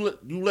 you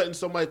letting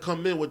somebody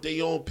come in with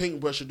their own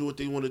paintbrush and do what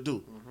they want to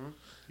do.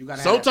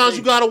 Sometimes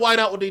you gotta white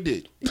out what they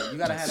did. You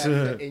gotta have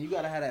that, and you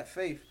gotta have that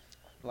faith.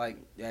 Like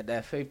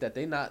that faith that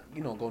they not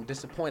gonna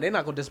disappoint. They're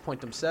not gonna disappoint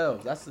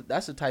themselves.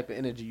 That's the type of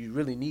energy you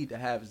really need to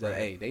have. Is that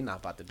hey, they not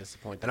about to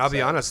disappoint themselves. And I'll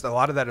be honest, a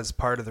lot of that is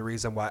part of the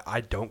reason why I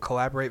don't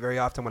collaborate very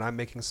often when I'm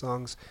making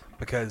songs,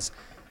 because,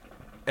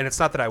 and it's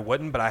not that I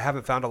wouldn't, but I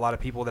haven't found a lot of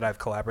people that I've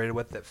collaborated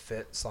with that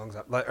fit songs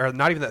up, or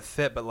not even that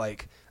fit, but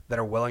like that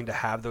are willing to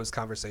have those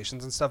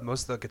conversations and stuff.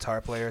 Most of the guitar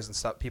players and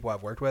stuff, people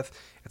I've worked with,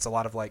 it's a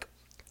lot of like,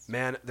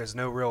 man, there's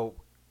no real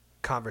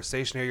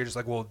conversation here. You're just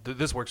like, well,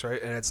 this works,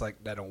 right? And it's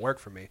like, that don't work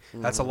for me.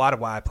 That's a lot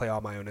of why I play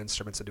all my own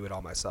instruments and do it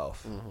all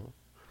myself,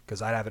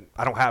 because I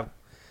don't have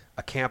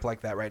a camp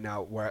like that right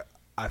now where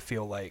I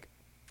feel like,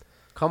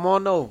 come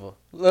on over.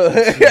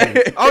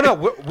 Oh no,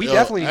 we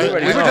definitely we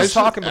were just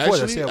talking before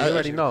this. Yeah, we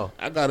already know.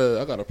 I got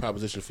a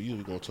proposition for you.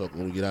 We're gonna talk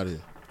when we get out of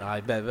here.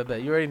 I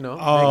bet. You already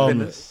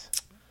know.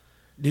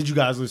 Did you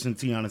guys listen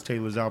to Teyana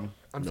Taylor's album?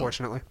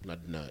 Unfortunately, no,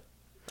 not.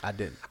 I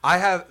didn't.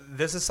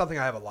 This is something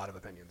I have a lot of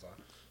opinions on.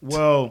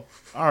 Well,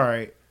 all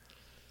right.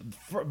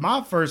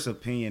 My first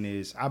opinion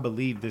is I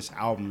believe this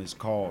album is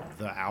called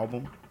The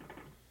Album.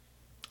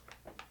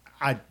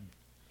 I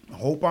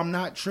hope I'm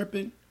not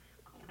tripping,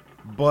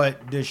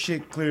 but the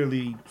shit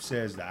clearly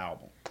says The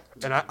Album.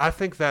 And I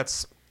think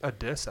that's a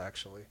diss,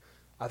 actually.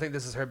 I think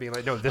this is her being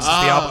like, no, this is the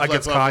album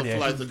against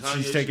Kanye.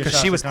 She's taking because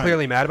she was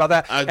clearly mad about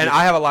that. And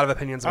I have a lot of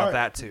opinions about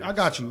that, too. I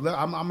got you.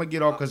 I'm going to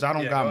get off because I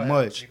don't got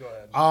much. Go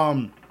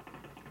ahead.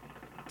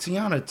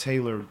 Teyana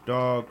Taylor,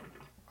 dog.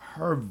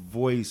 Her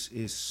voice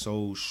is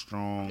so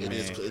strong. It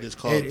is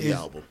called The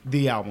Album.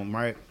 The Album,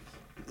 right?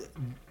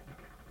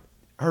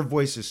 Her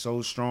voice is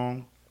so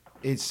strong.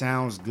 It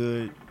sounds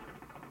good.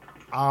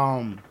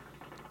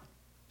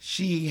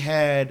 She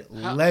had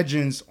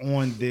legends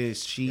on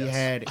this. She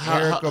had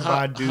Erykah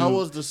Badu. How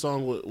was the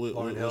song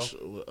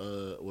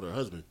with her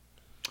husband?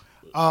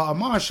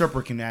 Amon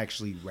Shepard can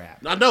actually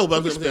rap. I know,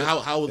 but I'm saying,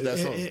 how was that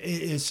song?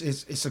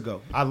 It's a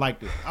go. I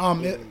liked it.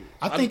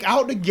 I think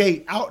out the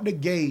gate,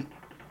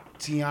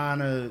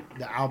 Teyana,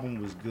 the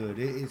album was good.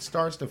 It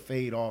starts to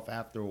fade off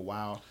after a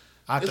while.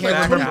 It's can't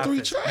like remember.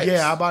 23 tracks.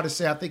 Yeah, I'm about to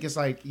say. I think it's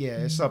like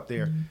it's up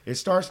there. It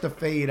starts to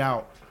fade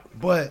out,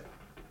 but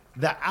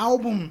the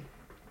album,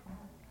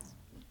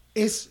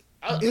 it's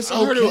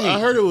okay. I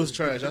heard it was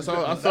trash. I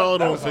saw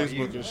it on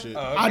Facebook and shit.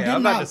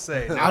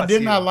 Okay, I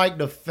did not like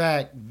the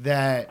fact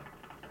that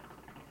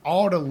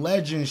all the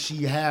legends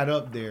she had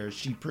up there,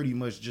 she pretty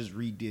much just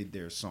redid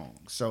their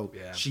songs. So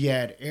she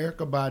had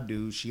Erykah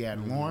Badu, she had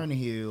Lauryn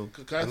Hill.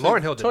 And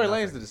Lauryn Hill did Tory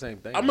Lanez did the same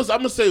thing. I'm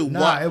gonna say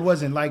why it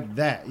wasn't like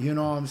that. You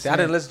know what I'm saying? I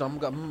didn't listen. I'm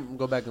gonna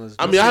go back and listen.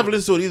 I mean, I haven't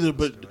listened to it either,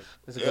 but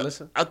is it good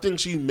listen? I think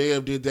she may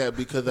have did that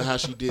because of how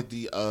she did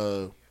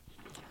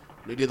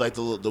they did like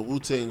the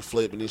Wu-Tang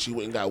flip, and then she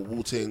went and got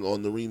Wu-Tang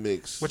on the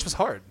remix, which was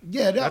hard.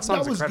 Yeah, that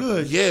was incredible.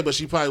 good. Yeah, but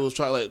she probably was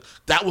trying, like,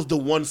 that was the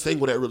one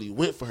single that really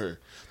went for her.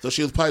 So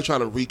she was probably trying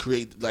to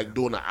recreate, like,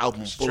 doing an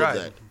album full of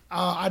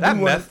that. That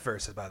meth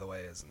verse, by the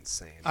way, is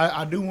insane.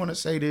 I do want to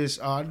say this.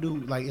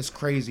 It's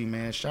crazy,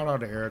 man. Shout out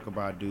to Erykah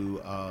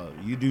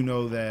Badu. You do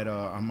know that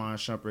Amon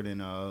Shepard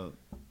and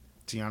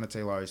Teyana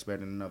Taylor are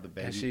expecting another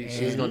baby. And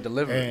she's going to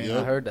deliver.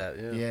 I heard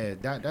that. Yeah,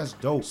 that's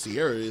dope.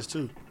 Sierra is,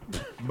 too.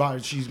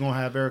 But she's going to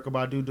have Erykah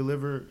Badu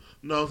deliver?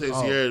 No, I'm saying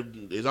Sierra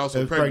is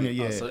also pregnant.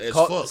 Yeah.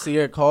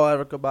 Sierra, call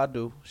Erykah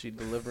Badu. She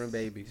delivering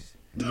babies.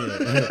 Yeah.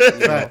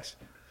 Facts.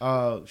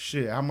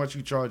 Shit, how much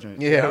you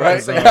charging? Yeah,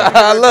 right. Look,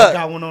 I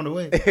got one on the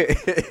way. She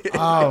did,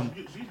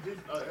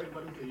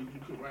 everybody said you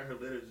could write her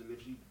letters, and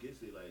if she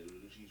gets it, like,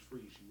 if she's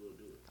free, she will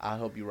do it. I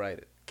hope you write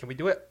it. Can we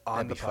do it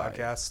on That'd the be fire.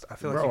 podcast? I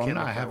feel Bro, like you I'm can't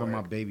not make that having my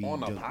work. baby On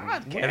the just-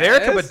 podcast. If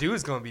Erica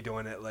Badu's gonna be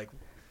doing it, like,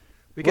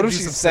 we can What if do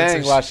she some sang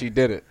censorship. while she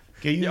did it?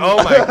 Can you? Oh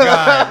my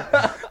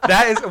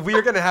god,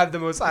 we're gonna have the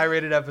most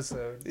I-rated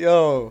episode.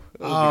 Yo.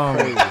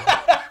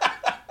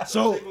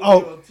 So,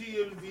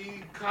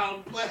 TMZ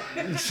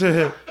complex.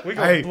 We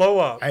gonna blow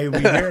up. Hey, we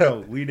there though.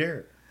 We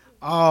there.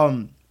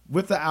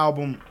 With the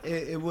album,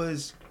 it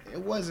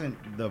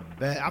wasn't the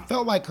best. I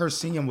felt like her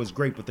singing was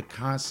great, but the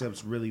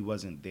concepts really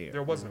wasn't there.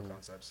 There was no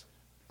concepts.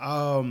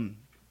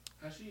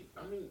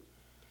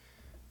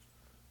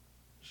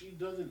 She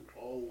doesn't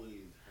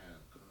always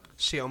have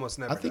concepts. She almost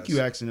never. I think does.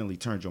 you accidentally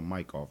turned your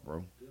mic off,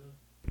 bro.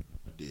 I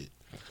did.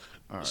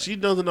 All right. She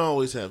doesn't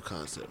always have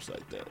concepts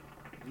like that.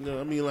 You know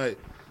what I mean? Like,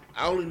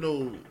 I only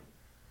know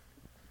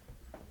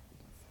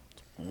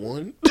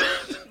one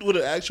with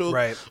an actual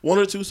one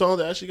or two songs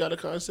that actually got a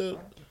concept.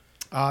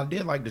 I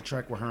did like the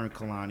track with her and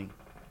Kalani.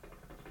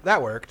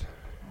 That worked.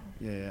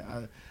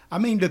 Yeah, I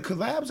mean the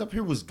collabs up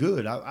here was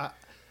good. I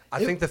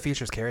think the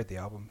features carried the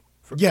album.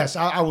 Yes,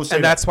 I will say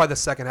and that. that's why the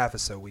second half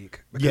is so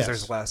weak because Yes.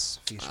 there's less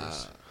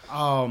features.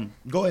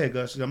 Go ahead,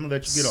 Gus. I'm gonna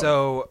let you get off.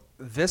 So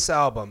this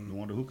album, you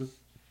want the hookah?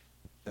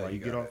 While you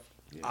get got off.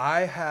 it.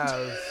 I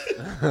have.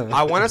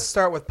 I want to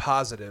start with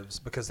positives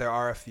because there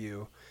are a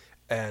few,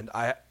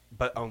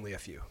 but only a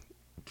few.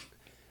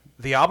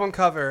 The album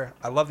cover,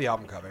 I love the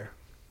album cover.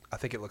 I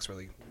think it looks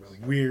really, really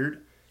good.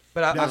 Weird.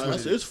 But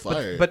It's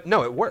fire. But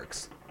no, it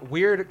works.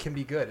 Weird can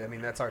be good. I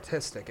mean, that's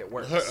artistic. It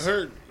works.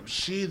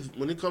 She's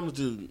when it comes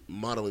to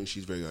modeling,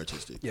 she's very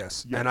artistic.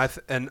 Yes.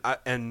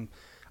 And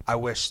I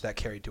wish that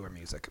carried to her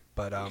music,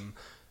 but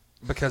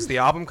because the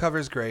album cover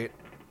is great,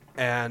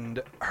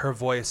 and her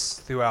voice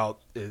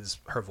throughout is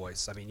her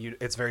voice. I mean,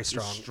 it's very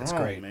strong. It's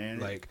great, man.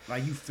 Like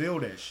you feel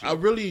that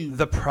shit.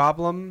 The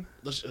problem.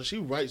 She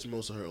writes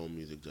most of her own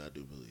music, I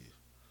do believe.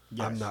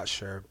 Yes. I'm not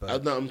sure,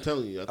 but I'm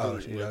telling you. I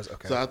think she does.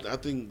 Okay. So I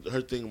think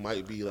her thing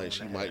might be like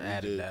she might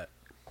need to,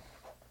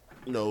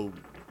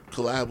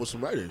 collab with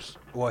some writers.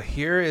 Well,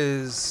 here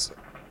is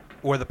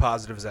where the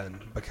positives end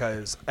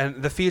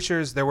and the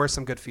features. There were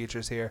some good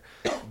features here,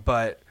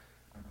 but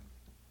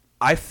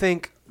I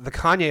think the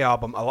Kanye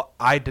album.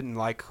 I didn't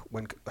like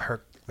when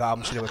the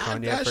album she did with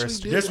Kanye at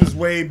first. This was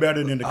way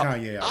better than the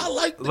Kanye album. I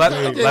like.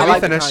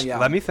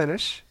 Let me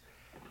finish.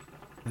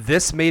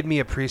 This made me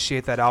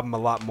appreciate that album a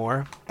lot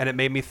more, and it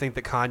made me think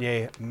that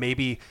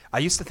Kanye I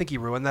used to think he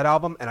ruined that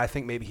album, and I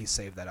think maybe he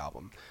saved that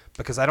album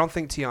because I don't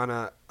think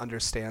Teyana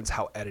understands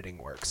how editing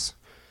works.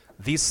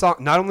 These songs,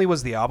 not only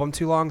was the album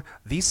too long,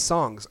 these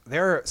songs,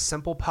 they're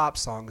simple pop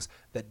songs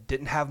that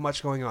didn't have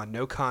much going on,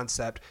 no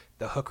concept.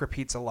 The hook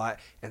repeats a lot,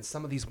 and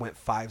some of these went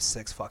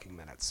 5-6 fucking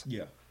minutes.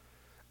 Yeah.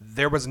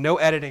 There was no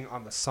editing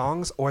on the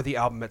songs or the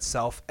album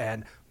itself,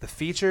 and the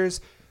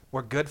features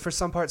were good for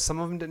some parts. Some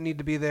of them didn't need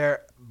to be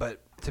there, but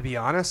to be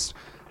honest,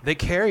 they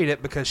carried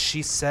it because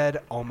she said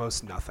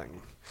almost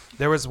nothing.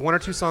 There was one or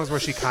two songs where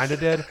she kind of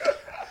did.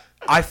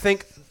 I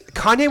think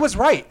Kanye was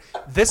right.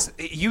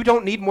 You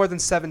don't need more than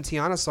 7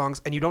 Teyana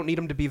songs, and you don't need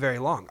them to be very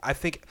long. I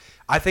think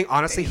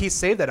honestly, he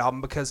saved that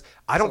album because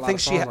I don't think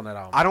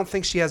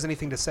she has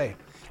anything to say.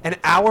 An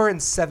hour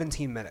and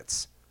 17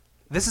 minutes.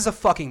 This is a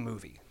fucking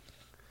movie.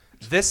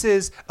 This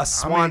is a Swans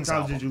How many times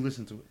album. did you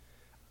listen to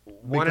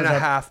it?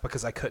 1.5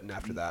 because I couldn't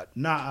after that.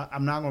 Nah,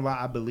 I'm not gonna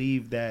lie. I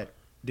believe that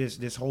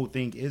this whole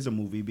thing is a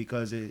movie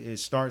because it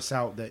starts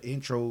out. The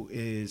intro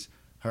is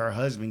her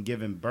husband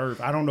giving birth.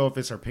 I don't know if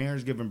it's her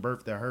parents giving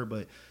birth to her,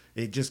 but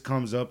it just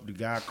comes up. The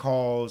guy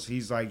calls.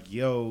 He's like,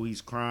 "Yo,"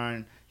 he's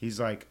crying.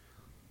 He's like,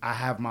 "I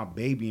have my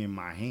baby in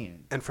my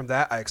hand." And from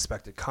that, I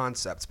expected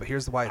concepts. But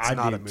here's why it's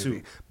not a movie.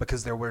 Too.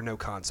 Because there were no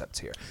concepts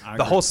here. I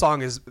The agree. whole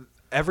song is,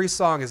 every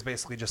song is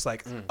basically just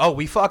like, oh,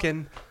 we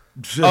fucking,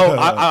 oh,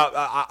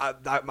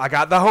 I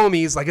got the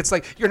homies. Like, it's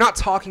like, you're not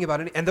talking about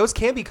any, and those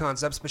can be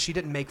concepts, but she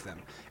didn't make them.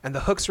 And the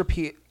hooks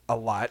repeat a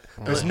lot.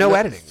 There's no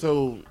editing.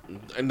 So,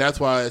 and that's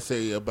why I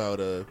say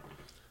about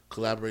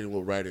collaborating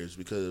with writers,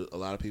 because a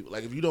lot of people,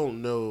 like, if you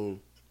don't know,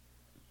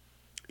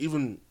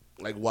 even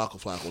like Waka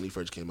Flocka when he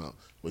first came out,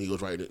 when he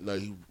was writing, like,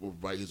 he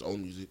would write his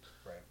own music,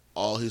 right.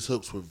 All his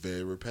hooks were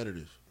very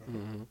repetitive.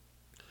 Mm-hmm.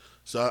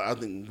 So I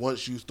think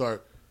once you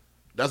start,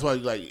 that's why,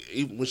 like,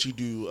 even when she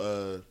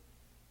do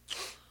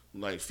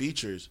like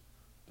features,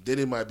 then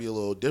it might be a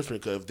little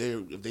different because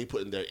if they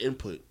put in their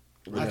input.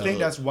 I think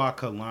that's why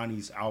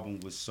Kalani's album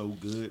was so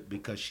good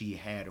because she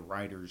had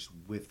writers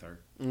with her,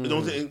 and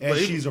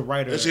she's a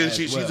writer.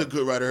 She's a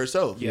good writer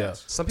herself.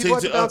 Yes, some people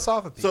have to bounce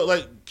off of people. So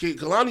like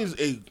Kalani's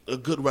a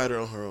good writer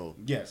on her own.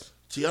 Yes,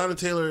 Teyana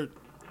Taylor,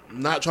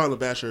 not trying to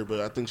bash her,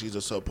 but I think she's a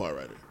subpar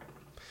writer.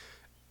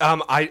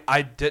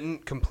 I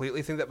didn't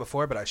completely think that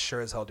before, but I sure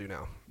as hell do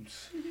now.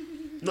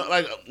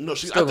 I think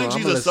she's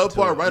a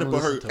subpar writer,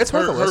 but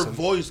her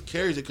voice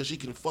carries it because she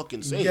can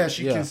fucking sing. Yeah,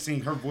 she can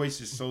sing. Her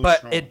voice is so but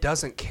strong. it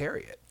doesn't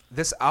carry it.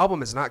 This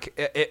album is not.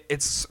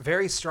 It's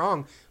very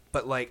strong,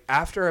 but like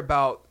after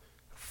about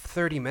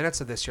 30 minutes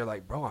of this, you're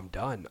like, bro, I'm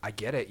done. I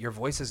get it. Your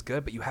voice is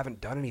good, but you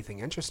haven't done anything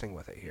interesting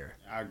with it here.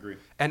 I agree.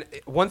 And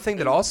one thing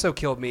that also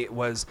killed me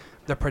was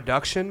the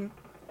production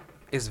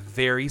is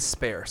very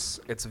sparse.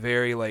 It's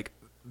very like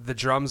the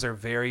drums are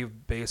very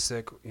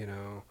basic. You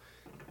know,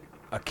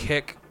 a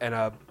kick and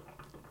a.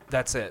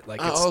 That's it.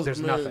 Like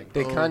there's nothing.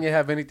 Did Kanye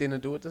have anything to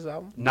do with this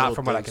album? Not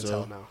from what I can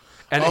tell. No.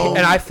 And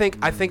I think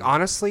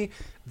honestly,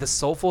 the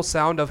soulful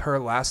sound of her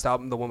last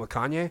album, the one with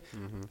Kanye,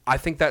 I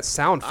think that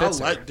sound fits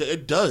her.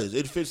 It does.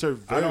 It fits her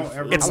very.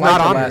 It's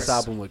not on last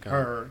album with Kanye.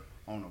 Her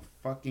on a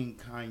fucking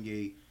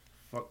Kanye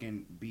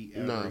fucking beat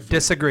ever. No,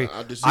 disagree.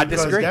 I disagree.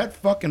 Because that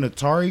fucking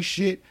Atari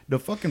shit, the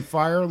fucking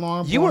fire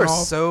alarm. You are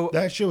off, so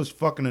that shit was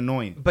fucking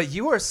annoying. But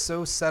you are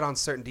so set on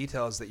certain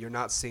details that you're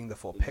not seeing the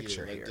full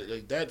picture here.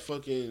 Like that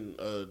fucking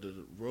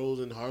the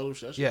Rose in Harlem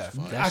shit. Yeah,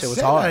 I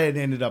said I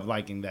ended up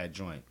liking that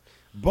joint,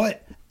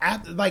 but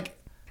after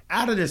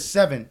out of the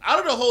 7, out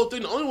of the whole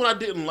thing, the only one I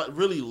didn't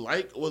really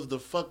like was the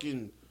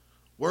fucking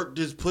work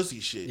this pussy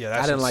shit.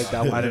 Yeah, I didn't like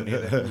that one. I didn't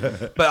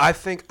either. But I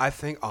think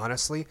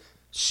honestly,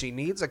 she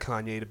needs a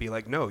Kanye to be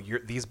like, no,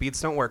 these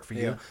beats don't work for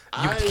you.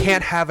 You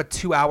can't have a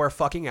 2-hour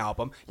fucking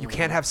album. You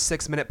can't have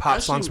 6-minute pop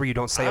songs where you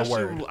don't say a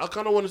word. I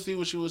kind of want to see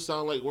what she would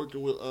sound like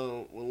working with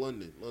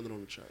London on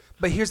the track.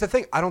 But here's the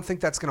thing. I don't think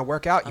that's going to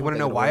work out. You want to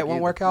know why it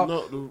won't work out?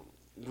 No,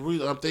 the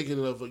reason I'm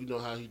thinking of,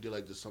 how he did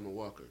like the Summer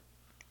Walker.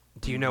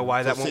 Do you know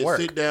why that won't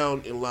work? Sit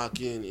down and lock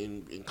in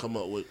and come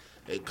up with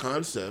a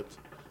concept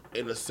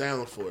and a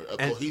sound for it, a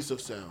cohesive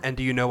sound. And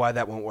do you know why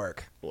that won't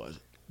work? Why is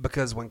it?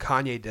 Because when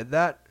Kanye did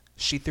that,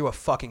 she threw a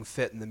fucking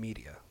fit in the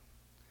media.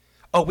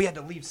 Oh, we had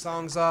to leave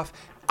songs off.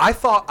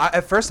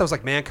 At first I was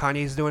like, man,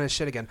 Kanye's doing his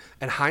shit again.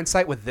 In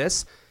hindsight with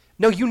this,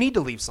 no, you need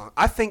to leave songs.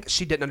 I think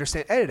she didn't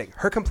understand editing.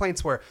 Her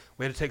complaints were,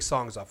 we had to take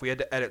songs off. We had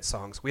to edit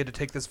songs. We had to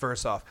take this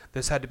verse off.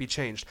 This had to be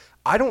changed.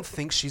 I don't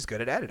think she's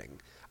good at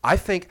editing. I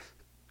think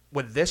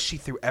with this, she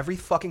threw every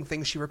fucking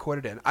thing she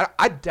recorded in.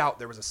 I doubt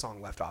there was a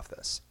song left off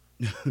this.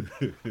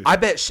 I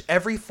bet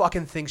every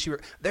fucking thing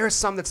there is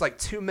some that's like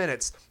 2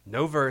 minutes,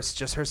 no verse,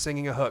 just her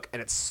singing a hook,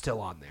 and it's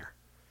still on there.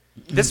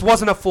 This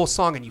wasn't a full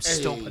song, and you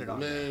still put it on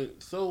there. Man,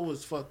 so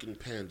was fucking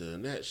Panda,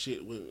 and that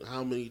shit went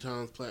how many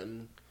times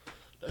platinum?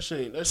 That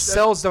shit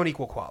Sales don't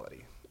equal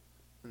quality.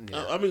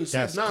 Yeah. I mean,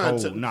 that's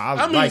 6ix9ine. cold.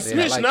 Nah,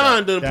 Snitch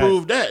 9 didn't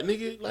prove that,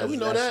 nigga. Like we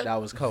know that.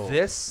 That was cold.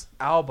 This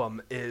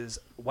album is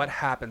what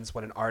happens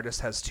when an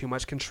artist has too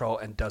much control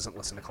and doesn't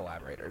listen to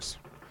collaborators.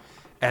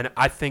 And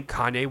I think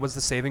Kanye was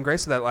the saving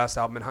grace of that last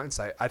album in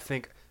hindsight. I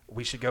think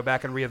we should go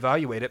back and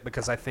reevaluate it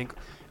because I think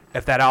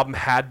if that album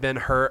had been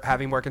her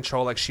having more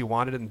control like she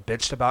wanted and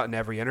bitched about in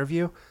every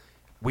interview,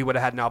 we would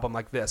have had an album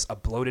like this, a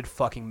bloated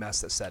fucking mess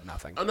that said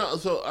nothing. No,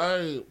 so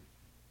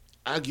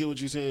I get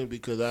what you're saying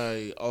because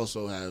I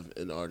also have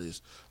an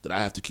artist that I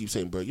have to keep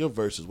saying, bro, your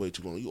verse is way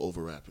too long. You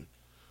over rapping.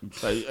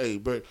 Like, hey,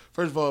 bro,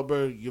 first of all,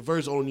 bro, your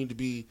verse only need to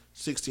be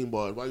 16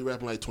 bars. Why you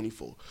rapping like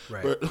 24?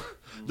 Right. Bro,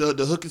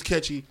 the hook is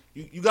catchy.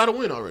 You got to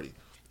win already.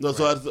 No,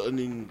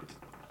 right.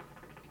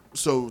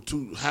 So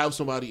to have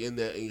somebody in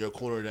your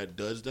corner that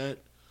does that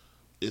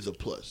is a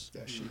plus.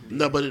 That should be.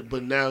 No,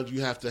 but now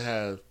you have to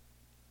have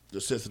the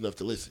sense enough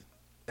to listen.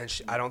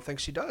 And I don't think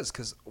she does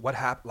because what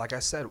happened? Like I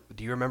said,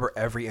 do you remember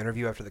every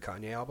interview after the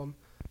Kanye album?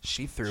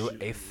 She threw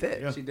a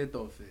fit. Yeah. She did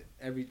throw a fit.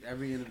 Every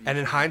interview. And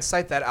in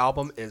hindsight, that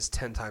album is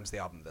 10 times the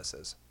album this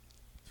is.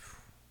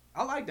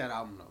 I like that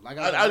album though. Like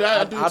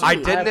I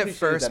didn't at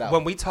first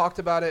when we talked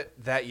about it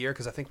that year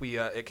because I think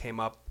it came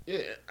up. Yeah,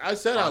 I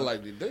said I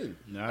liked it then.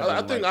 No,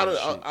 I think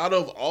out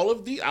of all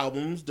of the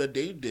albums that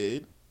they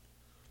did,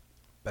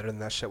 better than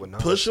that shit with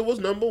Noname. Pusha was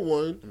number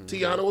 1. Mm-hmm.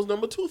 Teyana was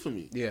number 2 for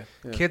me. Yeah.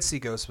 Kids See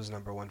Ghost was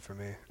number 1 for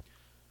me.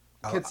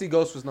 Kids See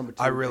Ghost was number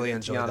 2. I really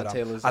enjoyed Teyana that.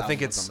 Taylor's I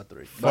think it's number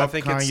 3. Fuck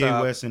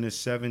Kanye West and his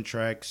 7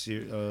 tracks.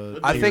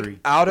 I think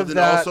out of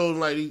that, also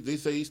like they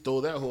say he stole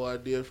that whole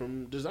idea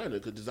from Designer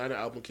because Designer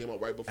album came out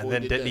right before. And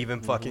then didn't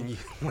even fucking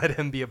let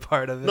him be a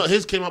part of it. No,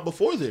 his came out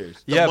before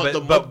theirs.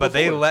 But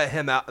they let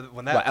him out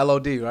when that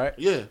LOD, right?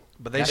 Yeah.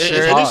 But they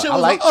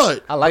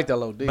I liked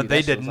LOD. But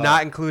they did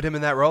not include him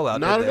in that rollout.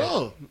 Not at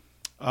all.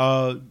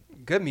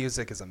 Good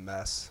music is a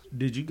mess.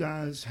 Did you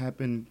guys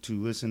happen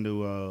to listen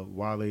to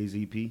Wale's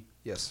EP?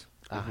 Yes.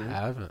 I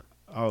haven't.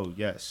 Oh,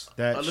 yes.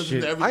 I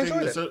listened to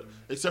everything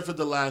except for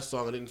the last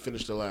song. I didn't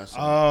finish the last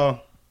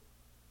song.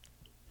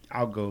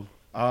 I'll go.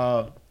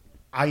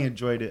 I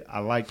enjoyed it. I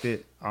liked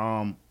it.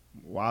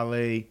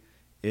 Wale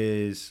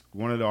is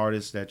one of the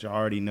artists that you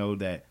already know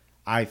that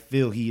I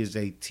feel he is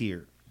a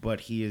tier,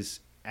 but he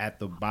is at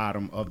the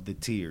bottom of the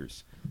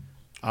tiers.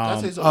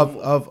 Of his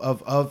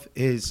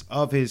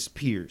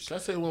peers. Can I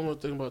say one more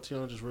thing about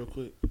Teyana just real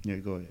quick? Yeah,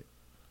 go ahead.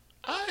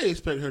 I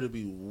expect her to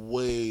be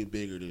way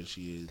bigger than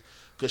she is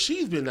because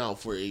she's been out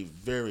for a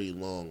very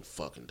long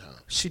fucking time.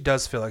 She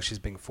does feel like she's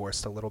being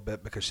forced a little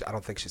bit because I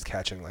don't think she's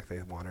catching like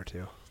they want her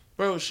to.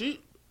 Bro,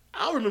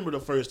 I remember the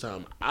first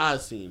time I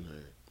seen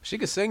her. She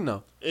could sing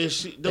though. And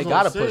they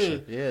gotta push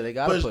her. Yeah, they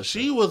gotta push her. But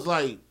she was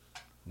like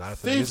not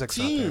if the music's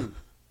not there.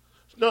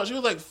 No, she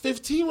was like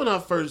 15 when I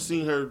first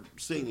seen her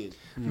singing.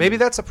 Maybe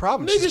that's a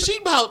problem. Nigga, she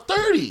about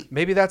 30.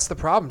 Maybe that's the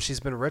problem. She's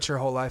been rich her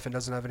whole life and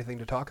doesn't have anything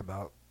to talk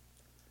about.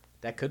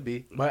 That could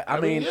be. But I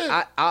mean,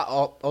 yeah.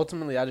 I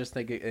ultimately, I just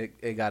think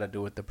it got to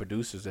do with the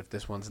producers if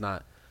this one's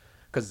not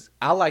Because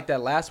I like that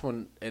last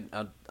one, and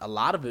a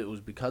lot of it was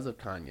because of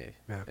Kanye.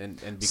 Yeah. And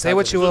because Say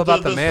what you will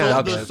about the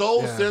man. The but-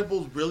 soul yeah.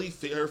 samples really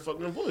fit her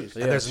fucking voice.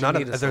 Yeah, And there's she none.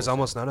 needed There's soul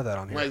almost none of that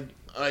on here.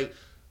 Like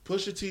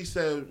Pusha T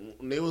said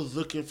when they was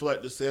looking for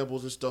like the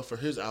samples and stuff for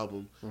his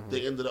album,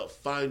 they ended up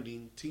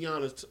finding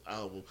Teyana's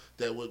album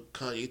that what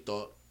Kanye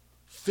thought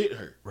fit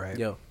her. Right.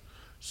 Yo,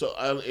 So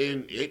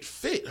and it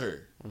fit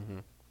her.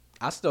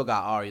 I still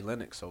got Ari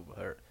Lennox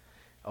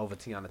over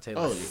Teyana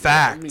Taylor. Oh, yeah.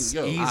 Facts.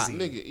 I mean, yo, Easy.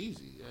 nigga,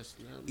 easy. That's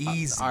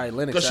Easy. Ari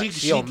Lennox, because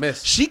she don't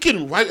miss. she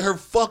can write her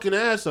fucking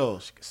ass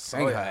off.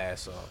 Sing her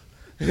ass off.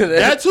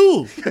 That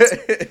too.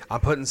 I'm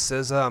putting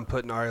SZA. I'm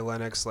putting Ari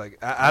Lennox. Like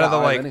out of the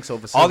Ari like, Lennox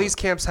over all SZA. these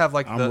camps have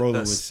like I'm the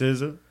rolling with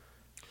SZA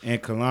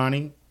and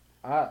Kalani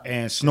I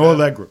and Snow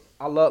Allegra.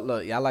 I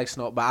like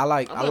Snow, but I I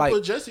might like.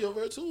 put Jesse over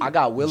her too. I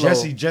got Willow.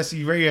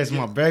 Jessie Reyes,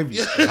 my baby.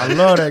 I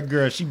love that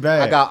girl. She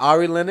bad. I got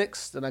Ari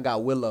Lennox, then I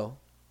got Willow.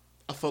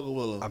 I fuck with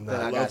Willow. I'm Then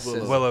not. I got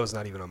SZA. Willow's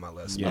not even on my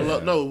list. Yeah. I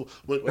love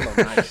Willow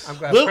nice. I'm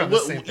glad we're on the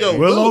same page.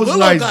 Willow's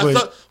nice, got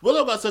but-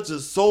 Willow got such a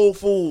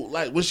soulful,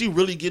 like when she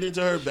really get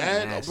into her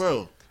bag, nasty.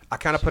 bro. I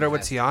kind of put her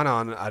with Teyana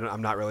on.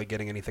 I'm not really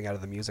getting anything out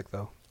of the music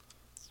though.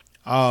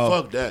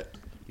 Fuck that.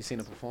 You seen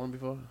her perform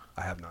before?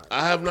 I have not.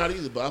 I have not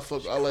either, but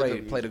I like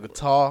her. Play the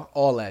guitar,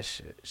 all that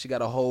shit. She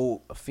got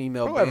a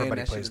female Oh, band.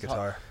 everybody that plays shit is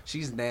hard. guitar.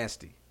 She's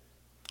nasty.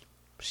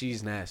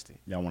 She's nasty.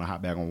 Y'all want to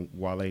hop back on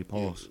Wale?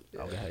 Pause.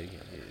 Okay,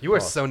 You were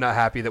so not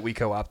happy that we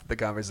co-opted the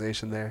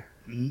conversation there.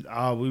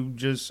 We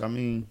just, I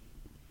mean,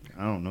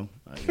 I don't know.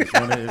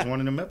 It's one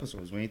of them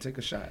episodes. We ain't take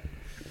a shot.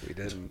 We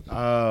didn't.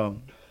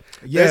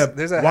 Yeah,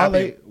 There's a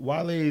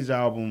Wale's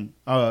album,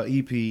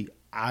 EP,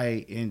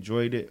 I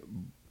enjoyed it.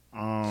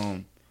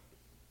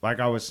 Like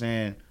I was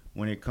saying,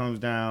 when it comes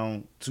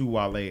down to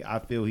Wale, I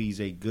feel he's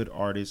a good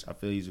artist. I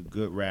feel he's a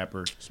good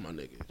rapper. It's my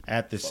nigga.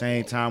 At the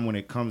same time, when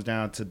it comes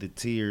down to the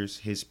tiers,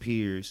 his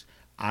peers,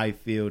 I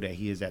feel that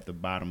he is at the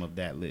bottom of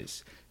that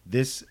list.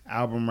 This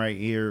album right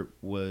here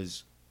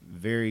was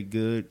very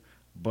good,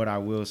 but I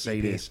will say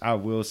this.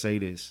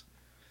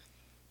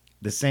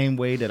 The same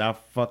way that I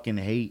fucking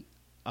hate,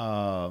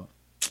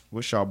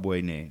 what's y'all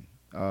boy name?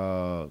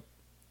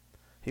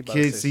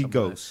 Kid See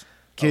Ghost.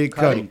 Kid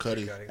Cudi.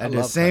 Cudi. And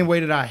the same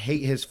way that I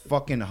hate his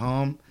fucking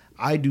hum,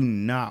 I do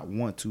not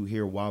want to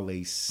hear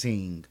Wale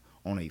sing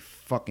on a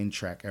fucking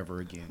track ever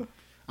again.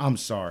 I'm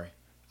sorry.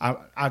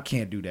 I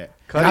can't do that.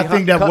 And I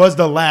think that was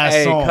the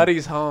last song.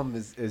 Cudi's hum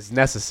is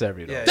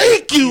necessary though. Yeah.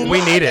 Thank you.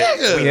 We need it.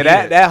 nigga. We Yeah,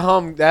 need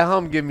it. that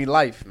hum give me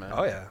life, man.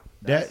 Oh yeah.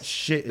 That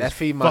shit that is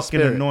feed my fucking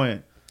spirit.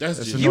 annoying. That's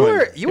That's just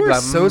annoying. You were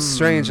like, so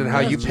strange in how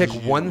you pick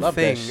just- one love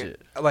that thing.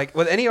 shit. Like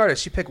with any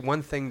artist, you pick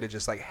one thing to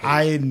just like hate.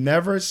 I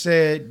never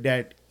said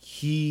that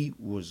he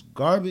was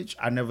garbage.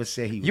 I never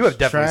said he was You have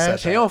definitely said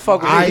trash. that. He don't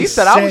fuck with me. He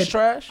said I was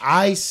trash.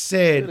 I Look at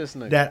said this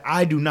nigga. that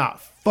I do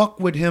not fuck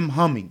with him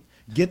humming.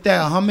 Get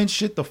that humming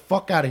shit the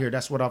fuck out of here.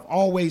 That's what I've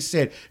always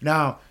said.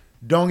 Now,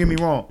 don't get me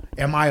wrong.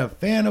 Am I a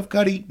fan of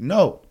Cudi?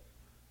 No.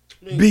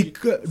 Man,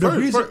 Because the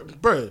reason,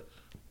 bruh,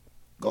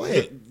 go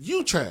ahead.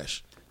 you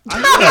trash.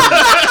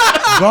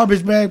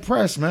 Garbage bag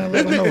press, man.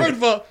 Let them know. First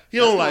of all, he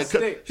don't like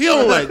stick. he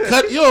don't like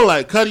Cudi. He don't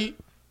like Cudi.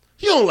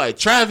 He don't like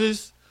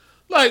Travis.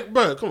 Like,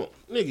 bruh, come on,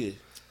 nigga.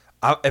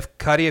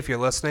 If you're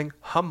listening,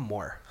 hum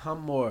more.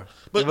 Hum more.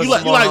 But Give us you like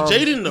some more hum.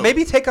 Jaden though.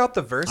 Maybe take out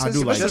the verses. I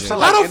do like just Jaden. for, How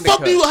like, the fuck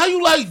indica. how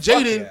you like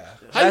Jaden? yeah.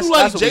 How you That's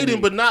like what we Jaden,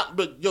 need.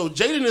 but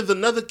Jaden is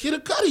another kid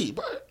of Cudi,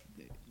 bruh.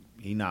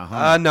 He not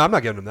humming. No, I'm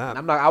not giving him that.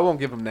 I won't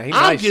give him that. He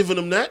I'm nice. giving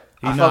him that.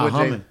 He I fuck not with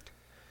humming.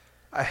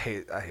 I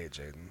hate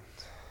Jaden.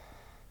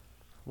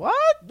 What?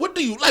 What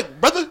do you like,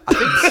 brother?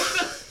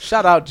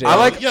 Shout out Jay. I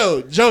like-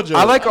 yo JoJo.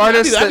 I like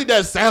artists I that- need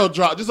that sound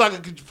drop just so I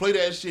can play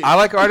that shit. I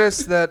like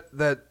artists that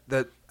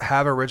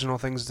have original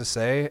things to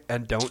say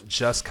and don't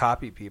just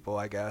copy people.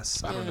 I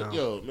guess I don't know.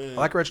 Yo, man.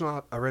 I like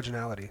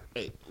originality.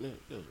 Hey, man,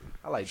 yo.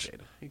 I like Jada.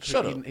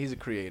 Shut up. He's a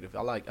creative.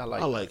 I like. I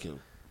like him.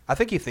 I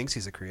think he thinks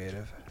he's a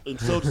creative. And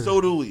so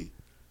do we.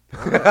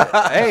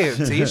 Hey,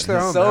 to each their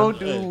own. So man.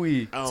 do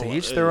we. I don't To like-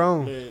 each their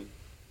own. Man,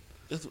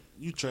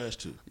 you trash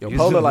too. Yo,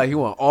 Polar like he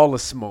want all the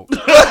smoke.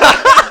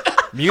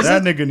 Music.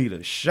 That nigga need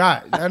a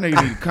shot. That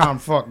nigga need to calm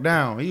the fuck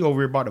down. He over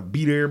here about to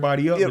beat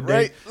everybody up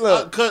today.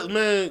 Look, Cause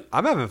man,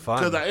 I'm having fun.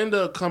 because I end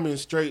up coming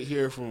straight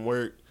here from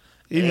work.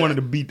 He wanted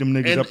to beat them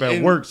niggas And- up at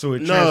and- work, so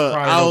it no,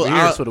 transpired over here.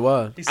 that's what it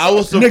was. I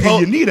was Nigga, you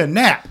supposed. need a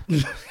nap.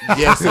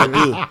 Yes, I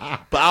do.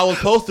 But I was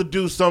supposed to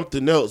do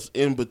something else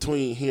in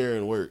between here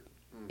and work,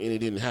 and it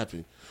didn't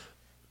happen.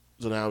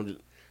 So now I'm just.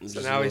 So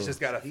now he's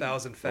just got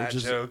 1,000 fat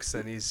just- jokes,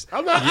 and he's.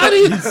 I'm not. I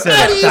didn't even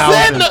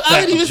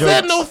said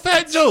said no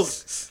fat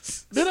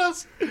jokes. Did I?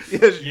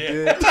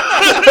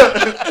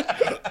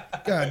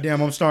 God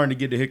damn, I'm starting to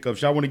get the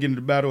hiccups. Y'all want to get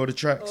into the battle of the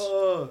tracks?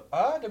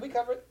 Did we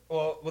cover it?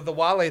 Well, with the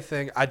Wale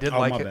thing, I did Oh,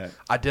 like my it. bad.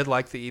 I did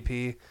like the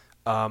EP.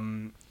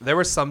 There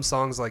were some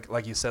songs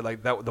like you said,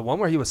 like that. The one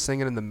where he was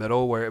singing in the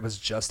middle, where it was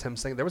just him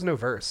singing. There was no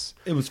verse.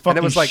 It was And fucking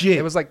it was like shit.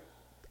 it was like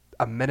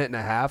a minute and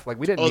a half. Like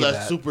we didn't Oh, need that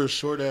that. super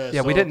short ass.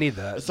 Yeah, we song. didn't need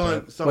that. It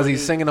sound Was like he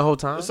singing the whole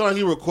time? It sounded like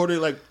he recorded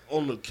like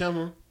on the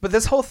camera. But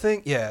this whole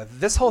thing,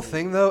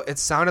 though, it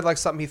sounded like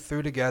something he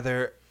threw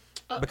together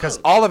because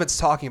all of it's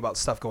talking about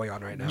stuff going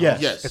on right now.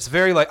 Yes. It's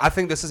very like I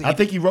think this is. I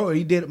think he wrote it.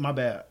 He did it. My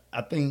bad.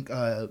 I think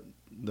the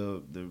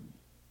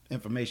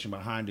information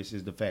behind this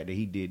is the fact that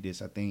he did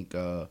this. I think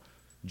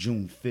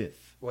June 5th.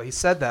 Well, he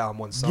said that on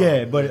one song.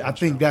 Yeah, but I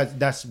think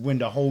that's when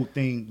the whole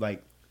thing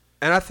like.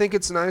 And I think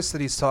it's nice that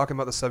he's talking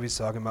about the stuff he's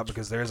talking about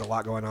because there is a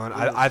lot going on.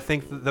 I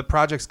think the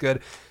project's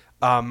good.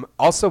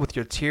 Also, with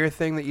your tier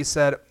thing that you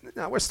said,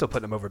 no, we're still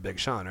putting him over Big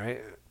Sean,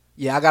 right?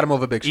 Yeah, I got him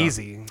over Big Sean.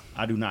 Easy.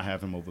 I do not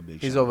have him over Big Sean.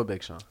 He's over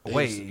Big Sean.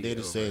 They're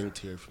the same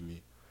tier for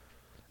me.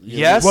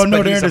 Yes. Well, no,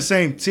 but they're he's in the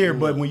same tier.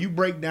 But when you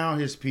break down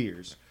his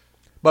peers,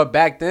 But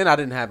back then, I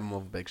didn't have him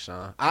over Big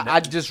Sean. I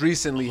just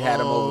recently had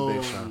him over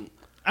Big Sean.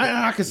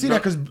 I can see that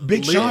because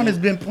Big Sean has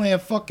been playing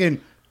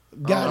fucking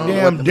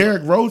goddamn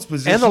Derrick Rose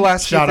position. And the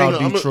last shout few out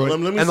things- Detroit. Let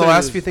me And the say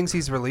last this. few things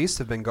he's released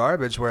have been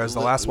garbage, whereas the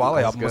last Wale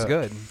album was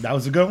good. That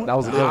was a good one. That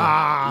was a good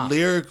one.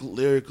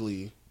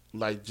 Lyrically,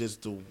 like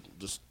just the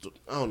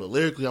I don't know.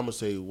 Lyrically, I'm gonna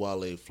say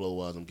Wale. Flow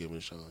wise, I'm giving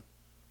Sean.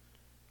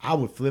 I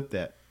would flip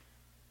that.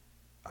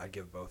 I'd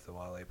give both to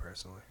Wale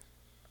personally.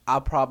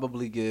 I'll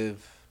probably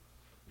give.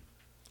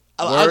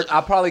 I-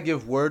 I'll probably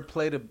give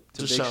wordplay to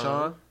Big Sean.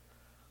 Sean,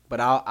 but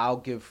I'll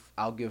give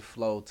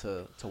flow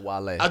to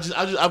Wale.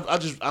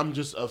 I'm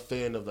just a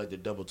fan of like the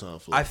double time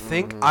flow. I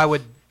think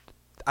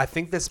I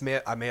think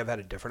I may have had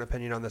a different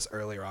opinion on this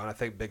earlier on. I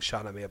think Big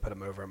Sean, I may have put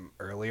him over him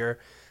earlier.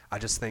 I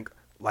just think,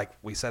 like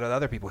we said with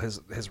other people, his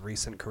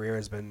recent career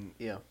has been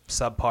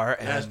subpar.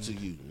 And That's to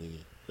you, nigga.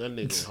 That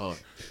nigga's hard.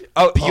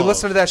 Oh, you Pause.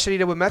 listened to that shit he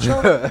did with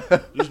Metro?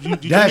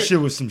 That shit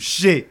was some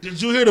shit.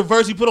 Did you hear the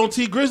verse he put on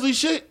Tee Grizzley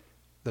shit?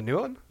 The new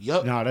one?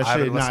 Yup. Nah, that I shit.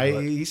 haven't Nah,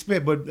 listened to it. he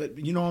spit, but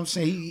you know what I'm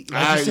saying. He,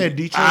 like Aight, you said,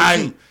 Detroit.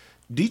 aight.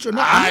 Detroit.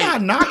 No, I'm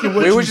not knocking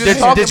what We you were just saying.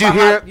 talking Did you about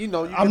hear- how, you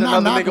know, you I'm get not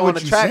another knocking nigga on what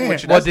the you're track saying.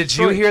 with you. Well, That's did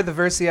you Detroit. hear the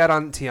verse he had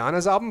on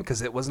Teyana's album?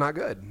 Because it was not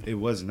good. It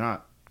was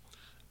not.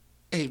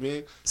 Hey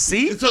man.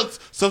 See?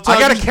 Sometimes I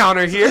got a you-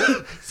 counter here.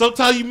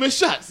 Sometimes you miss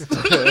shots. Well,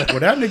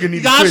 that nigga need You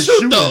to gotta quit shoot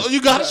shooting. though.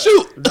 You gotta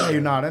shoot. Hey,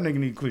 nah, that nigga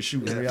need to quit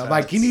shooting.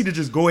 Like he need to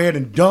just go ahead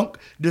and dunk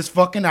this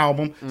fucking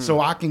album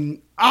so I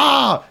can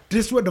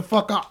this what the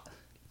fuck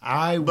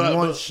I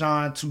want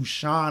Sean to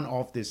shine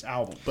off this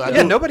album. But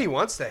Yeah, nobody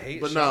wants to hate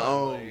But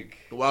Sean. now,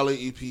 the Wale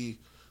EP,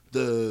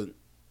 the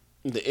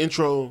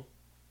intro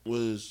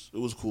was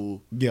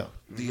cool. Yeah.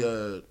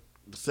 The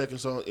second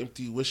song,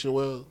 Empty Wishing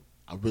Well,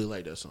 I really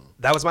like that song.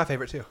 That was my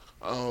favorite too.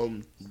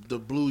 The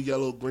blue,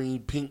 yellow, green,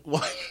 pink,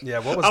 white. Yeah,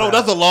 what was I don't know,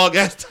 that? that's a long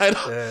ass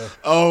title.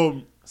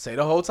 Yeah. Say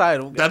the whole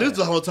title. That is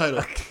the whole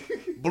title.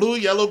 Blue,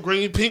 yellow,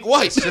 green, pink,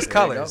 white. Just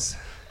colors.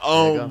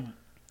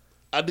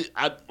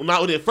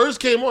 When it first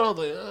came on, I was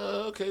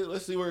like, okay,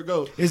 let's see where it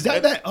goes. Is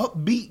that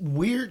upbeat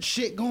weird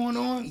shit going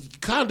on?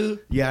 Kinda.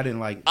 Yeah, I didn't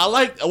like it. I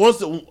like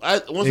once I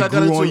got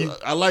grew on into you? it,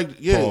 I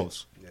liked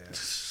Pause.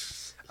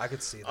 I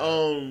could see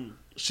that.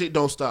 Shit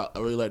Don't Stop. I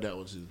really like that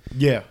one too.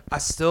 Yeah.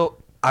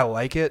 I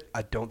like it.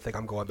 I don't think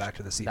I'm going back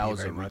to the EP That was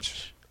very a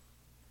much.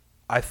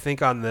 I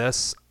think on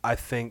this,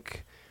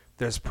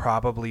 there's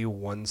probably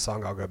one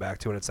song I'll go back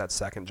to, and it's that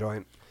second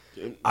joint.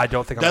 I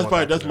don't think That's I'm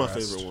going back to my the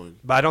rest. favorite one.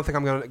 But I don't think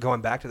I'm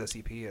going back to this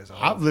EP as a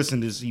whole. I've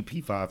listened to this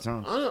EP 5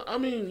 times. I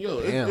mean,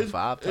 yo, Damn,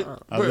 5 times.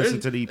 I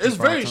listened to the EP It's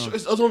 5 very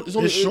times. short. It's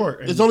only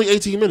short. It's only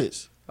 18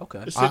 minutes.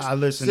 Okay. It's I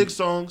listened. 6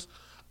 songs.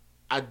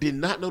 I did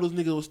not know this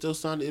nigga was still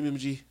signed to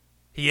MMG.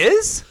 He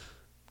is?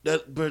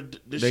 This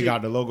They shit,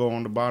 got the logo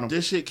on the bottom.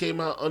 this shit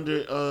came out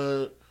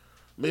under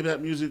maybe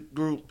that music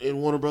group in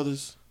Warner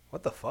Brothers.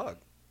 What the fuck?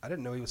 I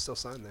didn't know he was still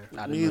signed there.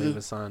 I Me didn't know he either.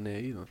 was signed there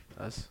either.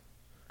 That's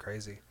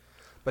Crazy.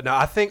 But no,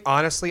 I think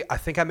honestly,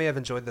 I may have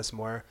enjoyed this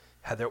more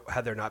had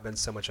there not been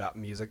so much out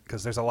music,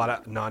 because there's a lot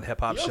of non-hip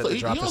hop shit that He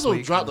dropped this also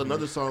week. dropped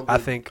another song. I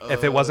with, think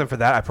if it wasn't for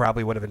that, I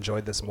probably would have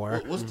enjoyed this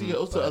more. what's the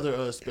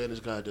other Spanish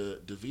guy,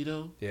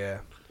 DeVito? Yeah.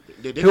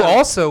 They Who got-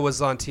 also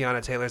was on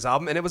Teyana Taylor's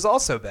album, and it was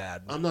also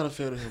bad. I'm not a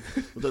fan of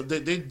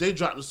him. they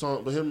dropped the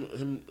song, but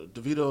him,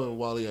 DeVito and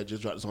Wale had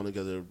just dropped the song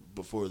together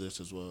before this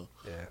as well.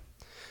 Yeah.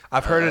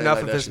 I've heard I enough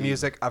like of that his shit.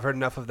 music. I've heard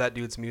enough of that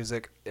dude's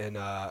music in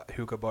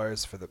hookah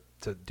bars for the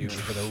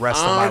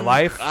rest of my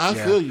life. I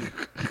feel you.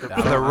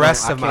 For the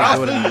rest of my I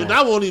life. feel you. And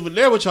I won't even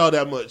there with y'all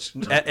that much.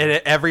 And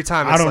every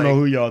time it's I don't know like,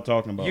 who y'all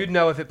talking about. you'd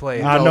know if it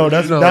played. I know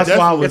that's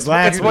why I was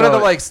laughing. It's one of the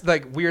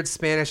like weird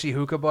Spanishy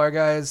hookah bar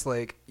guys.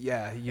 Like,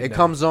 yeah, you it know.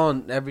 comes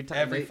on every time.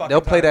 Every fucking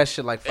They'll play time. that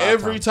shit like 5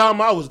 Every times. time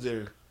I was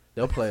there.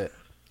 They'll play it.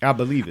 I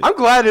believe it. I'm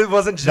glad it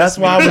wasn't just That's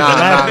why I was me.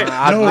 laughing.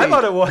 I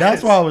thought it was.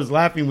 That's why I was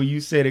laughing when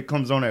you said it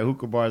comes on at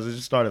hookah bars. I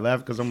just started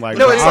laughing because I'm like,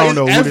 No, well, it's I don't like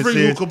know who every this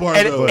is. hookah bar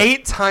And though.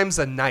 8 times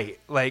a night.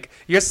 Like,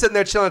 you're sitting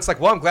there chilling. It's like,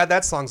 well, I'm glad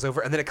that song's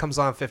over. And then it comes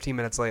on 15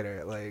 minutes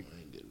later. Like,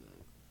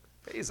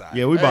 he's all right.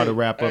 Yeah, we about to Hey,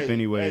 wrap up hey,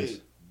 anyways.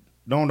 hey.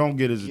 Don't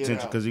get his Get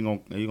attention out. because he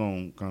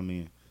gonna come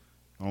in.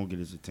 I don't get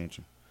his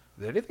attention.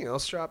 Did anything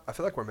else drop? I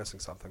feel like we're missing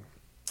something.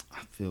 I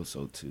feel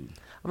so too.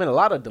 I mean, a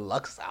lot of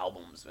deluxe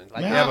albums. Man.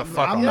 Like, Man, yeah, but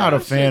fuck I'm all not that a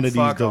fan of shit.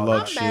 these Fuck all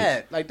deluxe I'm shit.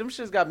 mad. Like, them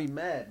shits got me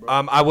mad, bro.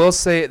 I will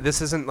say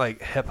this isn't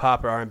like hip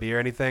hop or R&B or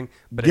anything.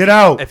 But Get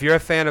out. If you're a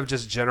fan of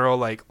just general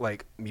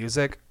like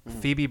music,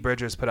 Phoebe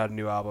Bridgers put out a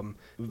new album.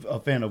 A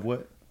fan of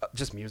what?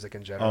 Just music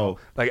in general. Oh.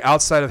 Like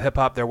outside of hip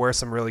hop, there were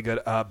some really good.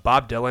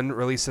 Bob Dylan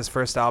released his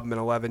first album in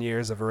 11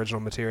 years of original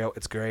material.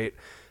 It's great.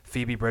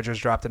 Phoebe Bridgers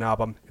dropped an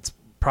album. It's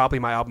probably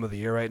my album of the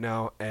year right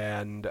now.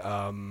 And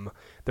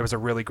there was a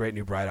really great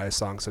new Bright Eyes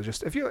song. So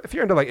just if you're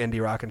into like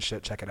indie rock and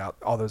shit, check it out.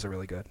 All those are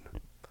really good.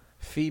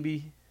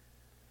 Phoebe,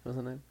 what's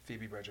her name?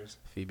 Phoebe Bridgers.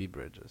 Phoebe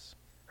Bridgers.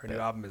 Her new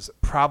album is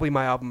probably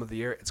my album of the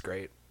year. It's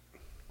great.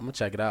 I'm gonna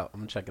check it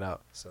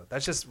out. So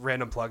that's just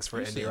random plugs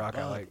for indie rock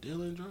I like.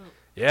 Dylan drop?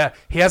 Yeah,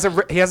 he hasn't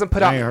put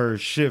I ain't out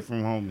heard shit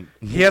from homie.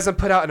 he hasn't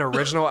put out an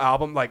original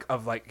album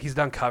he's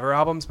done cover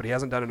albums, but he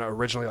hasn't done an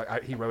originally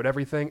he wrote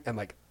everything in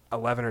like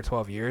 11 or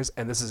 12 years,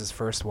 and this is his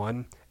first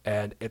one,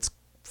 and it's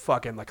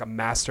fucking like a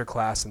master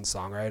class in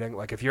songwriting.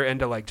 Like if you're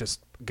into like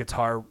just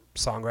guitar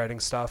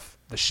songwriting stuff,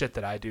 the shit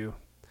that I do,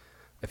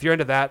 if you're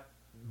into that,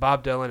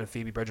 Bob Dylan and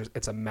Phoebe Bridgers,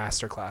 it's a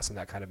master class in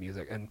that kind of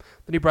music. And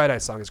the new Bright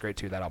Eyes song is great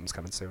too. That album's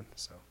coming soon.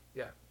 So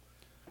yeah.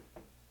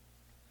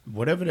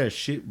 Whatever that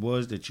shit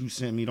was that you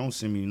sent me, don't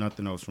send me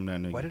nothing else from that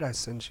nigga. What did I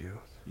send you?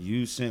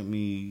 You sent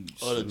me.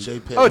 The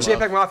JPEG. Oh,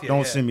 JPEG Mafia. Don't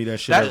yeah. send me that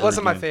shit. That ever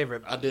wasn't my again.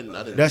 favorite. I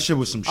didn't. That shit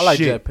was some I like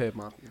shit. JPEG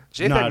Mafia.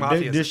 JPEG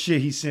Mafia. This shit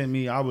he sent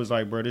me, I was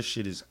like, bro, this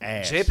shit is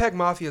ass. JPEG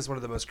Mafia is one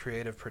of the most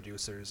creative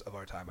producers of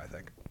our time, I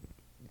think.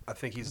 I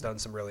think he's done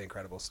some really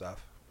incredible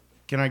stuff.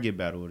 Can I get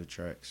Battle of the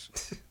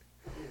Tracks?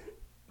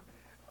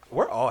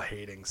 We're all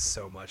hating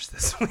so much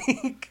this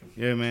week.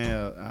 Yeah,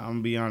 man. I'm gonna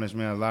be honest,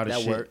 man.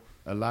 That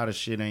A lot of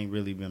shit ain't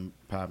really been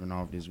popping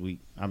off this week.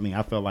 I mean,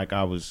 I felt like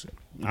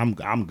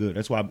I'm good.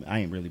 That's why I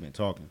ain't really been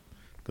talking,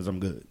 cause I'm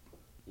good.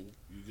 You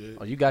good?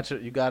 Oh, you got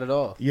it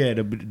all. Yeah,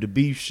 the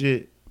beef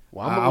shit.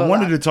 Well, I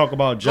wanted to talk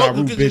about Ja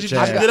Rule, bitch Did you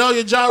ass. get all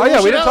your Ja Oh, Rule yeah,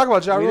 we shit didn't out? talk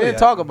about Ja We Rule didn't yet.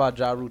 talk about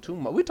Ja Rule too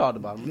much. We talked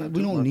about him.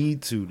 We don't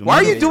need to. Why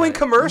are you doing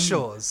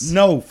commercials?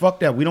 No,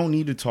 fuck that. We don't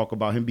need to talk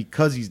about him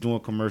because he's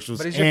doing commercials.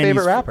 But he's your and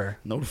favorite rapper.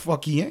 No, the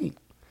fuck he ain't.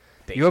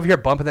 You over here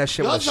bumping that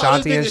shit Y'all with saw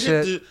this Ashanti and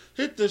nigga shit?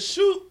 hit the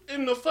shoot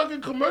in the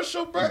fucking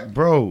commercial, bro.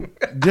 Bro,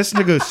 this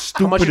nigga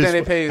stupid. much you as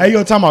think they fu- paid? Hey,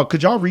 yo, talking about,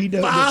 could y'all read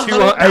that?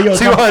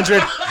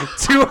 200.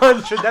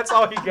 200. That's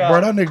all he got.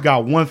 Bro, that nigga got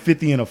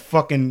 150 in a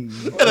fucking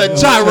And a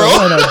gyro.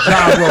 and a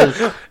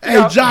gyro.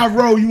 Hey,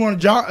 gyro, you want a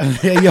gyro?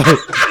 Hey, yo.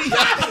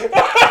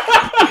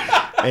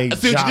 Hey, I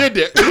see what you did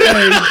there.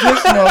 Hey,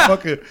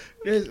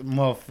 this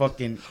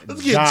motherfucking.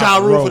 Let's get Ja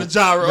Rule for the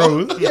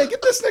gyro. Bro, yeah,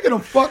 get this nigga the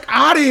fuck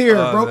out of here,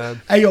 Oh, bro.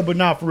 man. Hey, yo, but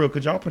nah, for real,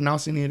 could y'all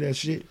pronounce any of that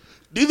shit?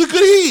 Neither could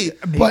he.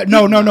 But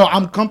no,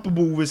 I'm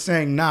comfortable with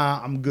saying nah,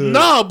 I'm good.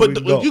 No, but We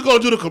can when go. you go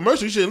do the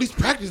commercial, you should at least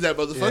practice that,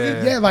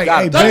 motherfucker. Yeah, like,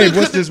 Got hey, it. That babe, nigga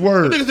what's said- this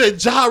word? That nigga said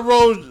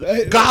gyro,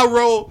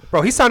 gyro,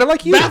 Bro, he sounded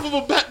like you. half of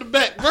them back to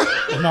back, bro.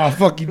 Nah,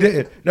 fuck, you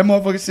did. That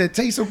motherfucker said,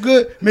 taste so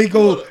good. Make it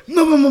go,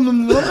 no.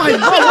 I'm like,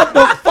 bro, what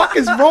the fuck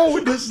is wrong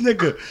with this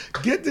nigga?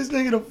 Get this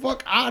nigga the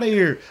fuck out of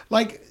here.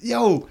 Like,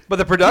 yo, But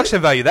the production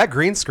value, that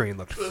green screen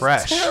looked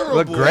fresh. terrible,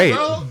 Looked great.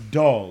 bro.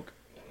 dog.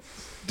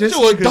 This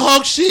You a nigga-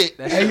 dog shit.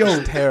 Hey, yo,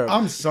 That's terrible.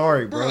 I'm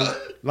sorry, bro.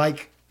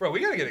 Like, Bro, we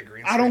gotta get a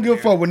green screen. I don't give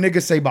a fuck what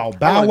niggas say about I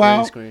Bow want a Wow.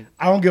 green screen.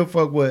 I don't give a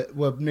fuck what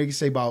niggas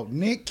say about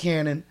Nick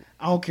Cannon.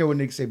 I don't care what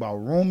niggas say about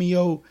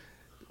Romeo.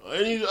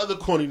 Any other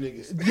corny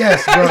niggas.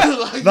 Yes, bro.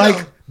 Like,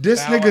 Like,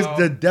 this Bow nigga's Wow.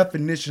 the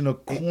definition of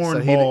So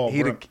cornball,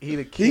 he bro.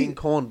 the king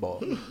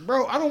cornball.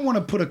 Bro, I don't want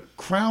to put a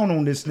crown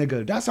on this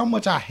nigga. That's how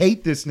much I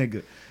hate this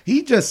nigga.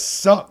 He just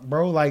sucked,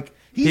 bro. Like,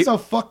 he's a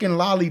fucking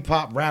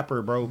lollipop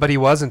rapper, bro. But he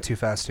wasn't Too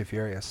Fast, Too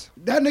Furious.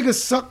 That nigga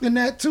sucked in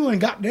that too,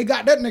 and they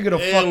got that nigga the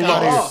fuck And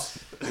out of lost.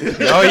 here.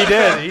 Oh, he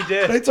did. He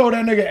did. They told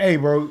that nigga, hey,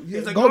 bro,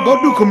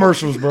 go do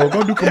commercials, bro.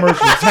 Go do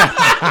commercials.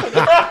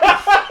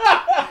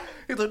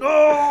 He's like,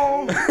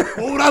 oh,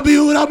 what would I be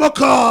without my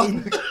car?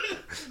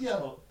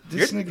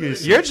 This nigga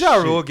is Your some Ja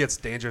shit. Rule gets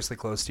dangerously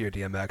close to your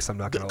DMX. I'm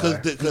not gonna lie.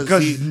 Because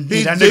Because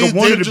that nigga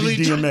wanted to be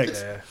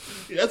DMX.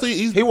 Yeah. That's what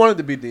he's He wanted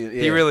to be the. Yeah.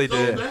 He really so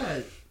did.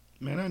 bad.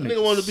 Man, that That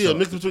nigga wanted to be a suck.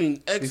 mix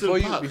between X and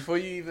Before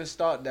Pop. you even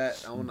start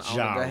that, I want to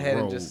Ja go ahead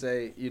and Rule. just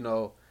say, you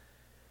know,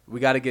 we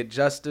got to get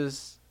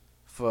justice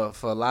for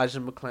Elijah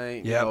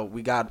McClain. You Yep. know,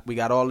 we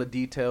got all the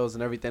details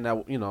and everything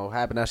that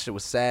happened. That shit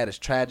was sad. It's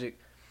tragic.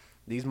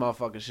 These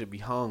motherfuckers should be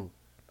hung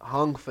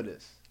for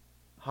this.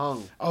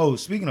 Hung. Oh,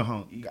 speaking of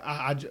hung,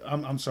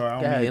 I'm sorry, I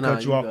don't Yeah, mean you to know,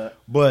 cut you you off, good.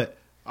 but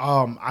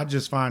I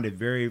just find it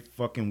very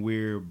fucking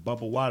weird.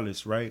 Bubba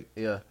Wallace, right?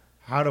 Yeah.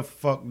 How the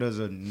fuck does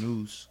a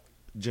noose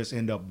just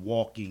end up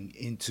walking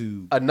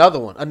into? Another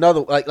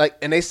like,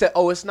 and they said,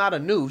 oh, it's not a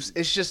noose.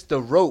 It's just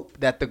the rope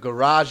that the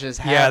garages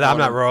have. Yeah, I'm on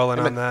not them. rolling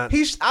And on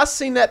that. I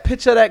seen that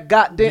picture of that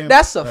goddamn. Damn,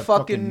 That's a that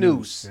fucking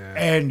noose. Yeah.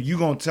 And you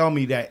gonna tell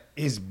me that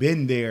it's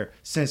been there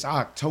since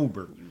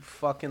October? You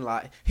fucking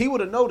lie. He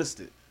would have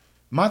noticed it.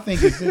 My thing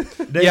is,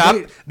 they Yeah,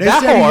 they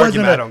that say whole he argument,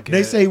 wasn't. I don't get They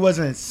it. say he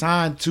wasn't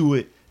signed to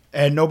it,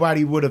 and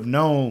nobody would have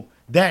known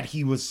that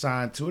he was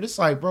signed to it. It's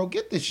like, bro,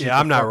 get this shit. Yeah,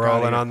 I'm the not fuck outta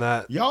rolling here. on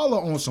that. Y'all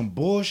are on some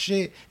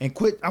bullshit and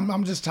quit.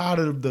 I'm just tired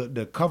of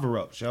the cover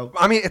ups, yo.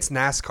 I mean, it's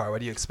NASCAR. What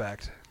do you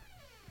expect?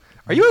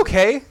 Are you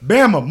okay?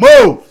 Bama,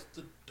 move.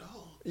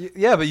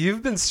 Yeah, but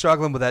you've been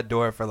struggling with that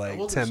door for like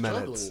 10 struggling.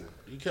 minutes.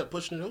 You kept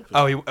pushing it open.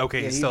 Oh,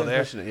 he's he still been there?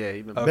 pushing it. Yeah,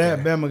 he been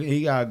Okay. Bama,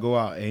 he gotta go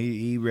out and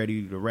he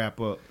ready to wrap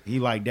up. He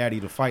like, daddy,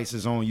 the fight's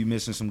is on. You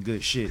missing some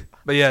good shit.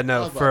 But yeah, I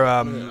no, was for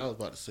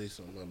about to say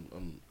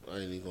something. I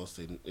ain't even gonna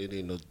say it.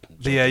 Ain't no.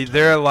 but yeah,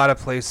 there are a lot of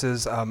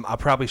places. I'll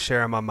probably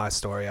share them on my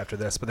story after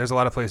this. But there's a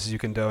lot of places you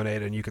can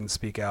donate and you can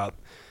speak out.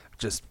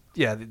 Just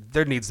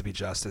there needs to be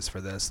justice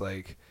for this.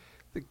 Like,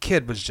 the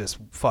kid was just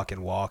fucking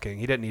walking.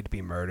 He didn't need to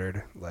be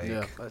murdered. Like,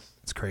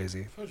 it's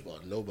crazy. First of all,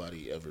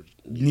 nobody ever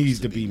Needs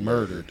to be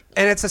murdered.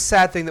 And it's a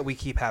sad thing that we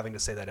keep having to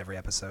say that every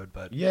episode.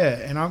 But Yeah,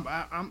 and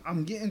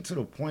I'm getting to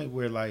the point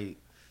where like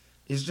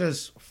it's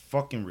just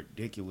fucking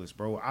ridiculous,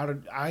 bro.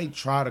 I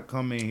try to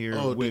come in here.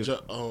 Did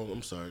y'all,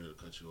 I'm sorry to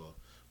cut you off,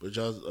 but did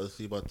y'all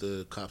see about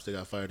the cops that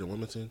got fired in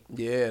Wilmington?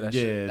 Yeah, that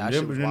shit. That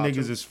them shit was wild,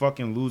 niggas too. is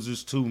fucking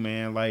losers too,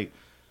 man. Like,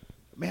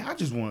 man, I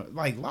just want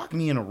lock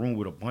me in a room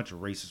with a bunch of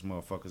racist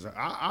motherfuckers.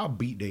 I'll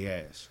beat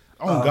their ass.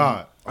 Oh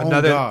God.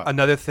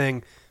 Another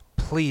thing,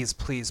 please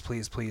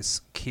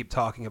keep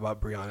talking about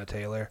Breonna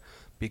Taylor,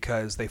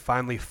 because they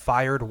finally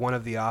fired one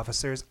of the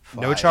officers.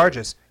 No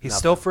charges. He's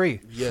still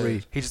free. Yeah.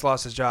 Free. He just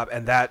lost his job,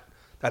 and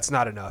that's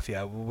not enough.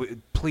 Yeah,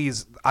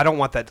 please, I don't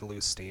want that to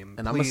lose steam.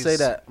 And I'm gonna say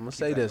that. I'm gonna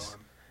say this.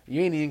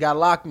 You ain't even got to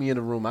lock me in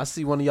the room. I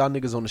see one of y'all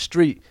niggas on the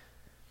street.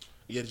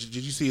 Yeah, did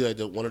you see like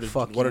one of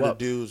Fuck the you up.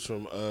 dudes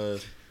from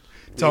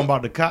Talking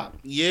about the cop.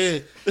 Yeah.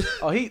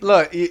 Oh, he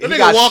got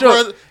nigga shook.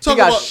 around, He talking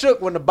got about-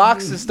 shook when the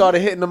boxers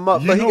started hitting him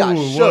up. You But he know got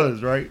who it shook.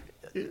 was, right?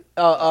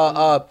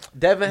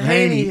 Devin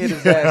Haney hit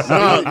his ass.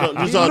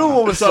 No, He knew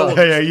what was up.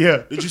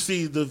 Yeah. Did you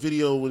see the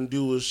video when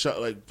dude was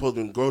shot like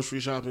posting grocery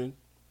shopping?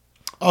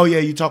 Oh yeah,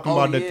 you talking Oh,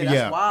 about yeah,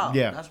 that's wild.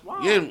 yeah. That's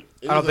wild. Yeah,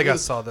 I don't think I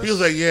saw this. He was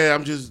like, "Yeah,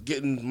 I'm just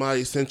getting my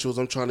essentials.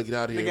 I'm trying to get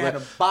out of here." Nigga had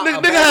Like, a bo- nigga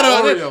a bag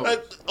had of a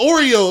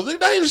Oreo. They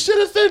not even shit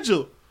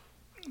essential.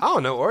 I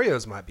don't know.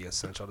 Oreos might be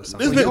essential to some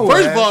This people. nigga,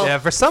 first of all, yeah,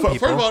 for some people.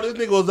 First of all, this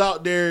nigga was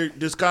out there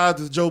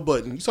disguised as Joe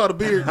Budden. You saw the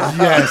beard?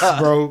 Yes,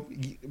 bro.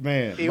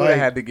 Man, He would have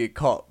had to get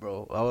caught,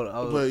 bro.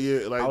 But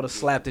yeah, like, I would have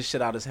slapped this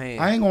shit out his hand.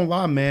 I ain't gonna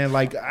lie, man.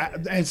 Like,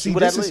 and see,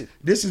 would this have is lived.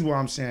 this is what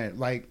I'm saying.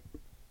 Like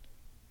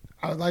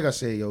I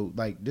said, yo,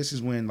 like this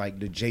is when like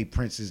the J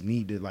Princes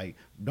need to like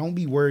don't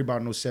be worried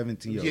about no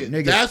 17-year-old Yeah,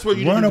 niggas. that's where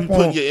you need to be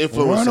putting your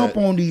influence Run up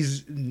at. on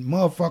these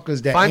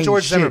motherfuckers that Find ain't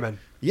George shit. Zimmerman.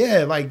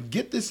 Yeah, like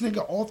get this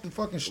nigga off the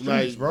fucking streets,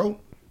 Like, bro.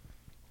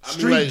 I mean,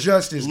 Street like-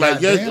 justice,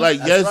 like yes, goddamn. like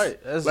That's yes,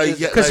 right. That's- like it's-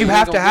 yeah, Because like, you you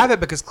have ain't to gonna have it,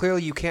 because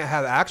clearly you can't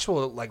have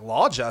actual like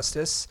law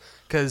justice,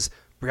 because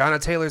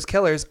Breonna Taylor's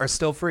killers are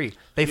still free.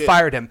 They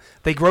fired him.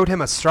 They wrote him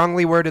a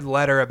strongly worded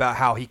letter about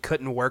how he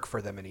couldn't work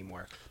for them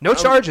anymore. No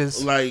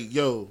charges. Like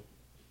yo,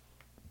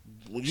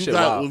 when you Shit,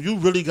 got wow. when you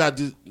really got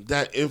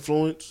that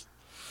influence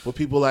with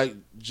people like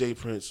Jay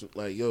Prince,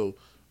 like yo,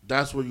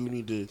 that's where you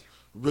need to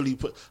really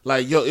put.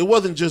 Like yo, it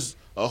wasn't just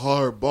a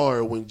hard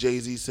bar when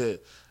Jay-Z said,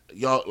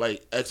 y'all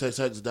like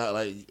XXX died,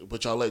 like,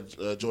 but y'all let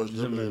George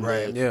Zimmerman,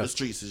 Right, yeah. the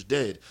streets is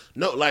dead.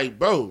 No, like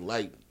bro,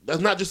 like that's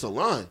not just a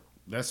line.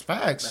 That's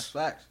facts. That's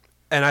facts.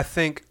 And I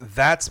think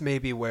that's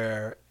maybe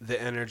where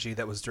the energy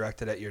that was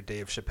directed at your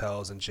Dave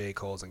Chappelle's and J.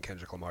 Cole's and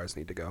Kendrick Lamar's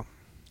need to go.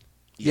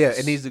 Yeah,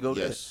 it needs to go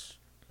there. Yes.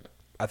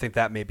 I think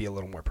that may be a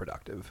little more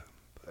productive.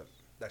 But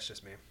that's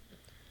just me.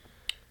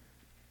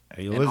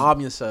 Hey, And listen,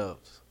 arm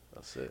yourselves.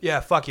 That's it. Yeah,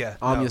 fuck yeah.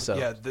 Arm yourself.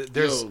 Yeah,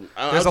 there's Yo,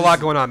 there's a lot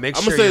going on. Make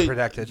I'ma sure say you're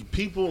protected.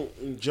 People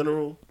in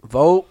general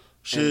Vote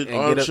should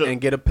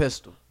and get a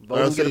pistol.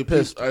 Vote and get a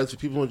pistol. I say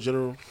people in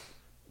general,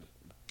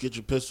 get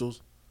your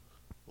pistols.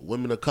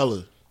 Women of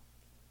color,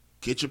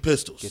 get your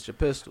pistols. Get your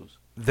pistols.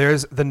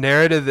 There's the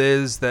narrative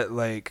is that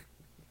like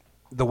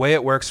the way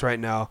it works right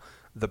now,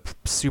 the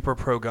super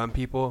pro gun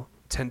people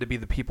tend to be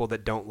the people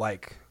that don't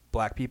like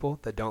black people,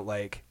 that don't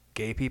like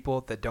gay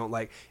people, that don't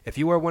like. If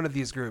you are one of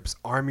these groups,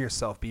 arm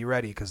yourself, be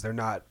ready, because they're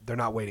not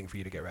waiting for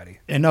you to get ready.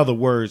 in other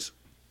words,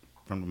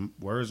 from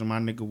the words of my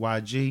nigga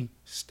YG,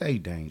 stay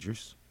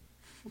dangerous.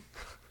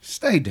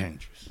 Stay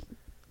dangerous.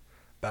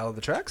 Battle of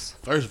the Tracks.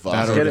 First of all,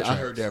 Battle I of the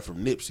heard that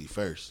from Nipsey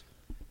first.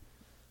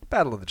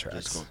 Battle of the Just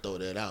Tracks. gonna throw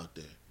that out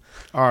there.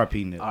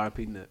 R.P. Nip. RIP,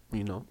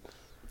 you know.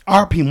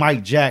 R.P.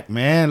 Mike Jack,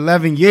 man.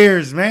 11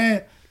 years,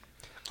 man.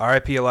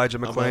 R.I.P. Elijah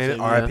about to McClain. say,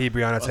 R.I.P.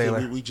 Breonna I think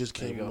Taylor. we just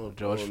There you came go. up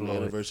George on Floyd. the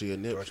anniversary of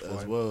Nip George as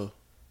Floyd. well.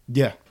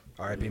 Yeah.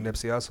 R.I.P.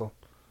 Nipsey Hussle.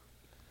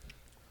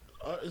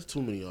 It's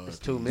too many RIPs. It's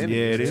too many.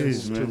 Yeah, it It's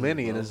is, too man.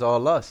 many, and it's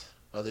all us.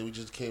 I think we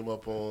just came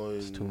up on.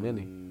 It's too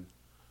many.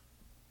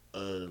 I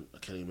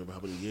can't even remember how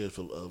many years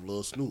for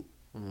Lil Snoop.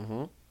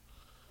 Mm-hmm.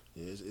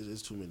 Yeah,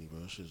 it's too many,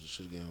 bro. Shit's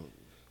getting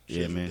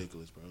Yeah, man.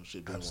 ridiculous, bro.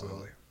 Shit being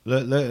Absolutely.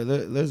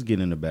 Let's get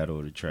in the battle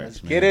of the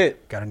tracks, man. Get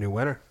it. Got a new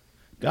winner.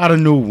 Got a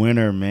new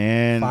winner,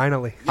 man.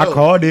 Finally. I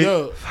called it.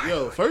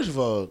 Yo, first of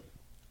all,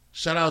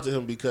 shout out to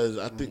him because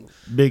I think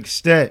Big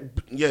Stet.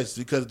 yes,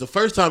 because the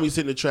first time he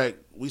sent the track,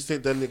 we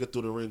sent that nigga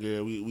through the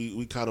ringer.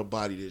 We kind of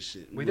bodied this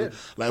shit. We did.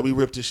 Like we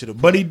ripped this shit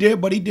apart. But he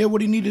did what he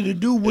needed to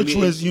do, which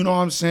was, you know what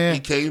I'm saying? He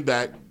came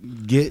back.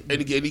 Get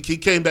And he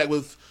came back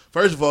with,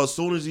 first of all, as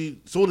soon as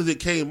it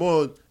came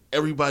on,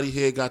 everybody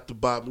here got the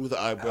bop. We was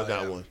like, all right, bro,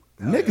 got one.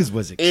 niggas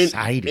was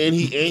excited. And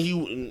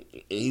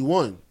he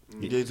won.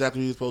 He did exactly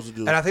what he was supposed to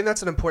do. And I think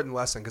that's an important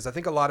lesson because I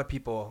think a lot of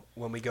people,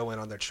 when we go in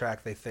on their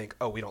track, they think,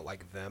 oh, we don't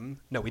like them.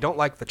 No, we don't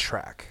like the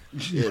track.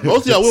 Yeah,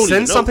 most of y'all won't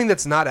Send even know. something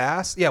that's not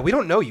ass. Yeah, we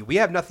don't know you. We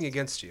have nothing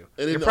against you.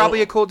 And then You're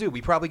probably a cool dude.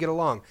 We probably get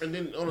along. And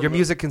then Your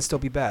music can still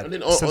be bad. And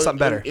then Send something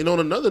better. And on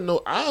another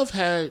note, I've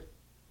had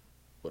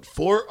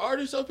 4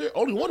 artists up here.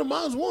 Only one of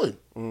mine's won.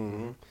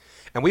 Mm-hmm.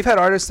 And we've had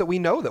artists that we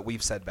know that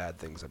we've said bad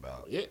things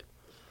about. Yeah.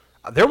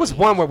 There was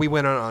one where we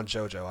went on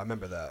JoJo. I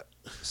remember that.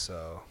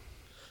 So.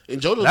 And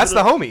JoJo's That's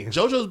the homie.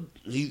 JoJo's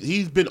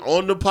he's been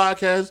on the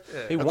podcast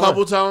He a won.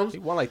 couple times. He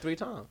won like 3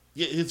 times.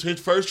 Yeah, his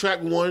first track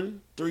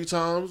won 3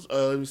 times.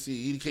 Let me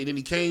see. Then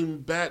he came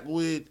back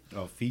with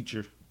a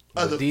feature.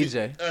 as a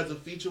DJ. as a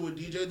feature with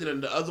DJ.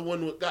 Then the other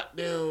one with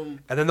goddamn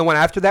And then the one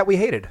after that we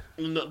hated.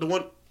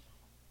 the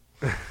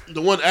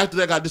one after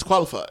that got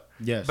disqualified.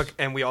 Yes.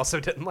 And we also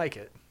didn't like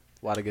it.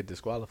 Why'd it get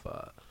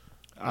disqualified?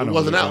 I don't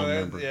wasn't really out.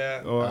 remember.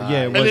 Yeah. Or,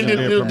 And it wasn't then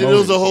being there promoted.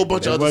 was a whole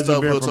bunch of It other wasn't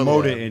stuff being we'll talk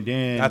promoted, about. and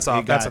then That's it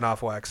off. That's got an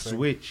off-wax thing.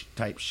 switch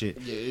type shit.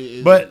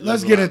 Yeah, But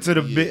let's get into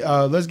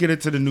the let's get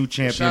into the new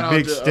champion, Shout out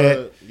Big to,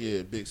 Stet.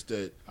 yeah, Big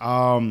Stet.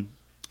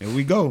 Here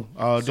we go.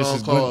 This Song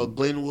is called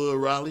good. Glenwood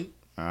Raleigh.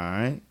 All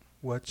right.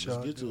 What y'all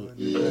Let's get to doing?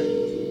 it.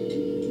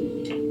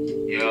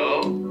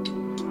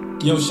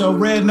 Yo, show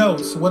Red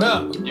Notes. What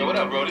up? Yo, what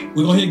up, Brody?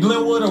 We gonna hit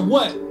Glenwood or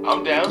what?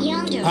 I'm down.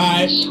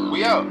 Alright.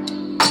 We out.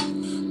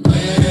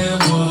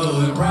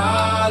 Glenwood,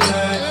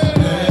 Raleigh.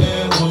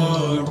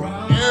 Glenwood,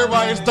 Raleigh.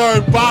 Everybody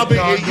started bobbing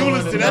in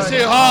unison. That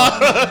shit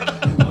hard.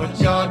 What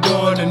y'all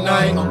doing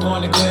tonight? I'm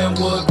going to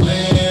Glenwood,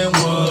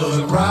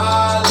 Glenwood,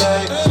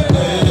 Raleigh.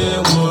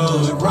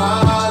 Glenwood,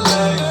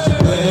 Raleigh.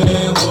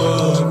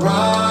 Glenwood,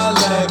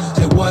 Raleigh.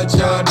 Hey, what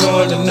y'all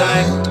doing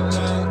tonight?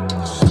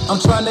 I'm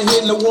trying to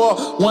hit in the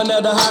wall, one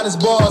of the hottest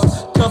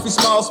bars. Comfy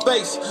small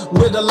space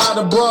with a lot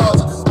of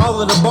bras.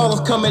 All of the ballers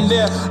coming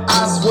there,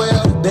 I swear.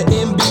 The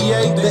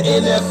NBA, the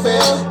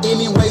NFL.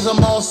 Anyways, I'm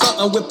on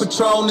something with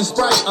Patron and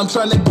Sprite. I'm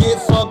trying to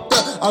get fucked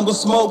up. I'm gonna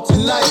smoke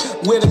tonight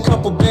with a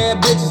couple bad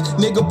bitches.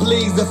 Nigga,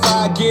 please, if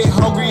I get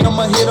hungry,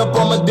 I'ma hit up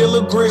on my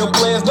dealer grill.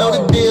 Players know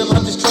the deal,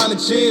 I'm just trying to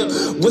chill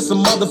with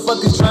some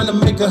motherfuckers trying to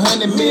make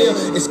 100 mil.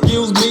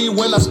 Excuse me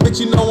when I spit,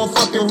 you know I'm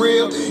fucking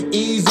real.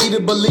 Easy to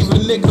believe a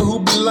nigga who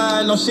be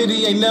lying on shit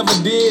he ain't never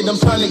did. I'm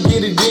trying to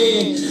get it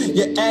in.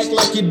 You act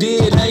like you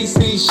did, I ain't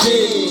seen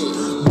shit.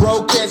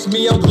 Bro, catch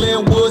me on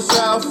Glenwood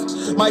South.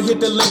 Might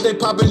hit the link, they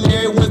poppin'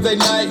 every Wednesday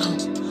night.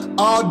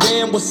 Oh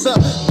damn, what's up?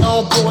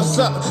 Don't pull what's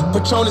up.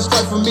 Patron is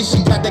straight for me,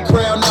 she got that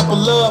crown apple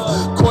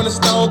love.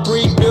 Cornerstone,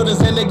 3 buildings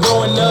and they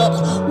going up.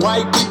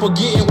 White people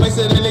getting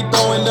wasted and they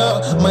throwing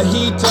up.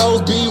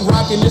 Mojitos be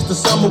rocking, it's the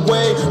summer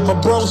way. My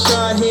bro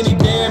Sean Henny,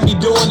 damn, he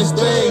doing his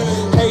thing.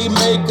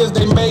 Haymakers,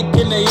 they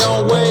making their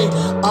own way.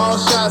 All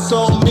shots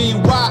on me,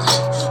 why?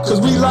 Cause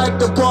we like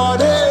to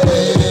party.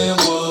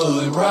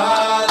 Glenwood,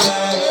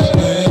 Raleigh.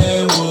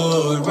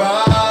 Glenwood,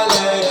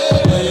 Raleigh.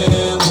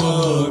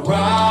 Glenwood,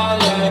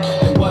 Raleigh.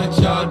 And what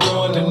y'all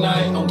doing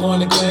tonight? I'm going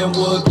to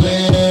Glenwood,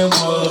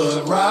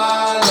 Glenwood,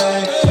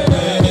 Raleigh.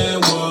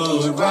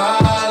 Glenwood,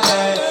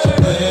 Raleigh.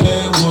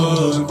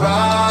 Glenwood,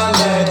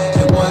 Raleigh.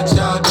 And what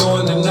y'all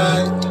doing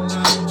tonight?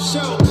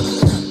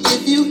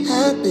 If you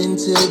happen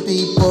to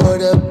be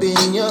bored up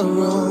in your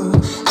room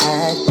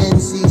at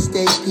NC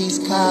State Peace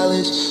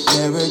College,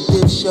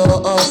 Meredith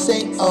Shore or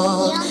St.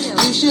 Aug,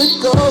 you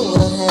should go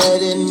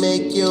ahead and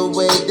make your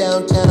way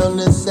downtown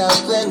to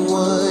South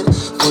Glenwood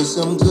for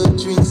some good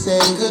drinks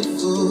and good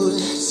food.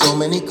 So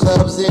many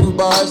clubs and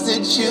bars to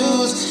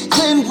choose.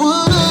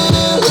 Glenwood,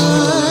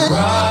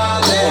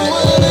 Raleigh,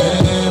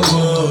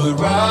 Glenwood,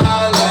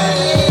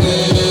 Raleigh,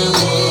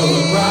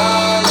 Glenwood,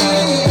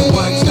 Raleigh. And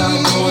what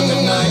y'all doing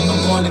tonight? I'm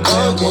going to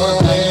Glenwood,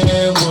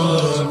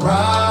 Glenwood,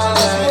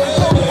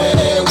 Raleigh,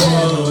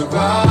 Glenwood,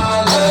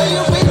 Raleigh,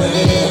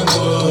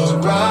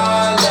 Glenwood,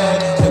 Raleigh.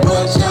 And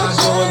what y'all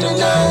doing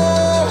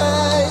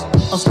tonight?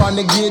 I'm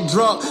starting to get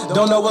drunk,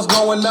 don't know what's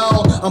going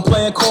on. I'm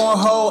playing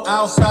cornhole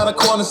outside of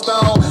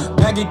Cornerstone.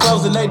 Baggy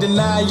clothes and they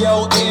deny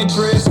your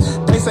interest.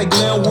 They say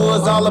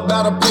Glenwood's all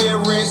about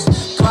appearance.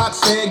 Clock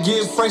said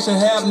get fresh and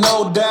have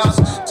no doubts.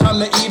 Time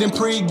to eat and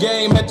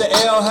pre-game at the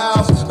L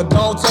House. But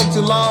don't take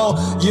too long,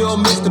 you'll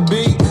miss the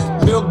beat.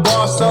 Milk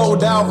bar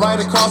sold out right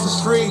across the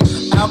street.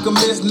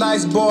 Alchemist,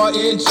 nice bar,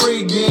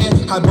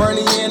 intriguing.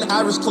 Hibernian,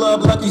 Irish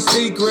club, lucky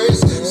secrets.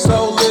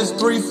 Soulless,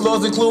 3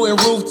 floors including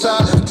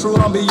rooftop. True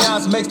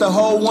ambiance makes the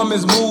whole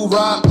woman's mood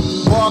rock.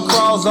 Bar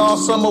crawls all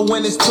summer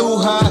when it's too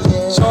hot.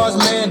 Charles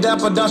man,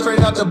 dapper down straight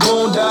out the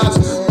boondocks.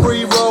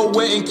 Pre-roll,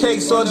 wetting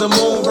cakes on the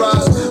moon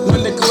rocks.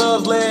 When the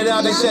clubs laid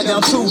out, they shut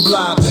down 2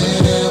 blocks.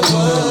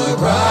 Glenwood,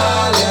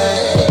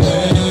 Raleigh,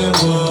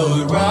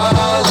 Glenwood,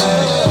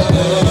 Raleigh,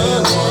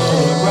 Glenwood,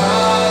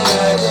 Raleigh.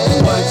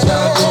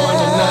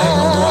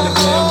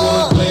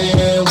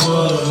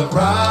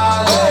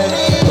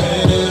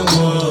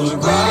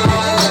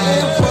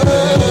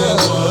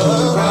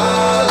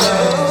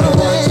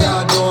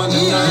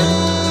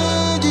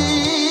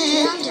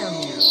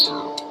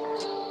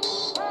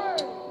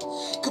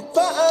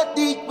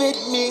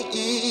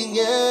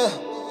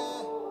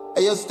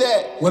 Hey, yo,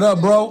 Stet. What up,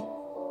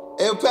 bro?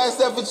 Hey, pass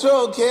that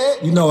Patron,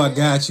 kid. You know I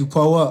got you.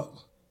 Pull up.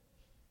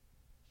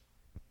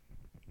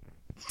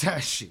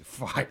 That shit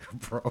fire,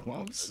 bro.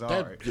 I'm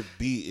sorry. The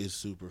beat is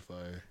super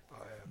fire.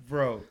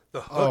 Bro.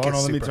 The hook Hold on,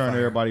 is let me super turn fire.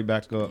 everybody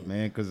back up,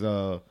 man, because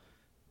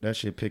that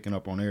shit picking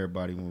up on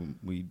everybody when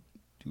we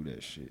do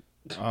that shit.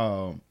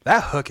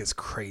 That hook is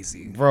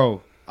crazy.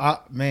 Bro, I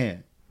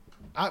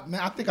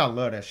think I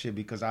love that shit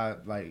because I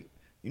like,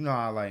 you know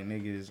how like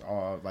niggas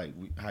are like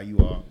how you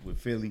are with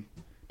Philly.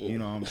 You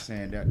know what I'm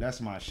saying?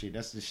 That's my shit.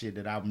 That's the shit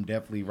that I'm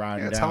definitely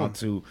riding down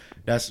to.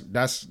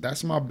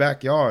 That's my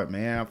backyard,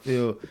 man. I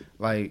feel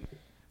like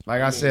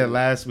I said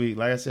last week,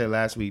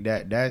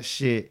 that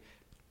shit,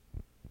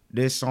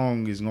 this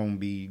song is gonna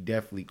be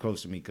definitely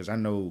close to me because I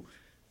know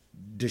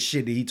the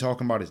shit that he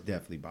talking about is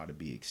definitely about to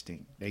be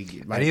extinct. They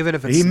get like, and even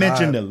if it's he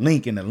mentioned not, the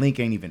link, and the link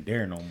ain't even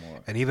there no more.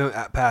 And even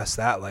past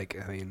that,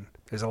 like, I mean,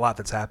 there's a lot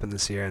that's happened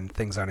this year, and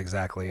things aren't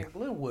exactly.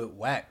 Glenwood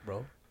whack,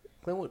 bro.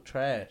 Glenwood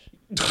trash.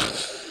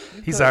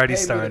 He's already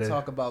started. Me to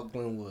talk about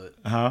Glenwood.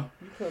 Huh?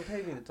 You couldn't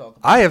pay me to talk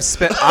about.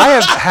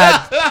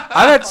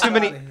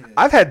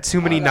 I've had too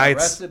many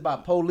nights. Arrested by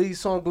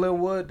police on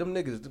Glenwood. Them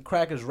niggas, the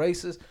crackers,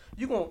 racist.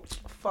 You gonna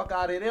fuck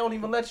out of here? They don't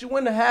even let you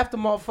in to half the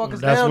motherfuckers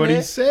That's down what there.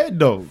 he said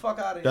though. Fuck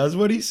out of here. That's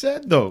what he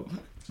said though.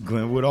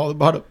 Glenwood all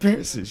about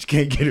appearances. You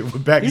can't get it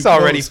with back. He's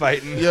already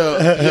fighting.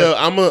 Yeah.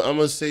 I'm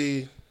gonna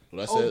say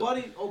what I said.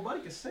 Oh,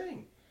 buddy can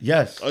sing.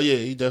 Yes. Oh yeah,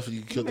 he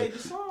definitely killed He it. made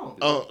the song.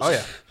 Oh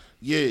yeah.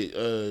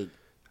 Yeah.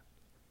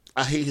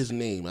 I hate his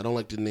name. I don't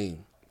like the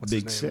name.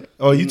 Big Set.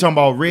 Oh, you talking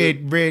about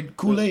red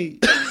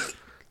Kool-Aid?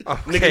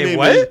 Okay,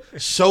 what?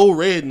 Show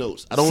Red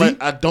Notes.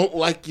 I don't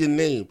like your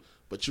name,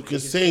 but you can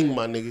sing,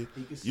 my nigga.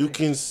 You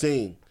can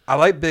sing. I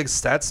like Big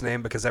Stet's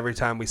name because every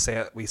time we say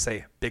it, we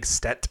say Big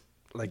Stet.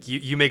 Like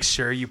you make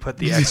sure you put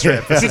the extra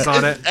emphasis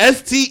on it.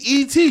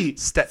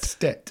 Stet.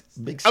 Stet.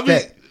 Big Stet. I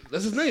mean,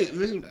 that's his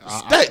name.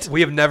 Stet.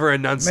 We have never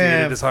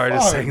enunciated as hard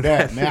as saying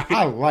that. Man,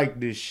 I like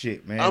this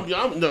shit, man. I'm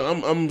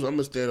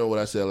gonna stand on what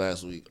I said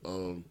last week.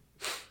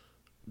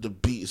 The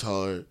beat is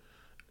hard.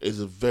 It's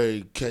a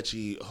very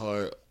catchy,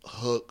 hard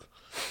hook.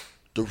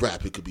 The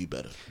rap, it could be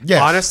better. Yes.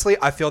 Honestly,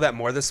 I feel that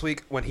more this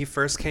week. When he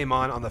first came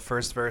on the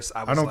first verse,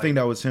 I don't think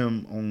that was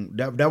him on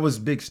that was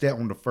Big Stet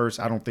on the first.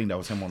 I don't think that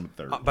was him on the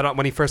third. But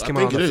when he first came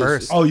on the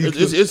first,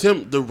 it's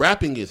him. The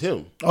rapping is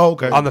him. Oh,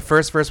 okay. On the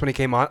first verse when he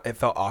came on, it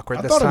felt awkward.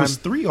 I this thought time. it was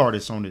 3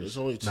 artists on this. It's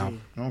only 2.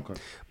 No. Okay.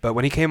 But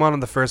when he came on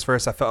the first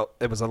verse, I felt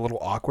it was a little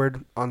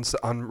awkward on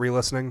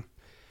re-listening.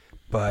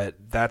 But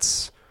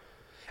that's,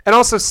 and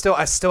also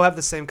I still have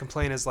the same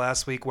complaint as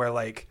last week where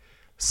like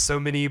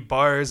so many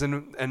bars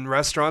and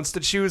restaurants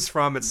to choose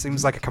from. It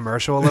seems like a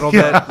commercial a little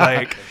bit.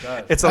 Like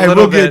it's a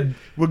little bit.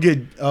 We'll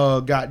get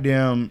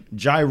goddamn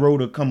Gyro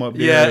to come up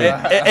there.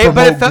 Yeah,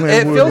 but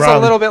it feels a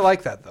little bit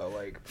like that though.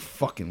 Like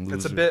fucking loser.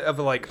 It's a bit of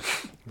a like,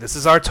 this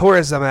is our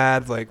tourism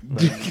ad. Like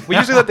we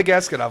usually let the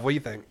guests get off. What do you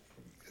think?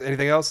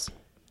 Anything else?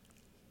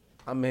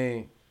 I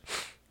mean,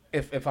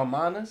 if I'm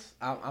honest,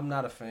 I'm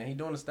not a fan. He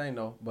doing his thing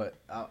though, but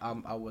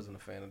I wasn't a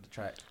fan of the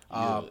track.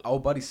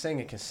 Old buddy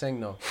singing can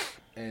sing though.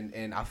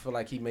 And I feel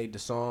like he made the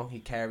song. He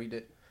carried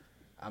it.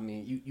 I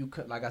mean, you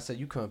could, like I said,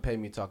 you couldn't pay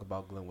me to talk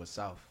about Glenwood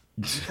South.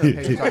 You couldn't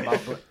pay me to talk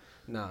about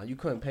Nah, you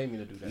couldn't pay me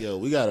to do that. Yo,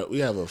 we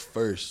have a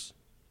first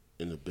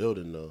in the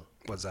building though.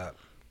 What's that?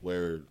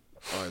 Where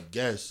our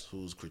guest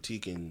who's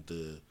critiquing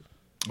the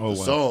wow.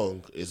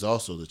 song is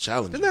also the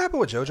challenger. Didn't that happen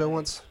with JoJo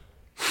once?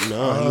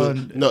 No,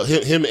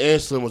 him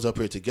and Slim was up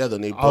here together.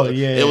 And they both,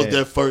 it was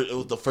their first. It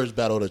was the first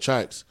battle of the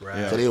tracks.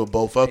 Right. So they were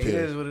both up here.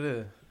 It is what it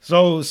is.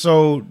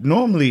 So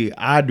normally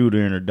I do the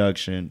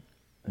introduction,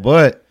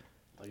 but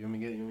You want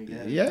me to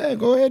get it? yeah,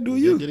 go ahead, do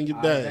you? Getting it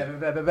All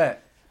back. right,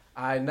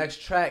 All right,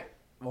 next track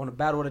on the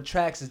Battle of the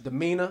Tracks is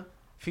Demeanor,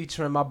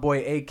 featuring my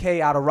boy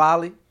AK out of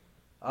Raleigh.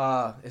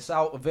 It's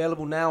out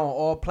available now on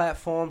all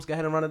platforms. Go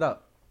ahead and run it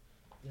up.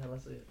 Yeah,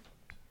 let's see it.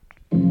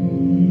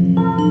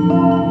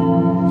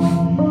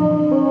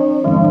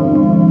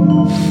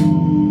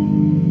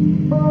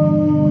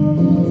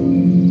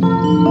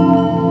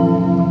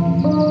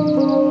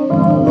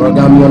 Lord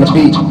got me on the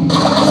beat.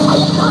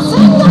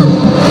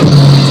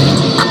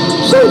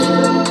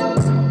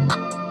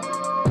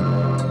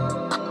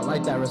 I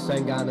like that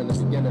Rasengan in the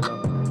beginning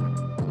though.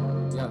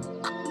 Yeah.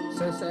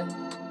 Sensei.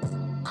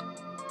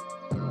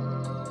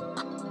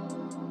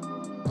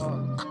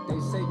 They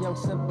say young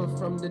Simba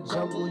from the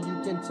jungle,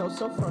 you can tell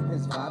so from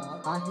his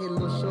vibe. I hit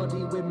little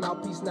shorty with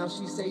mouthpiece, now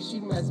she say she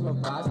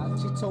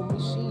mesmerized. She told me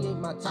she ain't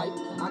my type,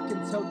 I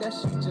can tell that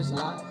she just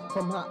lied.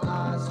 From her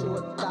eyes to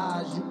her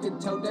thighs, you can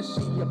tell that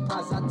she a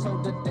prize. I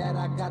told her that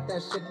I got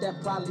that shit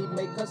that probably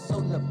make her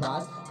so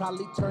surprised.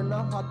 Probably turn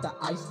her heart to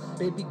ice.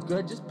 Baby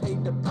girl, just pay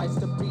the price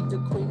to be the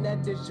queen,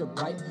 that is your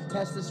right.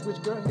 Pass the switch,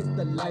 girl, hit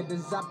the light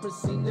as I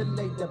proceed to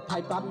lay the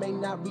pipe. I may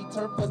not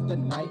return for the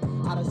night.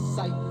 Out of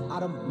sight,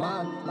 out of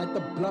mind. Like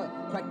the blunt,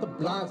 crack the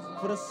blinds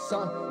for the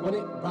sun. When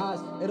it rise,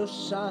 it'll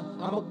shine.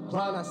 I'm a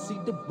grind, I see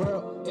the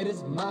world, it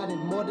is mine.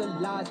 And more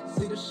than lies,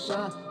 see the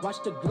shine,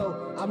 watch the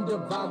glow. I'm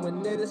divine,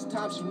 when it is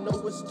time, she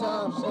know it's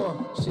time.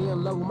 She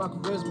in love with my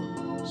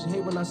charisma. She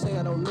hate when I say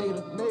I don't need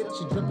her.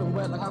 She dripping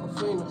wet like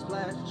Aquafina.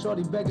 Splash.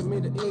 Shorty begging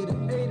me to eat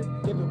it.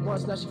 Give it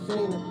once, now she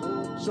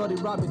fiendin'. Shorty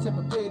rob me,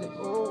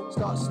 Tempur-Pedic.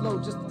 Start slow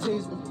just to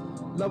tease me.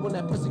 Love when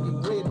that pussy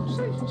get greedy.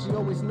 She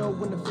always know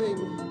when to feed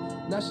me.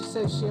 Now she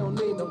say she don't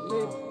need no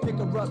kid. Pick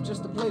her up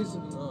just to please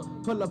her.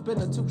 Pull up in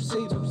a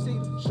two-seater.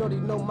 Shorty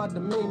know my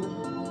demeanor.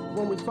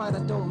 When we fight, I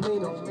don't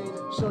mean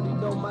it. Shorty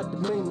know my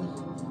demeanor.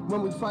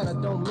 When we fight, I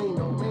don't mean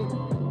it.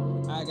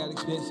 I got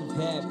expensive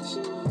habits,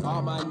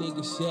 all my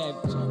niggas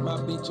savage. My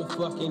bitch a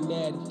fucking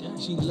addict,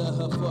 she love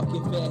her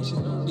fucking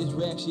fashion. This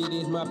rap shit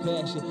is my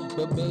passion,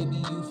 but baby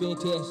you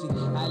fantastic.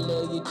 I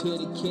love you to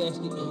the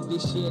casket,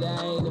 this shit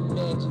I ain't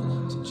imagine.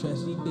 To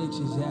trust these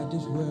bitches out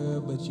this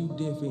world, but you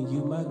different,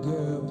 you my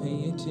girl.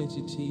 Pay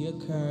attention to your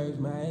curves,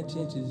 my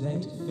intentions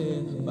ain't to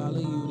fail. Follow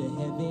you to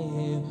heaven,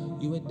 hell,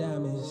 you a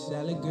diamond,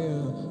 solid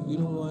girl. You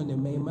the one that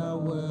made my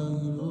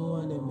world, you the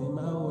one that made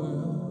my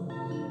world.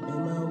 Made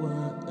my world,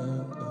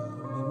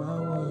 Make my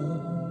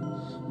world,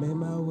 make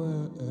my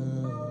world,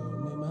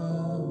 make my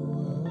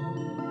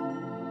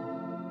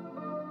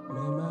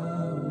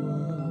world,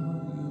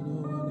 you the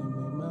one that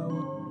made my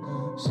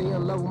world. She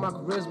in love with my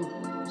charisma.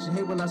 She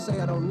hate when I say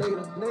I don't need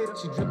her.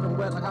 She dripping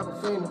wet like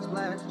Aquafina.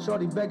 Splash.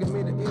 Shorty begging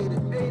me to eat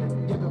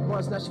it. Give it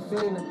once, now she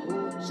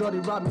fiendin'. Shorty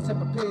rob me,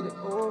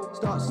 Tempur-Pedic.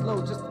 Start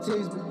slow just to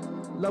tease me.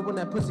 Love when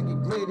that pussy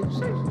get greedy.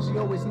 She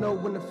always know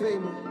when to feed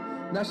me.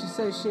 Now she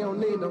say she don't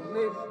need no.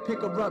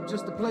 Pick her up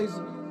just to please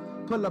her.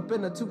 Pull up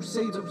in a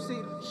two-seater.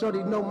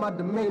 Shorty know my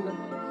demeanor.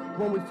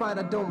 When we fight,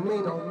 I don't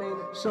mean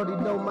it. Shorty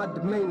know my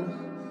demeanor.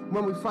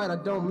 When we fight, I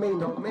don't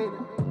mean it. Alright,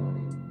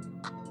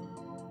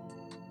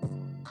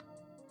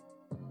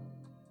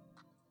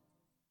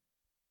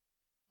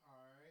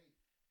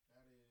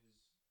 that is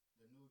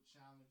the new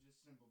challenger,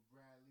 Simba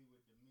Bradley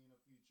with Demeanor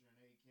featuring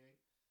AK.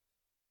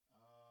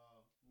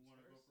 Who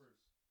wanna go first?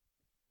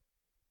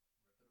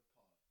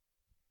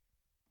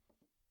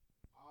 Rip it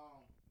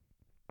apart.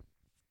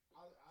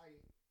 I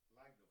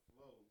like the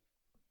flow.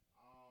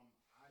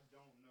 I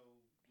don't know.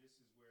 This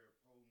is where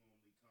Poe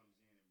normally comes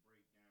in and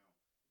break down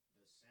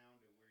the sound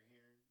that we're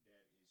hearing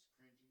that is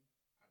cringy.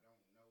 I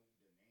don't know the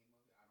name of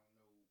it. I don't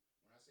know.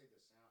 When I say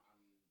the sound,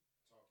 I'm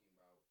talking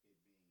about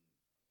it being,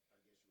 I guess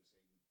you would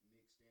say,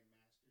 mixed and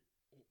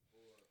mastered.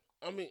 Or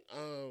I mean,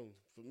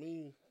 for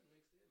me,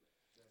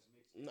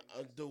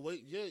 the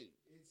way, yeah.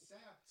 It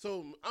sounds.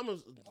 So I'm a.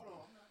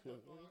 Hold on, I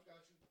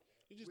got you.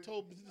 You just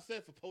told me to say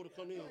for Poe to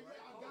come in. I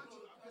got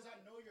you because I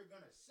know you're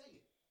gonna say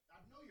it.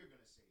 I know you're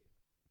gonna say it.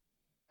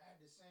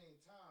 At the same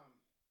time,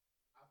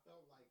 I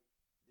felt like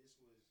this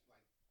was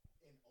like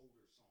an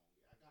older song.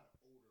 I got an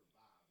older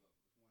vibe of,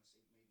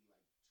 I want to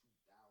say maybe like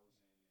 2000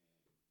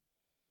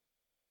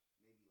 and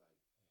maybe like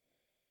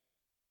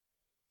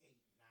 8,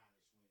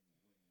 9ish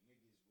when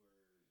niggas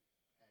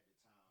were at the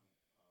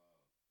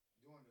time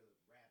doing the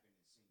rapping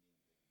and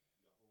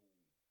singing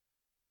the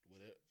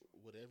whole.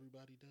 What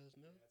everybody does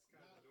now. That's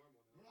kind of normal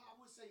now. You know, I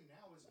would say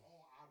now it's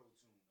all auto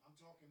tune. I'm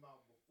talking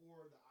about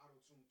before the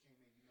auto tune came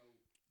in. You know,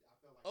 I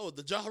felt like. Oh,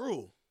 the Ja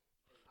Rule.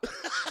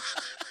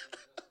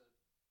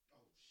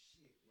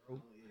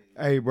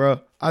 Hey,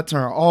 bro, I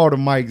turn all the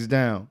mics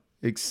down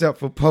except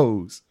for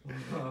Pose.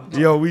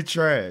 Yo, we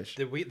trash.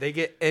 Did they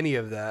get any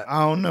of that?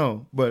 I don't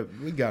know, but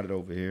we got it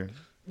over here.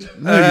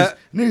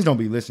 Niggas don't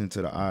be listening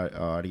to the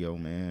audio,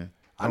 man.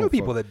 I know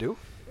people that do.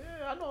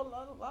 Yeah, I know a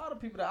lot of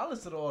people that I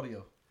listen to the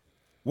audio.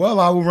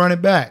 Well, I will run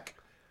it back.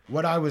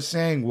 What I was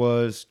saying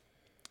was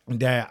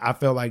that I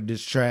felt like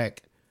this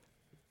track,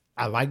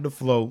 I like the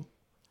flow.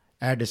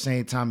 At the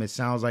same time, it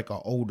sounds like an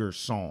older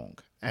song,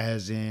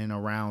 as in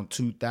around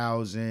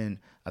 2000.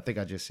 I think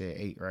I just said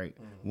 8, right?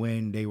 Mm-hmm.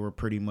 When they were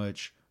pretty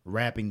much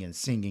rapping and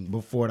singing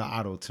before the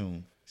auto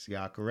tune. See,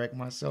 I correct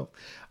myself.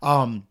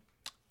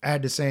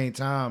 At the same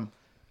time,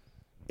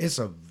 it's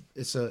a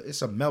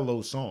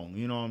mellow song.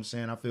 You know what I'm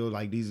saying? I feel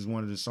like this is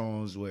one of the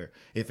songs where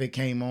if it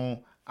came on,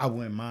 I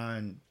wouldn't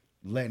mind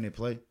letting it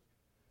play.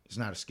 It's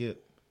not a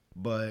skip,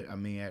 but I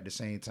mean at the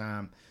same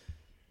time,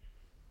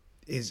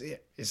 it's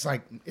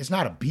like it's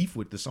not a beef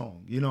with the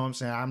song. You know what I'm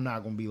saying? I'm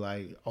not gonna be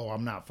like, oh,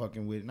 I'm not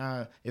fucking with it.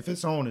 Nah, if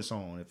it's on, it's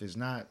on. If it's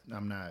not,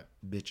 I'm not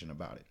bitching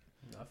about it.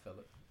 I feel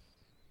it.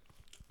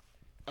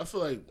 I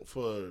feel like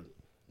for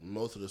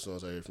most of the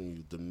songs I hear from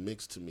you, the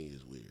mix to me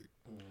is weird.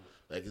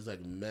 Like it's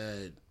like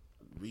mad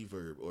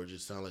reverb or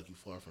just sound like you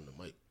far from the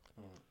mic.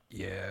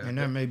 Yeah, and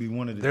that may be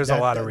one of the. There's a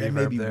lot of reverb that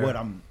may be there. What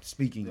I'm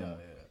speaking on.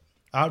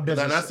 And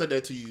I said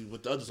that to you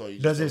with the other song.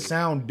 Does it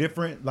sound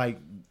different, like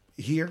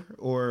here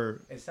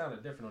or? It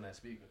sounded different on that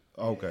speaker.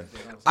 Okay.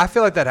 I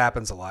feel like that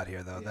happens a lot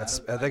here, though.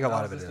 I think a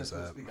lot of it is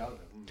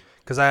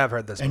because I have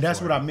heard this. And before.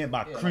 that's what I meant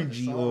by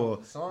cringy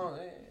the song,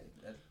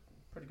 that's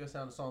pretty good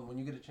sound of song. When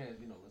you get a chance,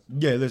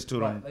 listen. Yeah, listen to it.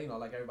 Right,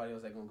 like everybody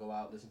else, they're gonna go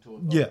out listen to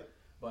it. Yeah.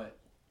 But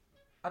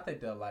I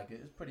think they'll like it.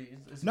 It's pretty.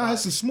 It's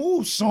a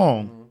smooth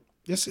song.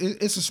 it's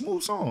a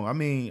smooth song. I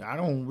mean, I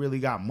don't really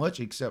got much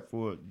except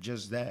for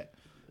just that,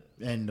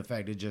 and the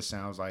fact it just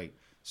sounds like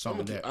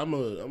something that I'm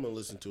gonna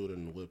listen to it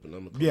in the whip, and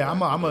I'm gonna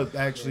I'm gonna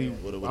actually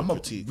with I'm gonna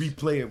critique.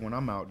 replay it when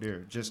I'm out there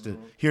just to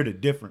hear the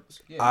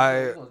difference.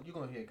 Yeah, you're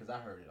gonna hear it because I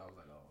heard it. I was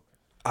like, oh.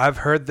 Okay. I've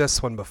heard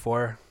this one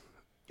before.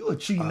 You a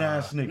cheating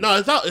ass nigga. No,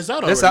 it's out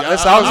already. This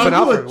album's been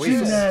out for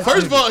weeks.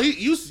 First of all,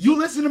 you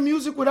listen to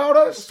music without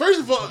us.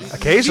 First of all,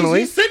 occasionally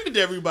he sent it to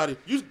everybody.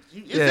 It's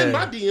in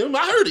my DM.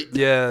 I heard it.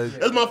 Yeah,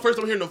 that's my first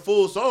time hearing the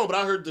full song, but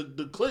I heard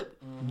the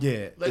clip.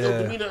 Yeah, like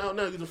yeah. Demeanor out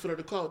now. You can fill out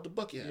the call with the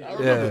bucket. I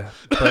remember.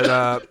 Yeah,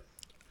 but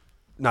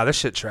nah, this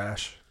shit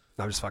trash.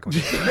 No, I'm just fucking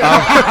with you.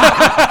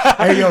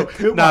 Hey yo,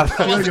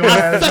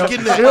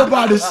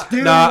 everybody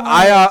steal. Nah,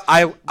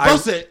 I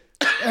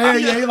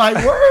Hey,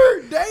 like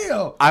word,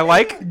 damn. I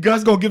like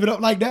Gus gonna give it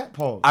up like that,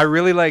 Paul. I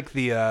really like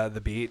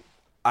the beat.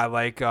 I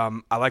like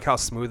how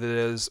smooth it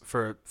is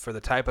for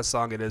the type of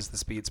song it is.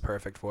 This beat's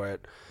perfect for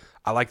it.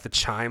 I like the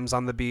chimes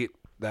on the beat.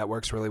 That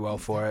works really well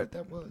for it.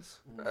 That was.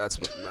 That's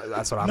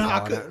what I'm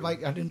calling it.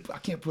 Like I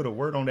can't put a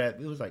word on that.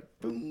 It was like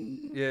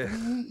boom. Yeah.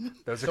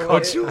 Those are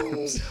called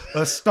chimes.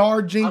 A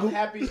star jingle. I'm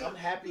happy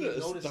to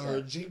notice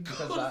that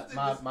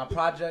because my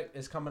project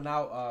is coming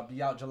out.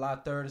 Be out July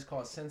 3rd. It's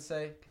called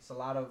Sensei. It's a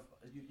lot of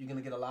you're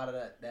gonna get a lot of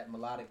that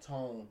melodic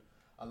tone,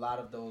 a lot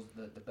of those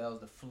the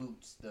bells, the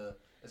flutes,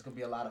 it's gonna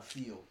be a lot of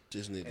feel.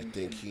 This nigga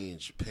think he in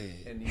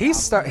Japan. He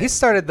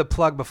started the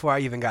plug before I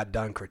even got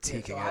done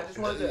critiquing it. That's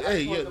what it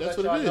is.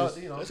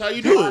 Know, that's how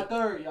you do July it.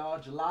 3rd, y'all.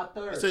 July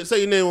 3rd. Say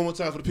your name one more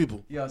time for the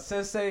people. Yo,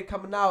 Sensei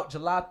coming out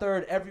July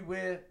 3rd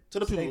everywhere. To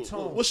the Stay people.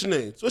 tuned. What's your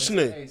name? What's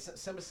your name? Hey,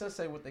 Simba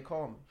Sensei, what they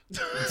call me.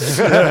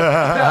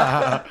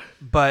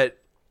 But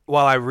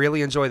while I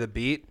really enjoy the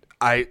beat,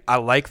 I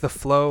like the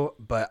flow,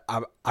 but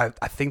I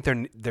think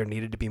there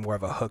needed to be more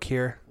of a hook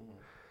here.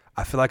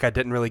 I feel like I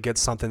didn't really get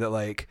something that,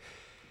 like,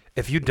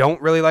 if you don't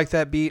really like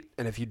that beat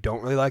and if you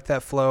don't really like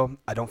that flow,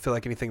 I don't feel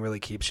like anything really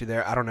keeps you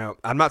there. I don't know.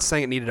 I'm not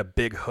saying it needed a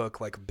big hook,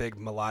 like a big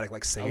melodic,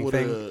 like singing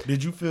thing.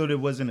 Did you feel there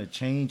wasn't a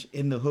change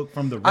in the hook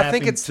from the rapping? I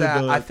think it's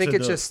that. I think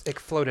it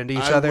flowed into each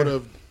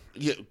other.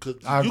 Yeah, cause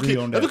I agree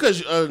on that.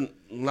 Because a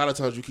lot of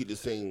times you keep the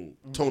same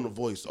tone of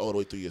voice all the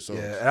way through your songs.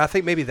 Yeah, and I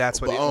think maybe that's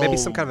what. Maybe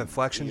some kind of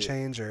inflection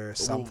change or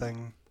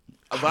something.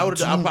 If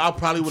I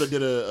probably would have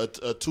did a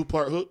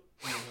 2-part hook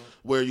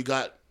where you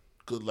got.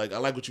 Cause like I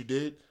like what you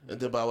did, and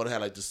then I would have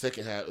had like the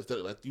second half instead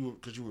of like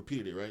because you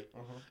repeated it, right?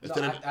 No,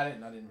 I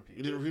didn't repeat it.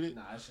 You didn't repeat it?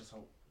 Nah, it's just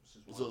hope.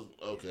 So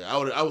okay, I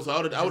would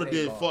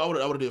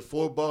have did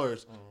 4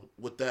 bars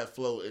with that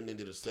flow, and then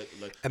did a second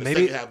like and the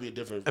maybe second half be a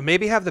different. And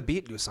maybe have the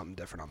beat do something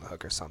different on the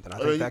hook or something. I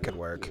think that could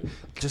work,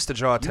 just to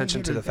draw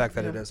attention to the fact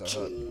that it is a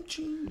hook.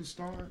 The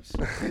stars.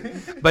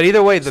 But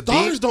either way, the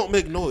stars beat don't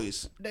make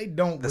noise. They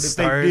don't. But if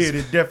stars, they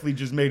did, it definitely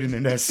just made it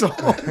in that song.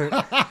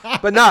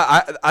 But no,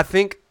 I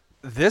think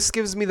this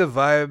gives me the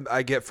vibe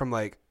I get from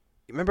like.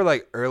 Remember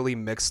like early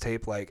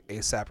mixtape like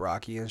A$AP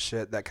Rocky and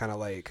shit, that kind of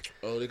like.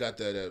 Oh, they got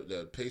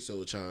that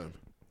peso chime.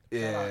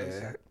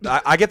 Yeah,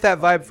 I get that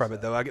vibe from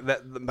it though. I get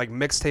that like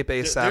mixtape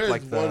A$AP. There's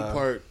like one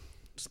part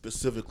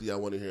specifically I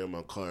want to hear in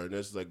my car, and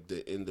that's like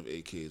the end of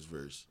AK's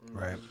verse.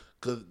 Right.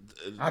 Cause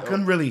I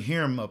couldn't really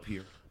hear him up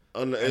here,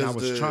 and I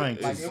was trying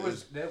to. Like it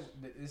was.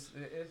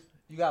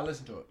 You gotta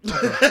listen to it. You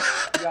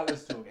gotta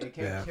listen to it.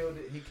 AK killed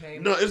it. He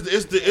came. No,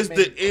 it's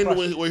the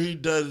end where he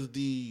does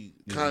the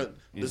the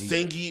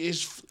singy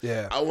ish.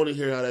 Yeah. I want to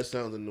hear how that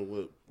sounds in the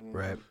whip.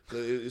 Right. Cause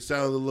it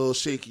sounds a little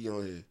shaky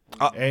on here.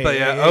 But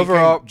yeah,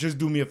 overall, just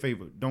do me a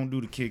favor. Don't do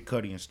the Kid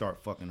Cudi and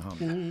start fucking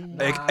humming.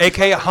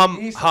 AK hum.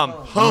 Do some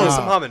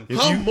humming.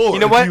 Hum more. You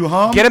know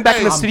what? Get him back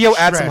in the studio.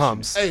 Add some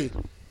hums. Hey,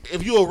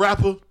 if you a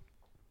rapper,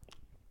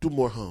 do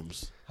more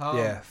hums.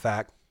 Yeah,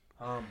 fact.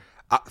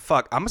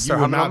 Fuck, I'm gonna start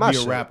humming on my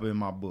shit. You will not be a rapper in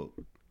my book.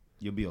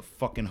 You'll be a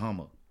fucking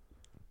hummer.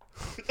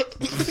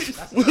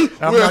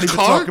 I'm not even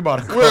talking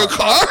about a car. We're a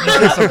car.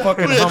 It's a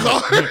fucking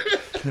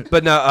hummer.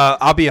 But no,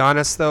 I'll be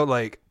honest though.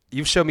 Like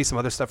you've showed me some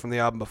other stuff from the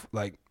album,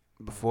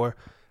 before.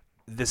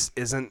 This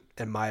isn't,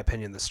 in my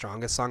opinion, the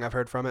strongest song I've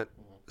heard from it.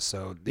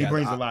 So he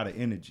brings a lot of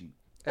energy.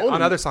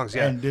 On other songs,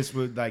 yeah. And this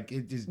would like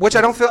it just, which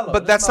I don't feel,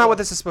 but that's not what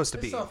this is supposed to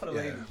be.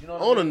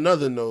 On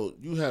another note,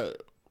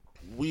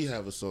 we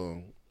have a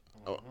song.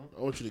 I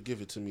want you to give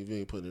it to me if you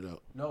ain't putting it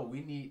out. No, we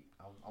need.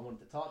 I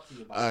wanted to talk to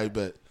you about. I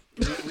bet.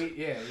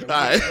 Yeah. All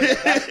right.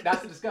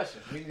 That's the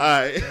discussion. All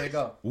right. There you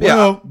go.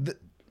 Well,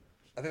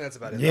 I think that's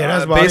about it. Yeah,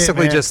 that's about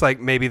basically it, just like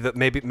maybe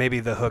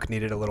the hook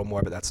needed a little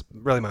more, but that's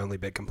really my only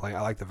big complaint.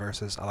 I like the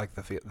verses. I like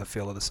the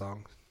feel of the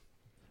song.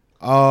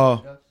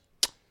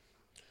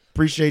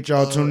 Appreciate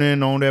y'all tuning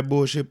in on that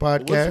bullshit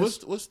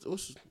podcast.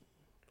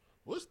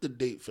 What's the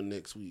date for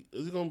next week?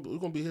 We're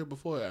gonna be here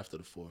before or after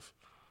the 4th?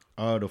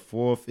 The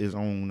 4th is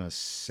on a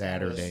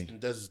Saturday.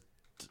 Does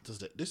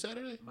this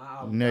Saturday?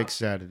 Next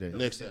Saturday.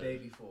 Next Saturday. The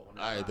day before.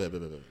 All right, bet.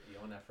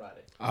 Yeah, on that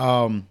Friday.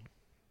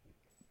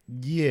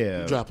 Yeah.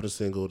 You're dropping a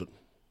single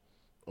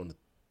on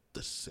the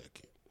 2nd.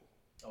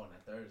 Oh, on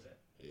that Thursday.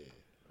 Yeah.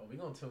 Oh, we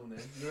gonna tune in.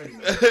 You already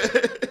know.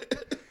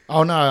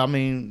 Oh no, I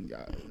mean,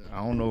 I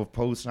don't know if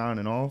post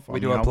signing off. We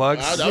doing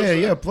plugs?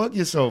 Yeah, plug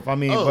yourself. I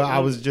mean, but I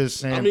was just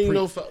saying. I mean,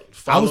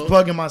 I was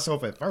plugging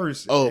myself at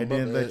first, and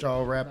then let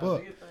y'all wrap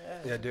up.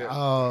 Yeah, do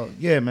it.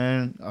 Yeah,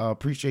 man.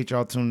 Appreciate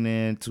y'all tuning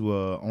in to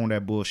On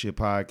That Bullshit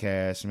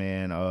podcast,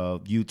 man.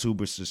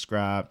 YouTubers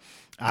subscribe.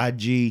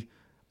 IG,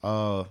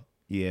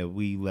 yeah,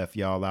 we left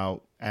y'all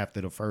out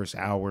after the first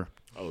hour.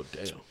 Oh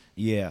damn.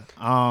 Yeah.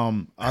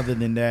 Other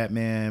than that,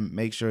 man,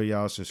 make sure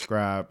y'all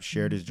subscribe,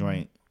 share this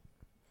joint,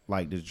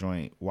 like this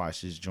joint,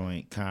 watch this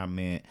joint,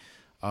 comment.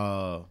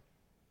 Yeah,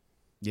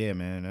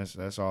 man,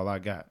 that's all I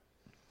got.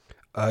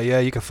 Yeah,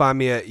 you can find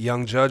me at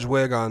Young Judge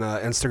Wig on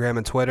Instagram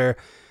and Twitter.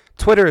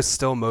 Twitter is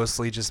still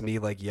mostly just me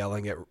like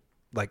yelling at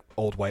like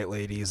old white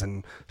ladies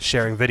and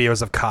sharing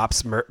videos of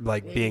cops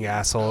being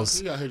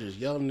assholes. You out here just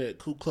yelling at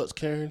Ku Klux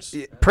Karens?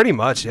 Yeah, pretty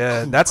much,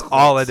 yeah. That's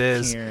all it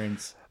is.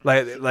 Karens.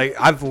 Like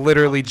I've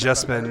literally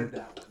just been.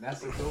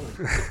 That's the cool.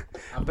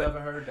 I've never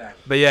heard that.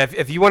 But yeah,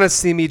 if you want to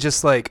see me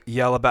just like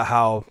yell about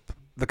how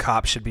the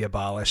cops should be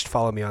abolished,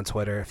 follow me on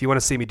Twitter. If you want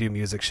to see me do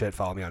music shit,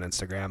 follow me on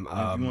Instagram.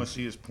 If you want to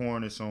see his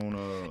porn, it's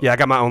on. Yeah, I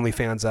got my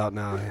OnlyFans out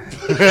now.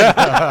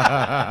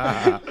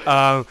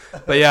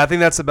 But yeah, I think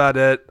that's about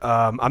it.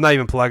 I'm not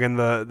even plugging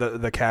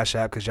the Cash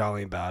App because y'all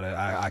ain't about it.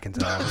 I can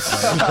tell.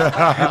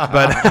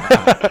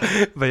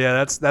 but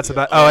yeah, that's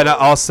about. Oh, and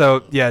also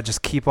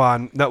just keep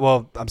on. No,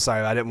 well, I'm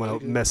sorry, I didn't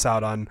want to miss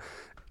out on.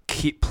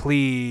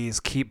 Please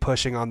keep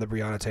pushing on the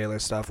Breonna Taylor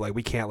stuff. Like,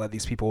 we can't let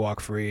these people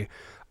walk free.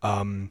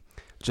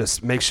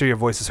 Just make sure your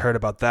voice is heard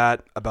about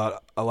that,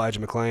 about Elijah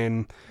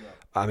McClain. Yeah.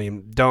 I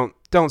mean, don't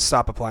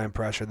stop applying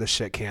pressure. This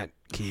shit can't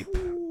keep.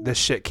 This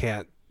shit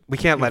can't. We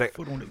can't let it.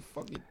 Foot on their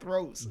fucking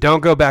throats.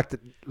 Don't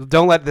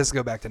let this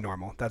go back to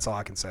normal. That's all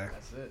I can say.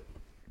 That's it.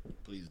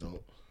 Please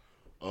don't.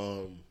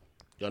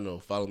 Y'all know,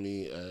 follow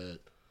me at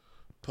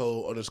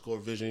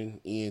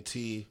Po_Vision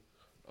ENT.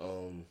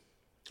 What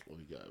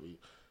we got?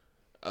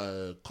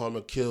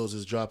 Karma Kills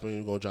is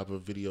dropping. We're gonna drop a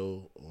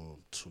video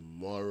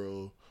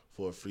tomorrow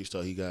for a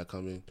freestyle he got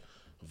coming.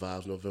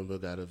 Vibes November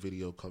got a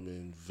video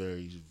coming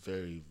very,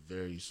 very,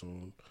 very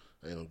soon.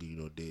 I ain't gonna give you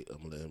no date.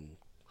 I'm gonna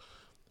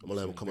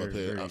let him come up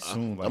here.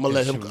 I'm gonna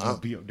let him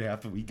be up there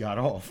after we got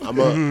off. I'm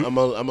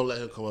gonna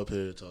let him come up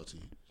here and talk to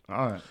you.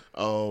 All right.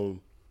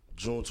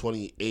 June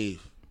 28th,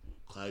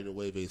 Clyde and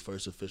Wave's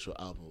first official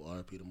album.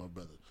 RIP to my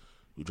brother.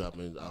 We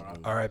dropping his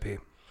album. RIP.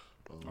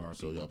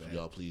 So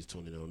y'all please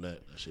tune in on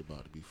that. That shit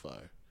about to be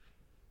fire.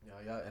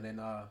 Yeah, and then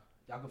y'all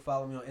can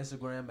follow me on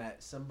Instagram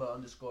at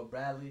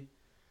Simba_Bradley.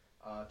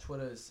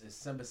 Twitter is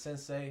Simba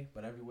Sensei,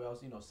 but everywhere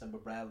else, Simba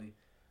Bradley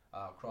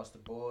across the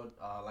board.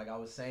 Like I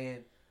was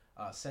saying,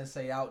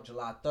 Sensei out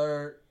July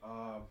 3rd.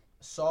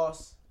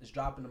 Sauce is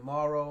dropping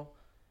tomorrow.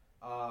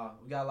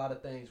 We got a lot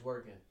of things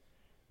working.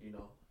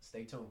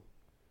 Stay tuned.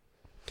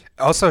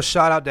 Also,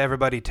 shout out to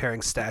everybody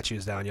tearing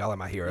statues down. Y'all are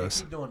my heroes.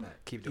 Yeah, keep doing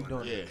that. Keep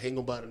doing Yeah, hang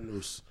them by the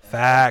noose.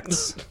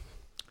 Facts.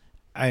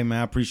 Hey,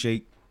 man, I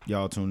appreciate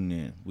y'all tuning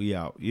in. We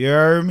out. You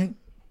heard me?